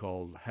Davis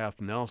called Half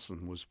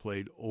Nelson was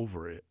played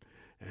over it.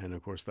 And,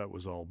 of course, that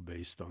was all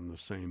based on the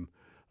same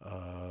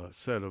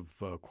set of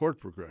chord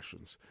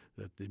progressions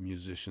that the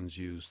musicians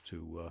used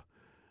to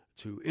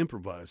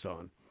improvise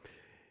on.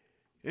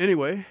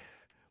 Anyway,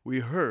 we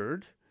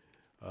heard,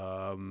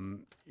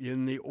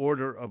 in the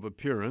order of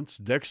appearance,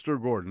 Dexter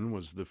Gordon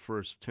was the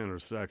first tenor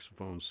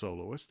saxophone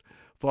soloist,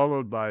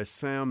 followed by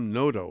Sam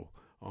Noto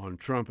on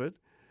trumpet,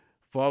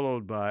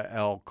 followed by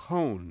Al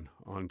Cohn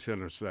on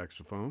tenor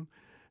saxophone,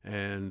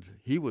 and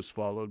he was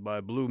followed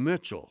by Blue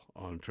Mitchell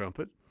on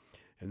trumpet.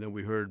 And then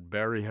we heard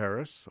Barry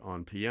Harris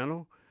on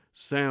piano,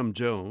 Sam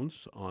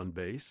Jones on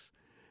bass,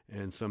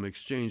 and some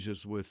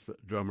exchanges with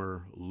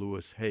drummer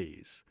Louis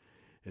Hayes.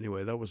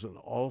 Anyway, that was an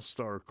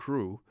all-star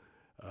crew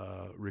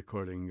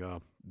recording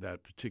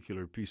that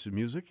particular piece of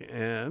music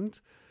and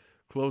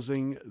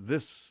closing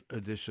this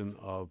edition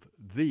of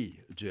The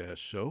Jazz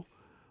Show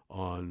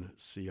on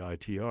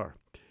CITR.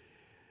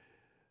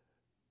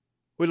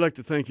 We'd like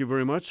to thank you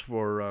very much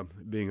for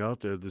being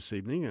out there this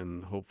evening,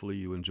 and hopefully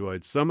you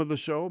enjoyed some of the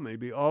show,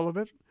 maybe all of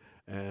it.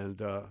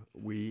 And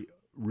we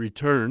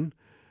return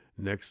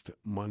next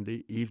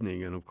Monday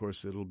evening, and of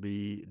course it'll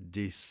be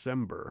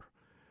December.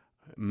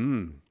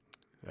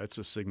 That's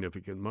a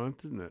significant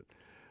month, isn't it?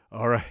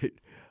 All right,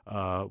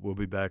 we'll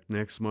be back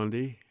next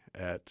Monday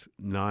at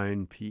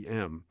 9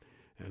 p.m.,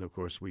 and of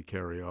course we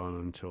carry on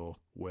until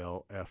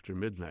well after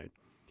midnight.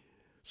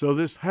 So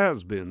this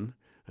has been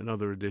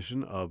another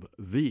edition of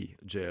The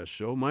Jazz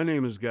Show. My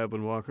name is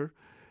Gavin Walker,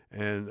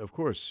 and of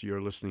course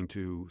you're listening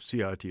to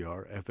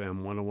CITR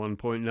FM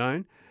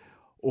 101.9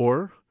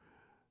 or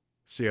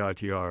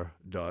CITR.ca.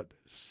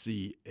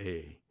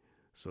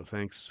 So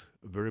thanks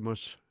very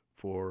much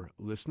for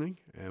listening,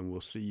 and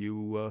we'll see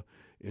you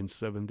in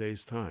 7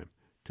 days' time.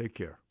 Take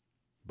care.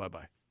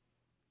 Bye-bye.